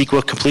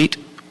CEQA complete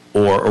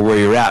or where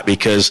you're at,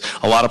 because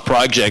a lot of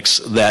projects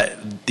that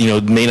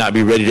may not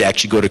be ready to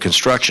actually go to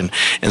construction,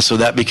 and so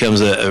that becomes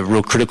a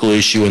real critical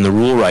issue in the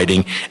rule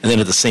writing. And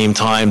then at the same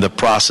time, the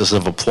process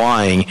of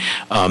applying.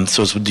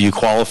 So it's, do you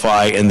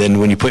qualify? And then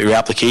when you put your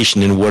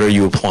application in, what are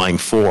you applying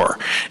for?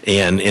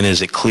 And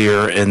is it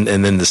clear? And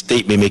then the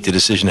state may make the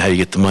decision how you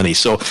get the money.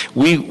 So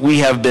we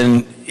have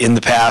been in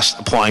the past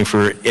applying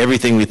for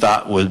everything we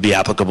thought would be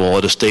applicable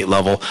at a state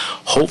level.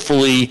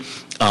 Hopefully,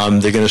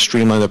 they're going to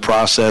streamline the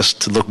process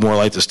to look more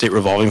like the state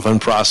revolving fund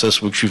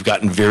process, which we've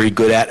gotten very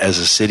good at as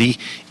a city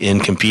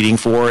in competing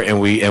for, and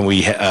we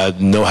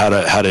know how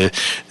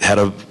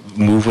to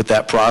move with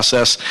that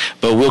process.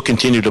 But we'll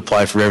continue to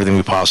apply for everything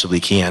we possibly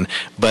can.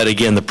 But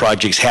again, the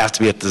projects have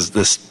to be at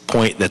this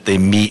point that they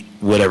meet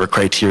whatever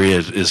criteria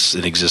is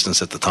in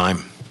existence at the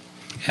time.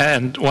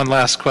 And one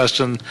last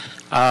question.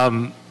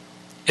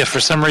 If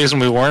for some reason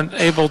we weren't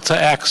able to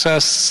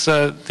access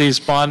these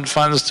bond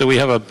funds, do we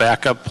have a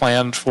backup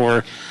plan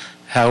for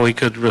how we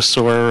could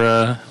restore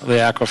the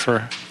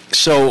aquifer?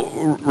 So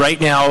right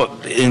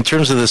now, in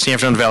terms of the San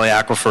Fernando Valley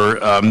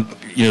Aquifer,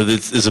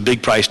 this is a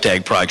big price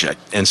tag project.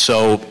 And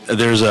so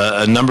there's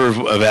a number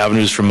of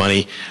avenues for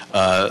money.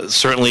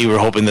 Certainly, we're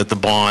hoping that the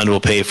bond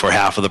will pay for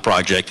half of the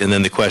project, and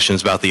then the question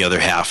is about the other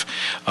half.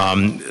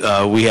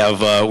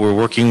 We're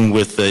working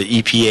with the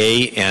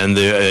EPA and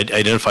the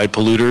identified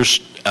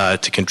polluters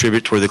to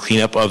contribute toward the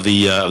cleanup of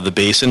the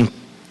basin.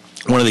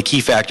 One of the key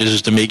factors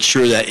is to make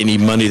sure that any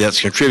money that's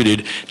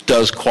contributed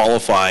does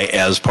qualify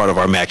as part of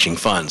our matching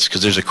funds,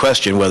 because there's a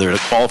question whether it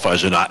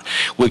qualifies or not,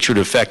 which would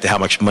affect how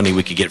much money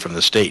we could get from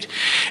the state.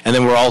 And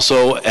then we're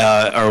also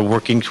are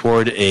working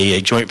toward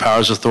a joint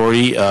powers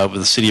authority with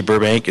the city of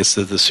Burbank. It's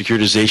the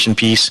securitization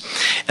piece,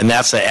 and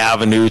that's an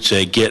avenue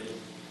to get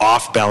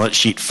off-balance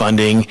sheet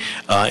funding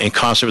in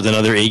concert with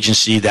another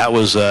agency. That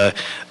was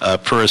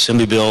per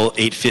Assembly Bill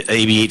AB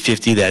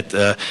 850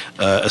 that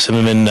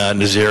Assemblyman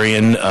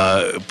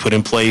Nazarian put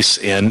in place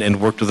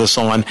and worked with us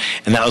on,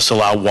 and that was to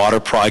allow water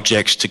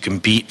projects to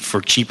compete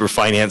for cheaper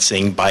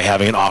financing by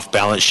having an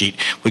off-balance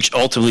sheet, which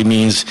ultimately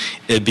means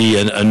it'd be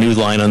a new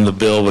line on the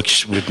bill,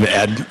 which would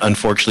add,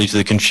 unfortunately, to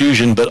the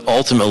confusion, but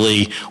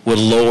ultimately would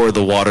lower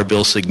the water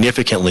bill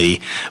significantly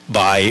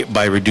by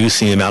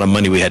reducing the amount of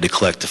money we had to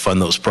collect to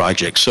fund those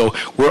projects. So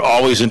we're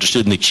always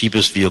interested in the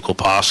cheapest vehicle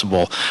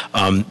possible.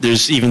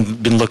 There's even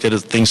been looked at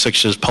things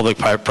such as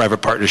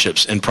public-private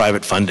partnerships and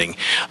private funding.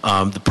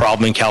 The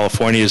problem in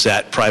California is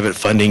that private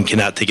funding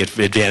cannot take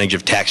advantage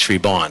of tax-free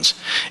bonds.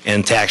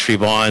 And tax-free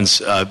bonds,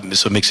 so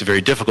it makes it very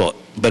difficult.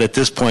 But at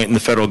this point in the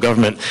federal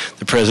government,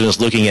 the president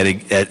is looking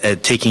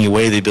at taking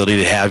away the ability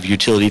to have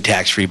utility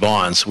tax-free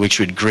bonds, which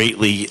would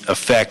greatly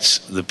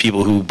affect the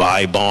people who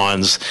buy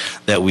bonds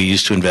that we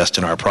use to invest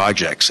in our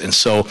projects. And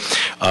so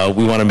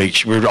we want to make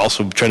sure, we're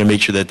also trying to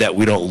make sure that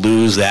we don't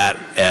lose that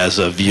as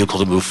a vehicle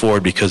to move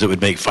forward, because it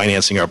would make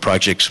financing our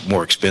projects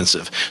more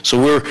expensive.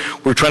 So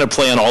we're trying to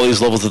play on all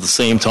these levels at the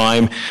same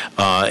time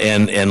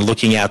and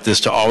looking at this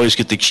to always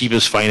get the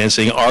cheapest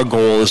financing. Our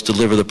goal is to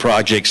deliver the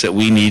projects that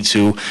we need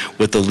to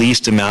with the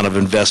least amount of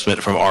investment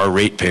from our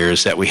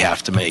ratepayers that we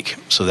have to make.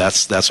 So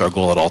that's our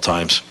goal at all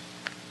times.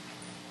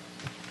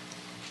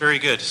 Very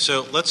good.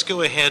 So let's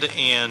go ahead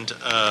and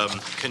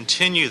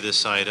continue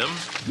this item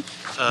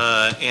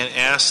and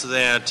ask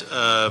that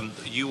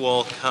you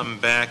all come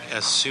back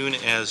as soon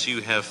as you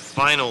have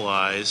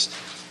finalized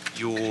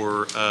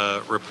your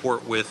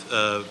report with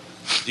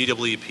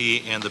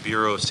DWP and the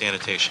Bureau of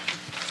Sanitation.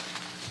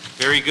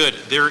 Very good.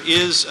 There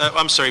is,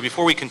 I'm sorry,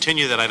 before we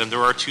continue that item,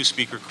 there are two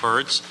speaker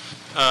cards.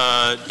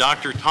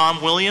 Dr.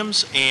 Tom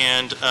Williams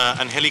and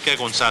Angelica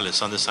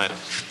Gonzalez on this item.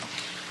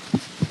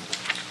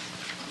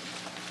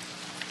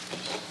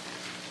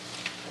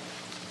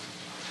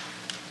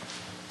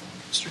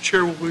 Mr.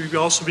 Chair, will we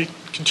also be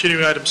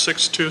continuing item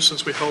 6 too,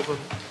 since we held them?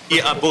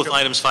 Yeah, both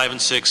items 5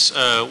 and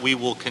 6. We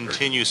will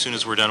continue as soon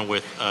as we're done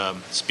with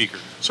speaker.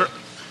 Sir.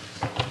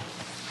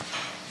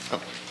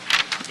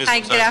 Hi,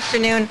 good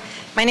afternoon.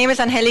 My name is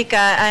Angelica.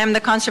 I am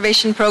the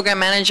Conservation Program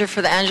Manager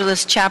for the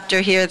Angeles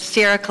chapter here at the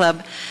Sierra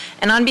Club.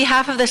 And on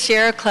behalf of the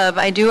Sierra Club,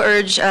 I do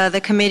urge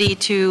the committee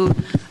to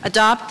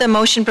adopt the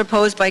motion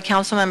proposed by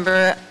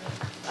Councilmember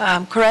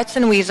Koretz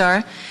and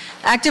Huizar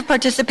Active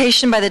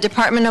participation by the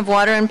Department of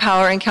Water and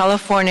Power and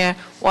California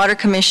Water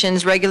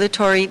Commission's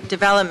regulatory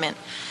development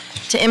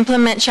to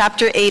implement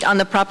Chapter 8 on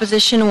the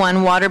Proposition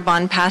 1 water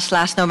bond passed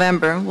last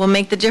November will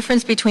make the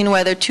difference between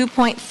whether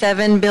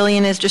 $2.7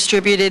 billion is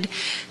distributed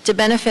to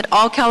benefit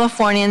all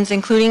Californians,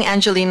 including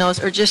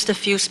Angelenos, or just a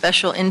few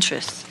special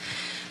interests.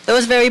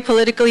 Those very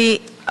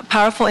politically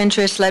powerful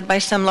interests led by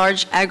some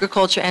large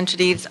agriculture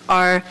entities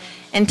are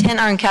intent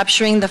on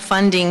capturing the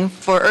funding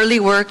for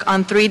early work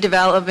on 3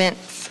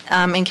 developments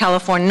in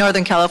California,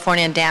 Northern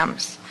California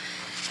dams.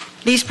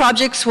 These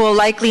projects will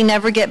likely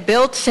never get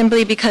built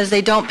simply because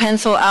they don't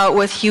pencil out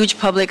with huge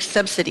public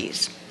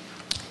subsidies.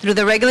 Through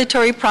the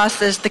regulatory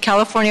process, the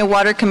California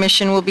Water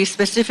Commission will be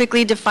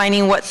specifically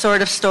defining what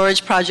sort of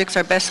storage projects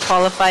are best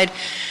qualified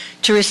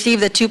to receive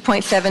the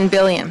 $2.7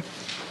 billion.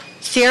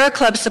 Sierra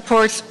Club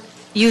supports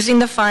using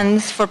the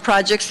funds for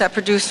projects that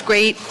produce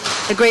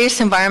the greatest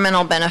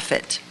environmental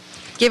benefit.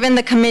 Given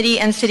the committee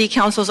and city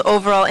council's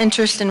overall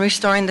interest in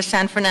restoring the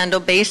San Fernando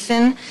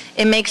Basin,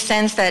 it makes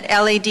sense that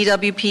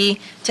LADWP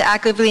to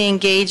actively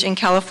engage in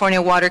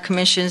California Water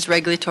Commission's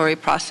regulatory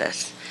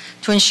process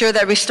to ensure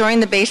that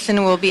restoring the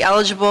basin will be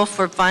eligible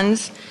for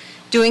funds.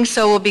 Doing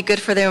so will be good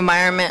for the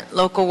environment,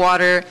 local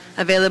water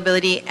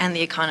availability, and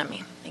the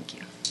economy. Thank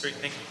you. Great,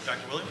 thank you.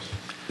 Dr.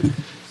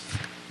 Williams?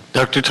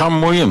 Dr.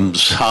 Tom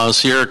Williams,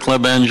 Sierra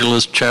Club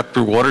Angeles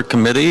Chapter Water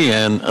Committee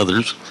and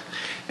others,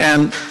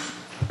 and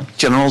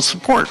general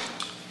support.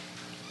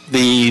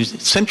 The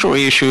central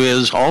issue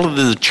is all of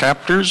the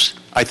chapters,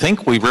 I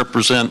think we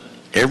represent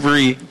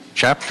every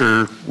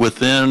chapter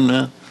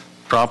within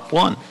Prop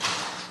 1.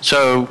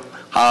 So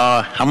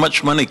how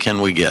much money can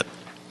we get?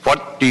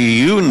 What do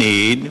you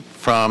need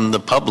from the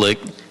public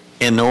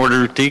in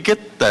order to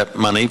get that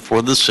money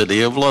for the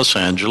city of Los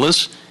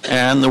Angeles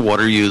and the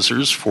water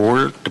users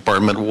for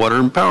Department of Water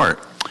and Power?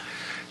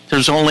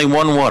 There's only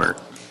one water.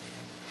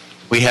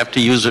 We have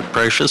to use it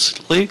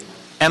preciously,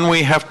 and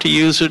we have to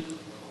use it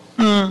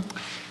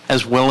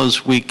as well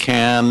as we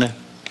can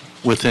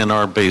within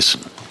our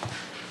basin.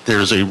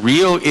 There's a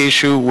real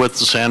issue with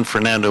the San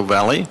Fernando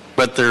Valley,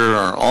 but there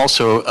are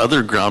also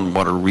other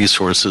groundwater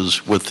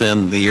resources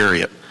within the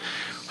area.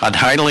 I'd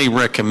highly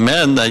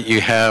recommend that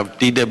you have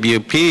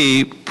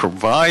DWP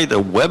provide a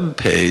web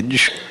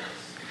page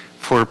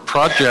for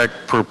project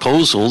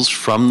proposals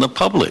from the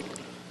public,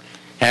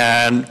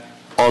 and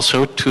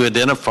also to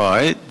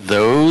identify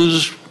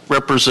those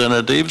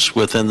representatives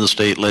within the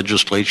state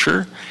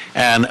legislature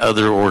and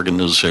other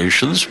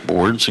organizations,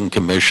 boards and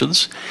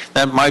commissions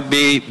that might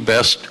be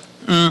best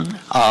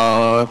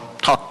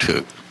talked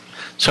to.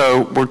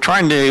 So we're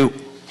trying to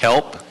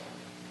help,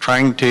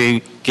 trying to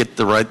get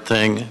the right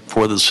thing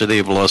for the city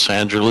of Los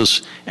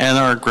Angeles and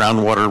our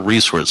groundwater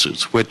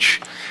resources,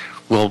 which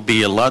will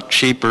be a lot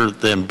cheaper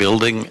than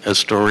building a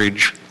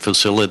storage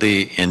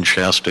facility in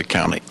Shasta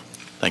County.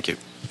 Thank you.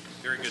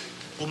 Very good.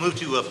 We'll move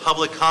to a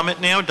public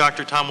comment now.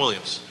 Dr. Tom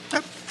Williams.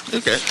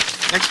 Okay,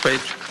 next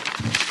page.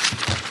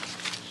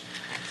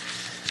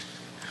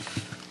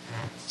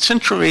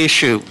 Central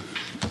issue,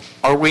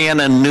 are we in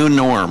a new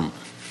norm?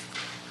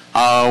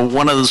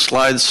 One of the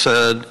slides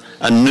said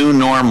a new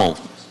normal.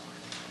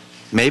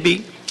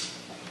 Maybe.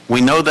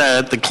 We know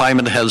that the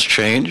climate has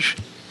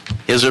changed.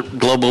 Is it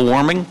global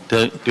warming?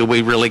 Do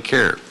we really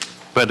care?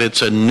 But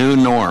it's a new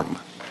norm,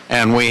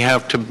 and we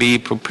have to be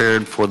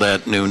prepared for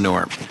that new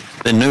norm.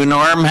 The new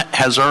norm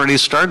has already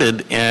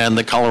started in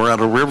the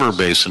Colorado River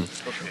Basin,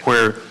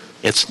 where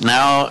it's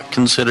now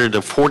considered a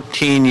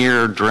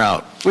 14-year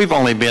drought. We've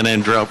only been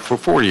in drought for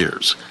 4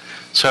 years.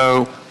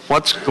 So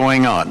what's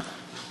going on?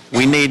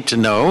 We need to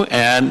know,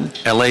 and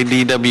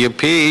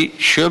LADWP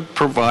should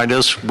provide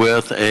us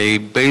with a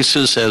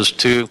basis as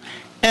to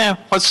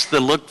what's the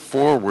look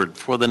forward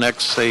for the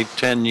next, say,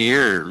 10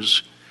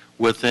 years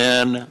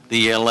within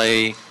the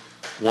LA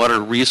water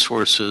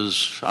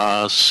resources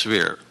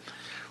sphere.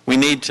 We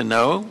need to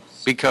know,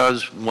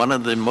 because one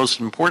of the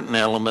most important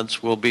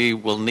elements will be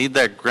we'll need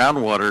that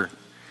groundwater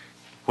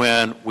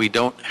when we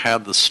don't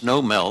have the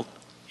snow melt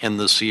in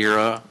the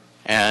Sierra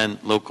and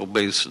local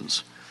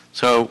basins.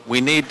 So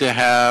we need to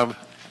have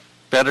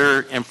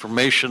better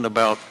information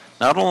about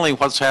not only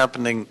what's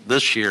happening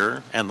this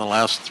year and the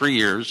last 3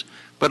 years,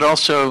 but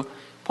also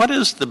what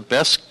is the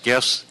best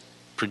guess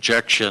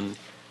projection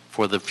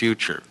for the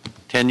future?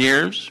 10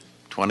 years?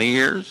 20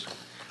 years?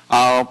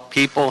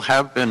 People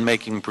have been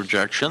making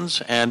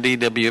projections, and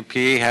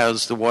DWP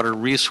has the water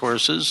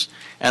resources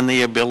and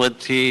the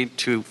ability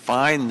to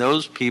find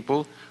those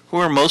people who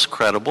are most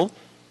credible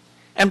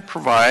and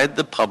provide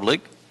the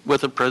public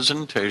with a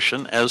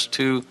presentation as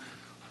to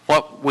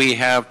what we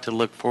have to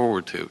look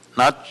forward to,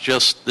 not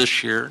just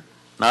this year,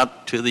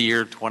 not to the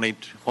year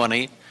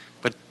 2020,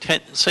 but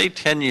say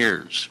 10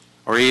 years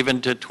or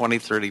even to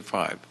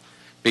 2035,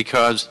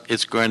 because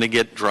it's going to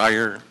get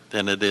drier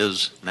than it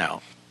is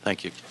now.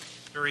 Thank you.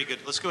 Very good.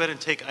 Let's go ahead and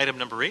take item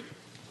number 8.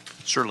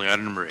 Certainly,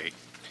 item number 8.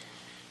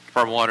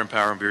 Department of Water and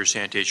Power and Bureau of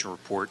Sanitation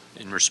reports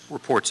in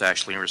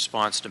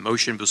response to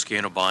motion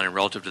Buscaino bond and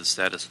relative to the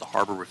status of the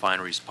Harbor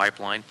Refineries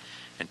pipeline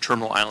and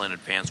Terminal Island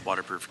Advanced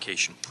Water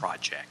Purification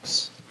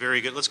Projects. Very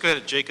good. Let's go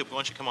ahead. Jacob, why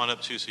don't you come on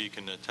up too so you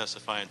can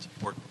testify in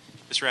support.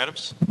 Mr.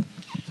 Adams?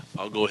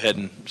 I'll go ahead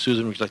and,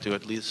 Susan, would you like to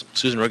at least,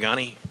 Susan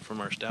Rogani from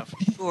our staff?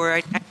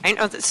 Sure. I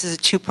know this is a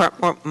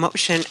two-part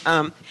motion.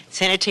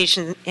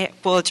 Sanitation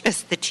will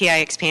address the TI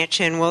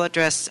expansion, will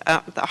address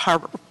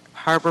the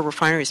Harbor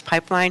Refineries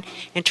pipeline.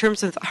 In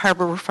terms of the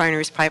Harbor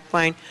Refineries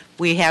pipeline,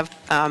 we have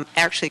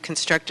actually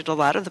constructed a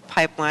lot of the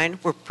pipeline.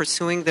 We're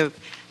pursuing the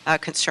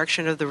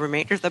construction of the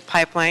remainder of the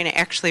pipeline,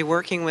 actually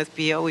working with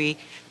BOE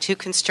to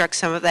construct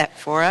some of that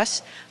for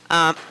us.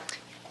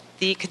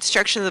 The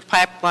construction of the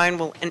pipeline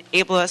will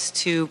enable us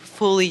to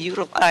fully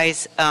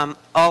utilize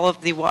all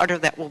of the water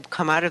that will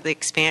come out of the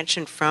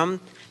expansion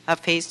from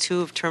Phase 2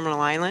 of Terminal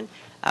Island.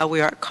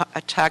 We are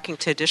talking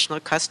to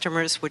additional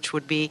customers, which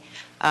would be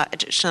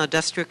additional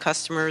industrial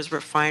customers,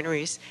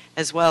 refineries,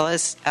 as well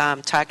as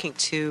talking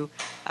to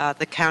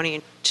the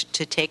county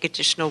to take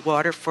additional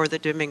water for the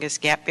Dominguez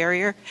Gap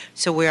barrier.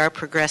 So we are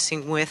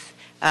progressing with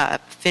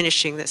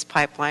finishing this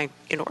pipeline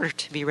in order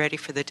to be ready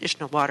for the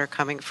additional water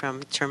coming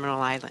from Terminal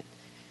Island.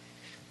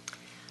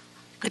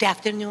 Good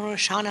afternoon,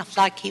 Roshana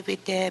Flaki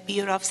with the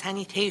Bureau of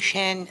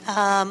Sanitation.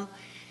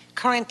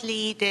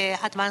 Currently, the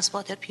Advanced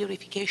Water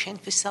Purification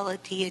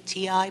Facility at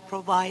TI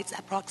provides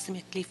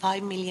approximately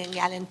 5 million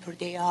gallons per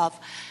day of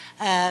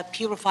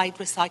purified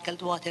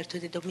recycled water to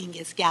the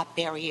Dominguez Gap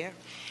barrier.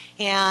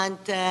 And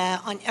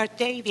on Earth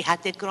Day, we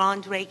had the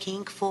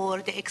groundbreaking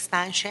for the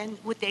expansion.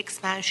 With the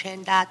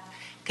expansion, that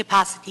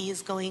capacity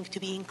is going to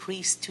be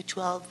increased to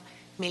 12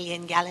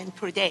 million gallons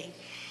per day.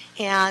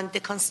 And the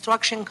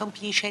construction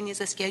completion is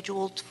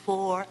scheduled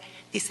for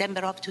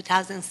December of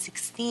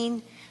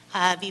 2016.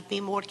 We've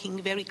been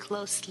working very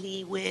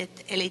closely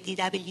with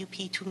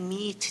LADWP to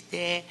meet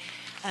the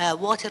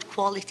water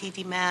quality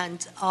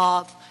demand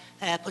of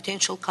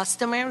potential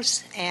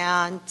customers,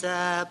 and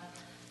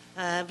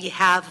we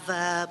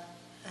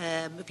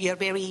are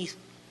very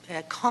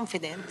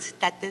confident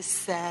that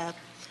this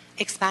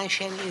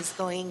expansion is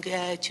going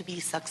to be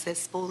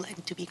successful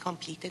and to be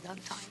completed on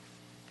time.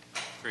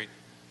 Great.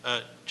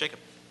 Jacob.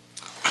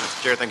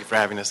 Mr. Chair, thank you for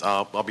having us.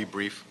 I'll be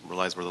brief. I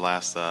realize we're the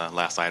last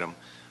item.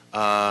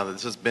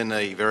 This has been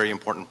a very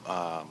important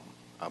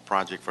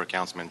project for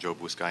Councilman Joe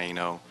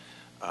Buscaino.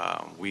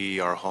 We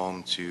are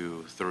home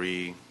to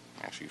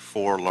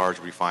 4 large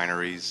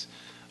refineries.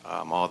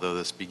 Although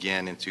this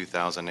began in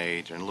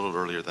 2008 and a little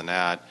earlier than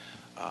that,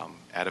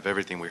 out of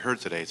everything we heard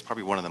today, it's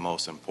probably one of the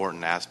most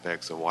important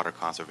aspects of water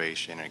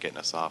conservation and getting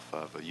us off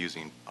of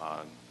using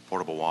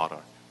potable water.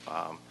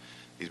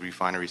 These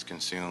refineries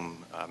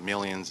consume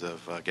millions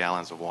of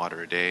gallons of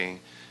water a day,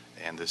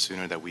 and the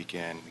sooner that we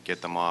can get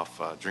them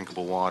off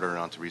drinkable water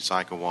onto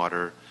recycled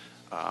water,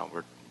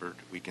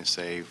 we can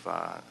save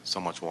so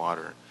much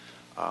water.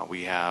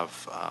 We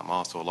have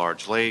also a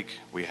large lake.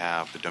 We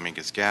have the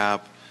Dominguez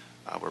Gap.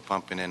 We're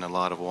pumping in a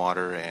lot of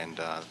water,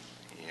 and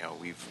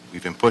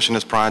we've been pushing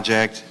this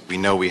project. We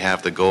know we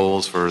have the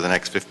goals for the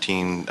next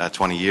 15,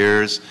 20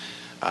 years,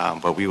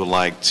 but we would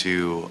like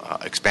to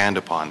expand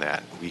upon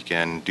that. We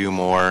can do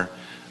more.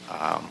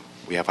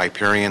 We have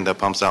Hyperion that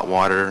pumps out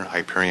water.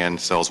 Hyperion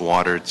sells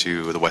water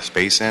to the West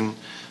Basin.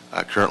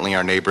 Currently,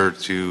 our neighbor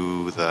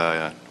to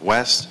the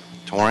west,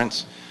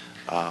 Torrance,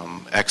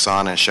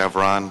 Exxon and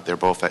Chevron, they're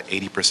both at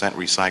 80%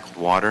 recycled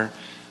water,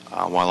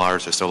 while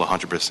ours are still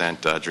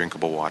 100%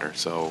 drinkable water.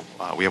 So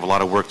we have a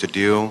lot of work to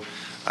do.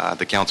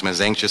 The councilman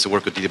is anxious to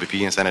work with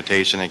DWP and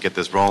sanitation and get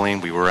this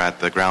rolling. We were at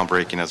the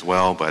groundbreaking as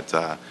well, but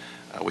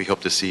we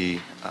hope to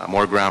see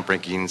more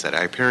groundbreakings at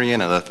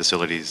Hyperion and other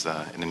facilities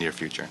in the near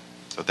future.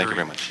 So thank you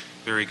very much.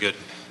 Very good.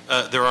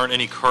 There aren't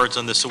any cards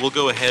on this, so we'll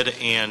go ahead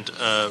and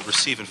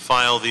receive and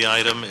file the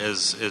item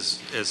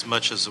as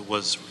much as it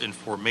was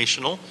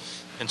informational.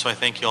 And so I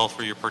thank you all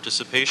for your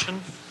participation.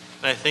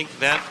 And I think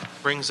that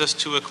brings us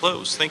to a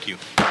close. Thank you.